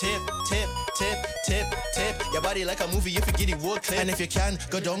 tip, tip, tip, tip, tip, tip. Your body like a movie, you forget the word clip. And if you can,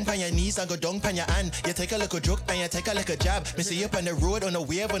 go down on your knees and go down on your hand. You take a little joke and you take a little jab. Me see you up on the road on a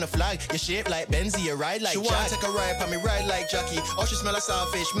wave on a flag. You shape like Benzie, you ride like Jack. She want to take a ride, and me ride like Jackie. Oh, she smell a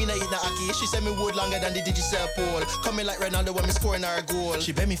saltfish, me not eat no ackee. She said me wood longer than the Digicel pole. Coming like Ronaldo when me scoring her goal.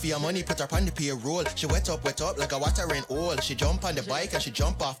 She beg me for your money, put her on the payroll. She wet up like a watering hole. She jump on the bike and she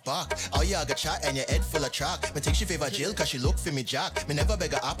jump off back. Oh yeah, I got chat and your head full of track. Me think she favor Jill cause she look for me Jack. Me never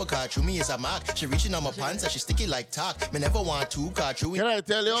beg a apple card, through me is a mark. She reaching on my pants and she sticky like tack. Me never want two card, through. Can I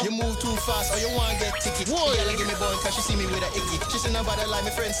tell you? You move too fast or you want get ticket. Whoa, yeah, give me bun cause she see me with a icky. She say nobody like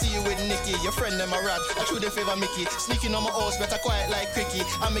me friend see you with Nicky. Your friend them a rat, I true the favor Mickey. Sneaking on my house, better quiet like Cricky.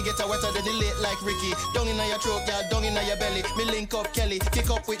 And me get a wetter than the late like Ricky. Down in your throat, yeah, down in your belly. Me link up Kelly, kick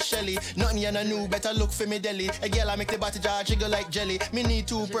up with Shelly. Nothing you no new, better look for me deli. A girl I make the body jar jiggle like jelly. Me need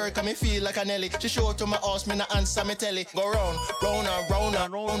 2 perk and me feel like a Nelly. She show to my house, me not answer me telly. Go round, round and round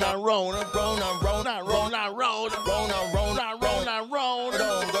and round and round, round and round and round and round, round and round and round and round. Go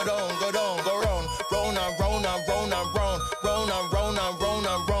down, go down, go down, go round, round and round and round and round, round and round and round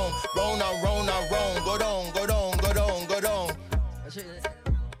and round, round and round and round. Go down, go down, go down, go down. That's it.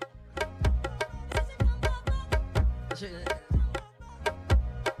 That's it.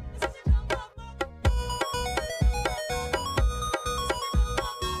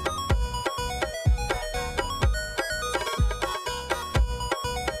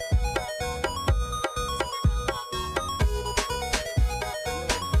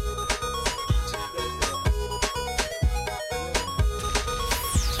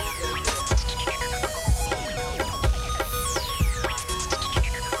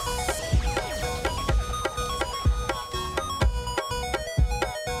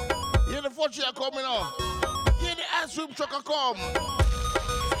 Watch you coming up. Hear the ice cream truck come.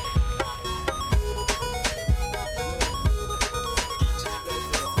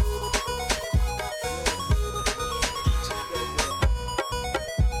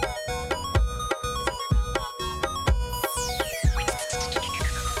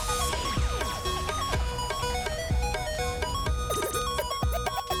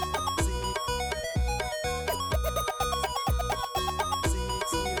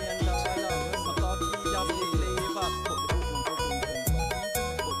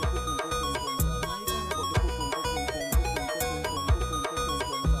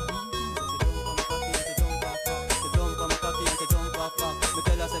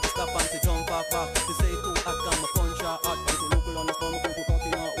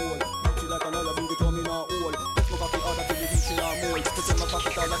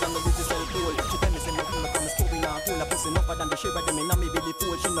 me belly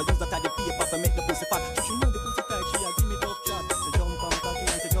full. She no use that at the paper to make the pussy fat. She know the pussy tight, she a give me tough chat. She jump on my cocky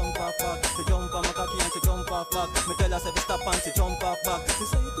and she jump off back. She jump on my cocky and she jump off back. Me tell her say stop and she jump off back. She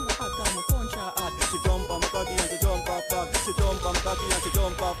say you too hot, can me punch her hard. She jump on my cocky and she jump off back. She jump on my cocky and she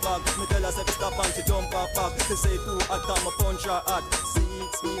jump off back. Me tell her say stop and she jump off back. She say too hot, can me punch her hard.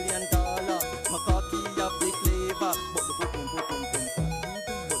 $6 million, my cocky have the flavor, but the boom boom boom boom boom.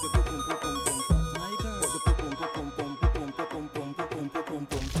 But the boom boom boom boom boom. My girl, but the boom boom boom boom boom boom boom boom boom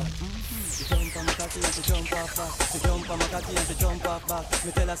boom boom. She jump on my cocky and she jump off back. She jump on my cocky and she jump off back.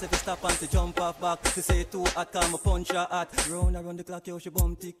 Me tell her say stop and she jump off back. She say too hot, can me punch her hard. Round around the clock, yo, she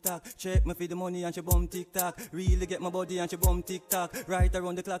bum tick tock. Check me for the money and she bum tick tock. Really get my body and she bum tick tock. Right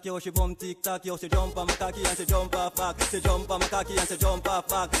around the clock, yo, she bum tick tock. Yo, she jump on my cocky and she jump off back. She jump on my cocky and she jump off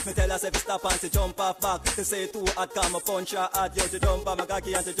back. Me tell her say stop and she jump off back. She say too hot, can me punch her hard. Yo, she jump on my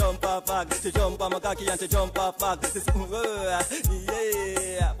cocky and she jump off back. She jump on my cocky and she jump off back. She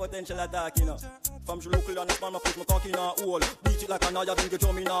say, yeah, potential attack, you know. From she local on the span, I push my cocky in her hole. Beat it like a naya, then get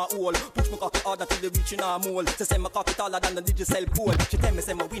drum in her hole. Push my cocky harder till they reach in her mole. She say my cocky taller than the digital pole. She tell me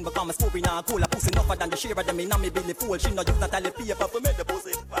say my win because my score in her goal. I pussy enough than the share of them in me belly full. She no use that tally paper for me the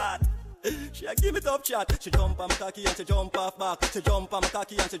pussy fat. She a give it up chat. She jump on my cocky and she jump off back. She jump on my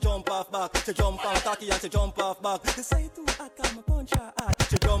cocky and she jump off back. She jump on my cocky and she jump off back. She say too hot, can me punch her hard.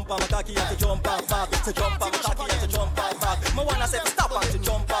 She jump on my cocky and she jump off back. She jump on my cocky and she jump off back. Me wanna say stop and she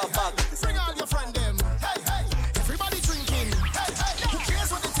jump off back. Bring all your friend them. Hey, hey. Everybody drinking. Hey, hey. Who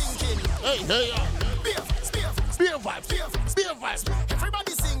cares what they thinking? Hey, hey. Beer vibes. Beer vibes.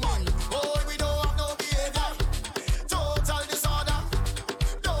 Everybody singing. Oh, we don't have no behavior. Total disorder.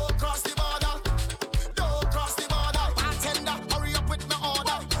 Don't cross the border. Don't cross the border. Bartender, hurry up with my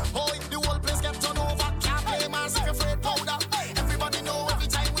order. Oh, the whole place get turned over. Can't play mass if you're afraid powder. Everybody know every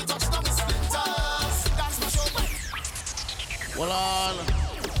time we touch them it's splinters. That's my show. Hold on.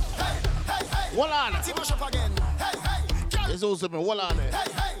 Hey, hey, hey. Hold on. Let's mash up again. Hey, hey. There's also been hold on. Hey,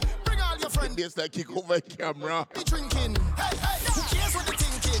 hey. Bring all your friends. There's that kick over camera. Be drinking. Hey, hey. Who cares what they're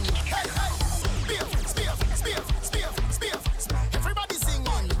thinking? Hey, hey. Spear. Everybody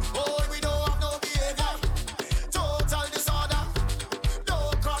singing. Oh, we don't have no behavior. Total disorder.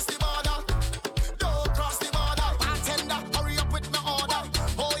 Don't cross the border. Don't cross the border. Bartender, hurry up with my order.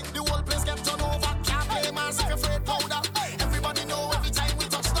 Oh, the whole place get turned over. Can't play mass if you're afraid powder. Everybody know every time we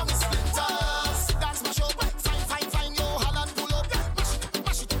touch them it's splinters. That's my show. Fine, yo, Holland pull up.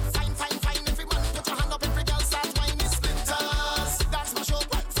 Mash it. Fine. Every man put your hand up. Every girl start whining it's splinters. That's my show.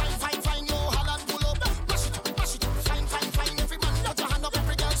 Fine, yo, Holland pull up. Mash it. Fine. Every man put your hand up.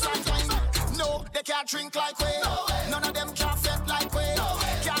 Every girl start whining. No, they can't drink like we. None of them can't fed like we.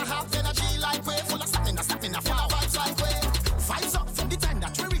 Can't have energy like we. Full of stamina, full of vibes like we. Vibes up from the time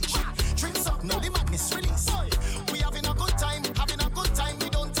that we reach. Drinks up, now the madness release. We having a good time. We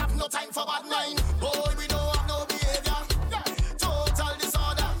don't have no time for bad mind. Boy, we don't have no behavior. Total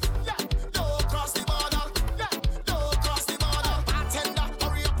disorder. Don't cross the border. Bartender,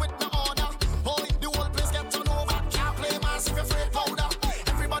 hurry up with my order. Boy, the whole place get turned over. Can't play mass if you're afraid powder.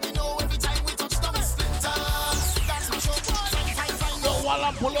 Everybody know every time we touch them it's splinters. That's my show. Fine. Yo, while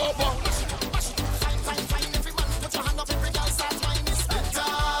I pull over. Fine. Every man put your hand up. Every girl start whining it's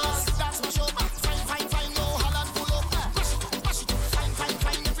splinters. That's my show. Fine. Yo, Holland pull up. Mash it.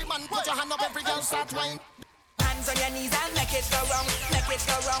 Fine. Every man put your hand up. Every girl start whining. Hands on your knees and make it go wrong. Make it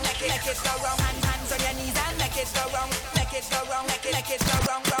go wrong. Hands on your knees and make it go wrong. Make it go wrong.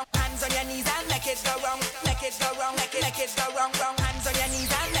 Hands on your knees and make it go wrong. Make it go wrong. Hands on your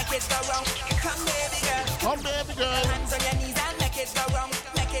knees and make it go wrong. Come baby girl. Hands on your knees and make it go wrong.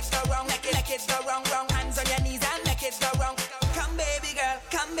 Make it go wrong. Hands on your knees and make it go wrong. Come baby girl.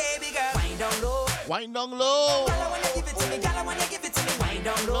 Wind down low. Girl, I wanna give it to me. Wind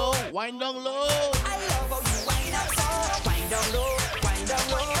down low. I love how you wind up so. Wind down low. Girl,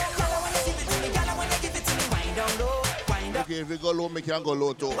 I wanna give it to me. Wind down low. Okay, if we go low, make you go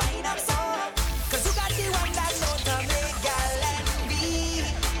low too. Wind up so. Cause you got the one that know to make girl envy.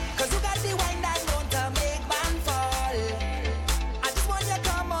 Cause you got the one that know to make man fall. I just want you to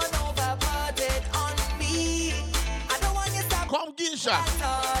come on over, put it on me. I don't want you to stop. Come, Gisha.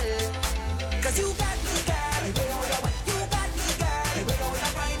 Cause you got me, girl. You got me, girl.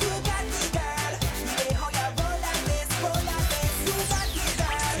 You got me, girl. You know how you roll and this. You got me,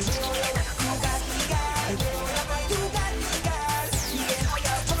 girl. You got me, girl. You got me, girl. You know how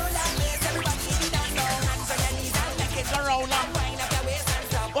you roll and this. Everybody in the dance now. Hands on your knees and make it go round. Wind up your waist and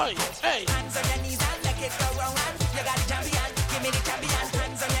stop. Hey. Hands on your knees and make it go round. You got the champion. Give me the champion.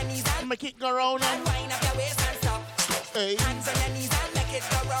 Hands on your knees and make it go round. Wind up your waist and stop. Hey. Hands on your knees and make it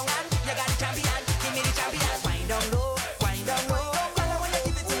go round. You got the champion. Give me the champion. Wind down low.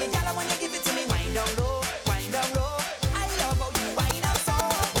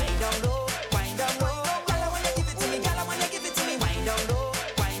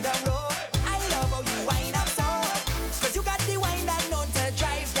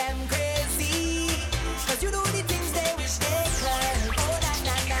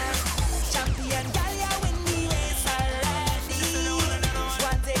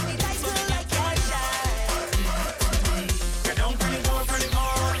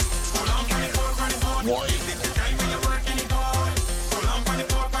 Boy.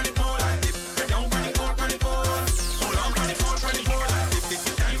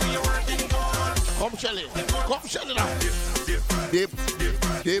 Come Shelly, come Shelly now. Dip, dip,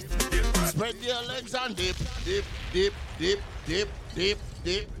 dip, dip. Spread your legs and dip, dip, dip, dip, dip, dip,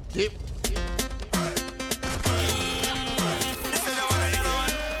 dip, dip.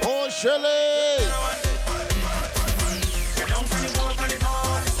 Oh Shelly.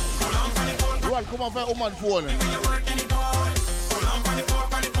 Right, come on, woman phone.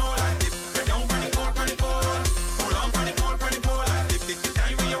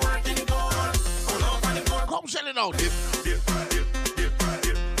 Come Shelly now. Dip, dip, dip, dip, dip,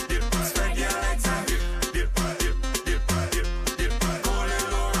 dip. Spread your legs and dip, dip, dip, dip, dip, dip. Go a little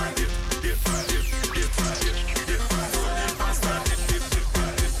lower and dip, dip, dip, dip, dip, dip. Go a little faster, dip, dip, dip,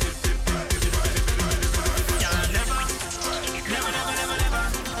 dip, dip, dip, dip, dip.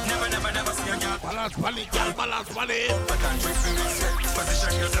 Never see a girl. Balance money, girl, balance money.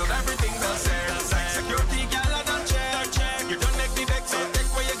 Position yourself, everything well said. Security, girl, I don't check. You don't make the deck, so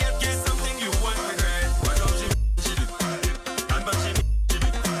take where you get something you want to regret. What don't she do? And but she do.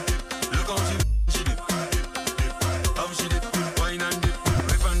 Look how she do. How she do. Wine and dip.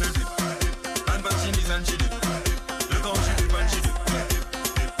 Rip and dip. And but she do and she do. Look how she do and she do.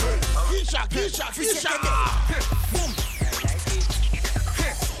 Keisha, Keisha, Keisha. Boom.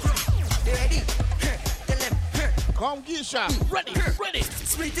 You ready? Come, Keisha. Ready, ready.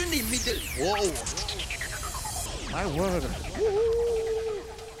 Split in the middle. Whoa. My word. Woo-hoo.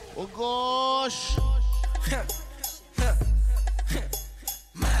 Oh gosh.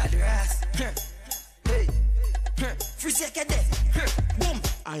 Madras. Hey. Free second. Boom.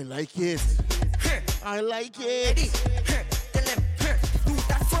 I like it. I like it. Ready? Tell them. Do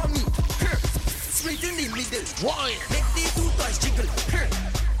that for me. Split in the middle. Why? Make the two toys jiggle.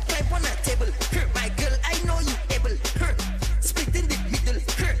 Climb on a table. My girl, I know you able. Split in the middle.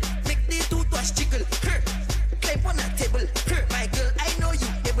 Make the two toys jiggle. Climb on a table. My girl, I know you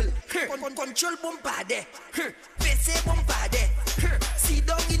able. Control bombade. Face bombade. Sit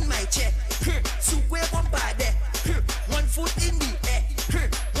down in my chair. Soupe bombade. One foot in the air.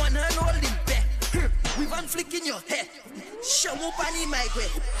 One hand holding back. With one flick in your hair. Show up on my way.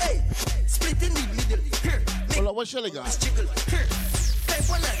 Hey, split in the middle. Hold on, what shall I go?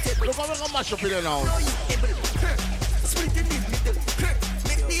 Look how we're gonna mash up here now. Split in the middle.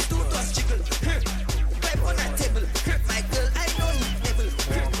 Make these two toes jiggle. Climb on a table. My girl, I know you able.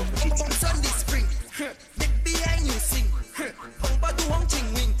 Bounce on the spring. Make behind you sing. Bumper to Hong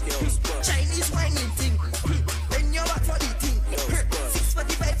Ching Wing. Chinese whining thing. Then you're back for the thing.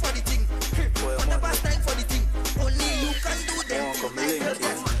 6:45 for the thing. On the past time for the thing. Only you can do them. My girl,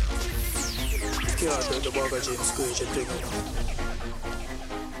 that's can't tell the bugger James Screech and thing.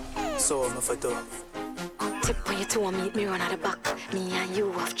 So I'm for do. Tip on your toe and meet me run at the back. Me and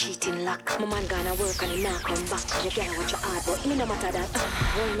you have cheating luck. My man gonna work and he not come back. You gotta watch your heart, but me no matter that.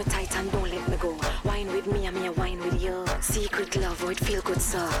 Hold me tight and don't let me go. Wine with me and me a wine with you. Secret love, oh it feel good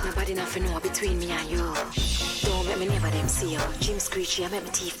so. Nobody nothing know between me and you. Don't let me never them see you. Jim Screechy, I make my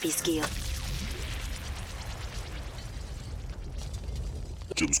teeth be scale.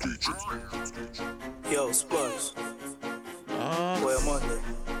 Jim Screechy. Yo, Spurs. Where am I?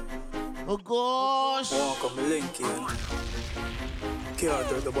 Oh gosh. Walk on me link here. Can't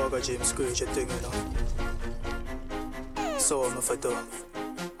tell the bugger James Screech thing, you know. So I'm for do.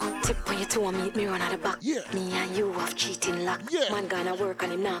 Tip on your toe and meet me run at the back. Yeah. Me and you have cheating luck. Yeah. Man gonna work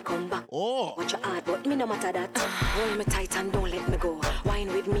and him not come back. Oh. Watch your heart, but me no matter that. Hold me tight and don't let me go.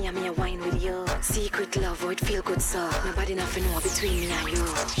 Wine with me and me a wine with you. Secret love, oh it feel good so. Nobody nothing know between me and you.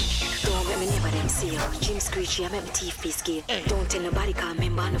 Don't let me never them see you. Jim Screechy, I make my teeth be scale. Hey. Don't tell nobody cause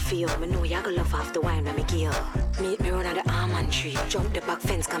member no feel. Me know you gonna love half the wine when me give. Meet me run at the almond tree. Jump the back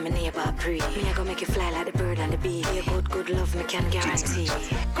fence cause my neighbor pre. Me I gonna make you fly like the bird and the bee. Be a good love me can guarantee.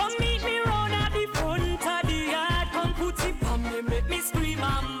 Come meet me round at the front of the yard. Come put it on me, make me scream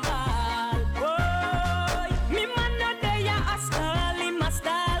and bawl. Boy, me man not there, ya a style, him a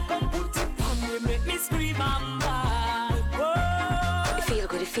style. Come put it on me, make me scream and bawl. Boy, it feel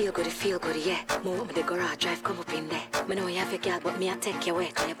good, it feel good, it feel good, yeah. Move me the garage, drive, come up in there. Me know you have your girl, but me I take you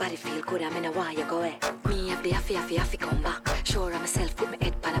away. Cause your body feel good, and me know why you go away. Me have the happy come back. Sure of myself, put my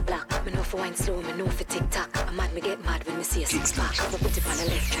head on a block. Me know for wine slow, me know for tick-tock. I'm mad, me get mad when me see a six-pack. I'ma put it on the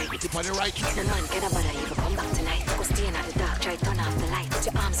left, try put it on the right. No man can bother you, come back tonight. Go stay in the dark, try turn off the light. Put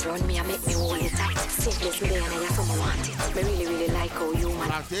your arms around me and make me hold you tight. Simplest me there and I some want it. Me really like how you man.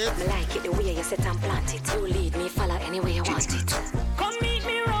 Me like it the way you set and plant it. You lead me, follow any way you want it. come meet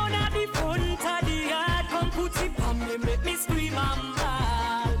me round at the front of the yard. Come put it on me, make me scream and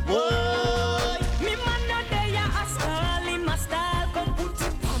bawl. Boy. Me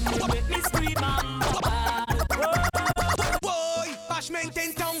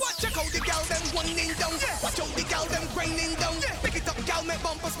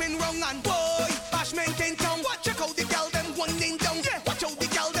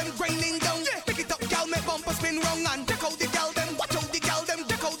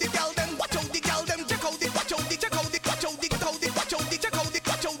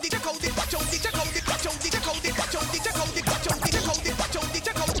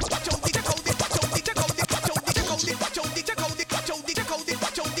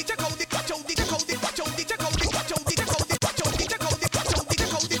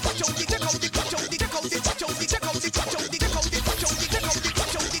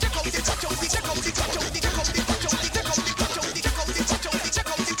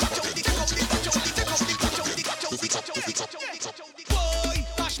Boy,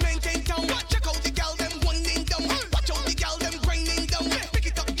 Bashman came down. Check out the gal them winding down. Watch out the gal them grinding down. Pick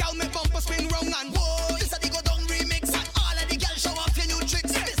it up, gal, make bumper spin round and boy, this a the go down remix. All of the gal show off your new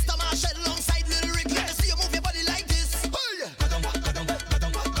tricks. Mr. Marshall alongside Lil Rick. Let me see you move your body like this.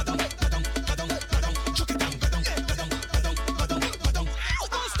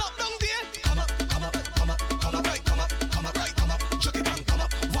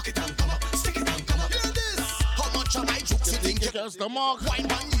 Stomach. Wine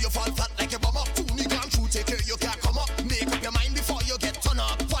man, you fall flat like a bomber. 2 milligram true, take care, you can't come up. Make up your mind before you get turn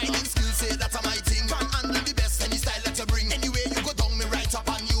up. Whining skills, say that's my thing. Can handle the best any style that you bring. Anyway, you go down, me right up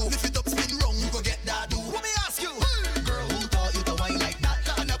on you. Lift it up, spin wrong, you go get that do. Let me ask you, girl, who taught you to wine like that?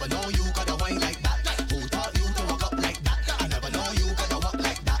 I never know you gotta wine like that. Who taught you to walk up like that? I never know you gotta walk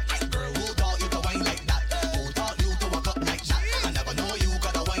like that. Girl, who taught you to wine like that? Who taught you to walk up like that? I never know you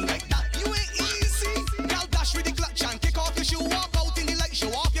gotta wine like that. You ain't easy. Gal dash with the clutch and kick off your shoe. Walk out in the light, show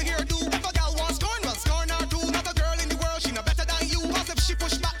off your hairdo. If a gal wants scorn, well scorn her too. Not a girl in the world, she no better than you. Cause if she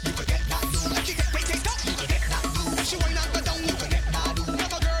push back, you could get that do. If she get painted up, you could get that do. If she whine and go down, you could get that do.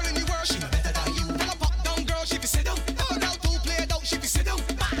 Not a girl in the world, she no better than you. Pull a pop down girl, she be sit down. If a gal too play it out, she be sit down.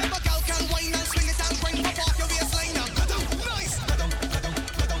 If a gal can whine and swing it and grind, pop off your waistline and go down. Nice. Go down, go down,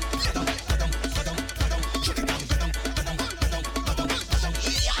 go down, go down, go down, go down, go down. Chuck it down, go down, go down, go down, go down, go down.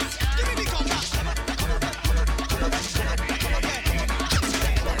 Yes. Give me the comeback.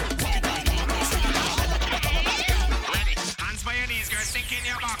 Hands by your knees, girl. Sink in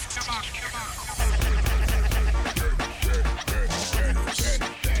your back, your back, your back.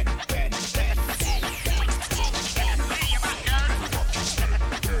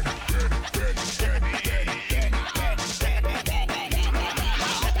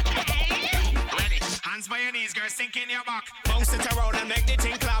 Hands by your knees, girl. Sink in your back. Bounce it around and make the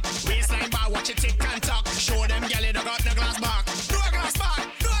thing clap. Waistline bar, watch it tick and talk. Show them gyal you got the glass back. No glass back,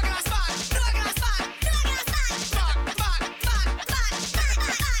 no glass back, no glass back, no glass back. Back.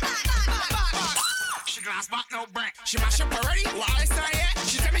 She glass back, no break. She mash up already. What I start yet?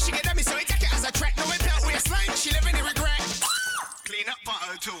 She tell me she get me, so I take it as a threat. No impact waistline. She living in regret. Clean up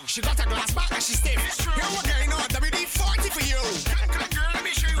bottle too. She got a glass back and she stiff. It's true. Girl, what going on? WD-40 for you. Come, girl, let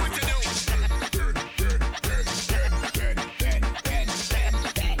me show you what to do.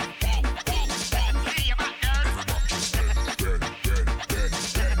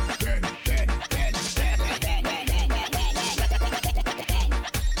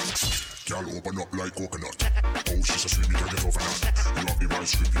 Girl, open up like coconut. Oh, she's a sweet, we can get over that. You have the right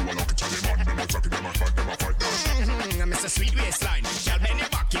script, you are like a Italian man. Them a talking, them a fight that. Mr. Sweet Waistline. Girl, bend your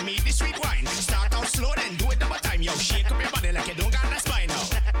back, give me the sweet wine. Start out slow, then do it double time, yo. Shake up your body like you don't got that spine, now.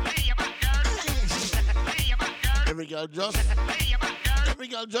 Every girl just. Every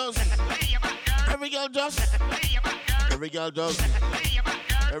girl just. Every girl just. Every girl just.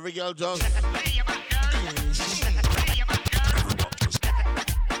 Every girl just.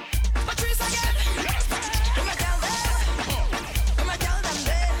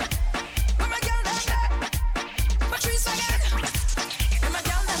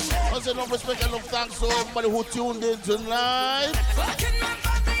 Enough respect, enough thanks to everybody who tuned in tonight.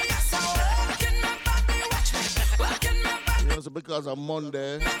 It's because of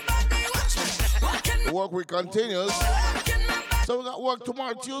Monday. The work week continues. So we got work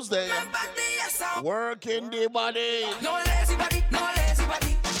tomorrow, Tuesday. Working the body. No lazy body, no lazy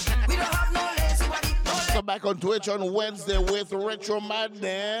body. We don't have no lazy body. Come back on Twitch on Wednesday with Retro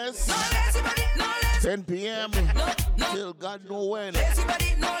Madness. No lazy body, no lazy 10 p.m. Till God know when. lazy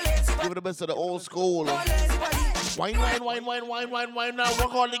body, no lazy body. Give it the best of the old school. No lazy body. Wine now.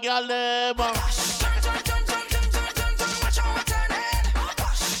 Work on the girl them. Watch how we turn it.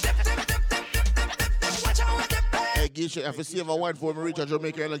 Dip. Watch how we dip it. Hey, Geisha, if you see if I wine for me, reach a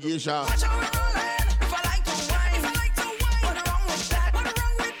Jamaica and a Geisha. Watch how we rollin'. If I like to wine, what wrong with that? What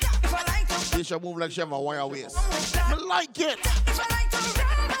wrong with that? If I like to Geisha move like she have a wire waist. I like it. If I like to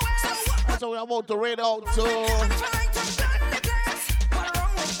run away, That's what we're about to raid out to. if I like to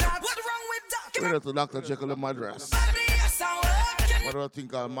We're to Dr. Jekyll and Madras. What do I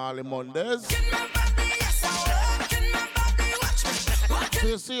think of Marley Mondays? So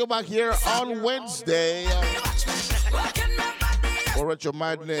you see you back here on Wednesday for Retro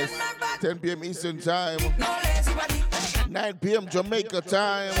Madness, 10 p.m. Eastern Time, 9 p.m. Jamaica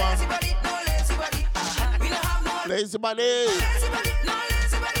time. Lazy body.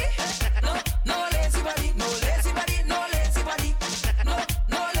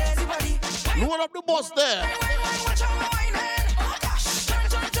 Load up the bus there.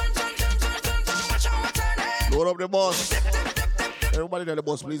 Load up the bus. Everybody in the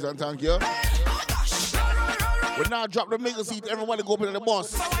bus, please, and thank you. We now drop the mega seat. Everybody go up in the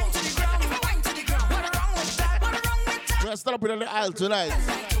bus. We're going to start up in the aisle tonight.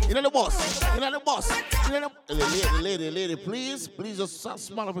 In the bus. In the bus. Lady, please just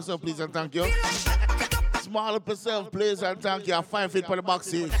smile up yourself, please, and thank you. Smile up yourself, please, and thank you. 5 feet for the box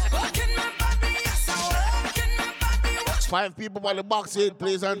seat. 5 people by the box seat,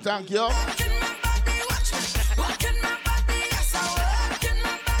 please, and thank you.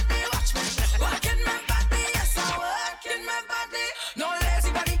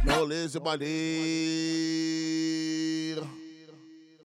 No lazy body.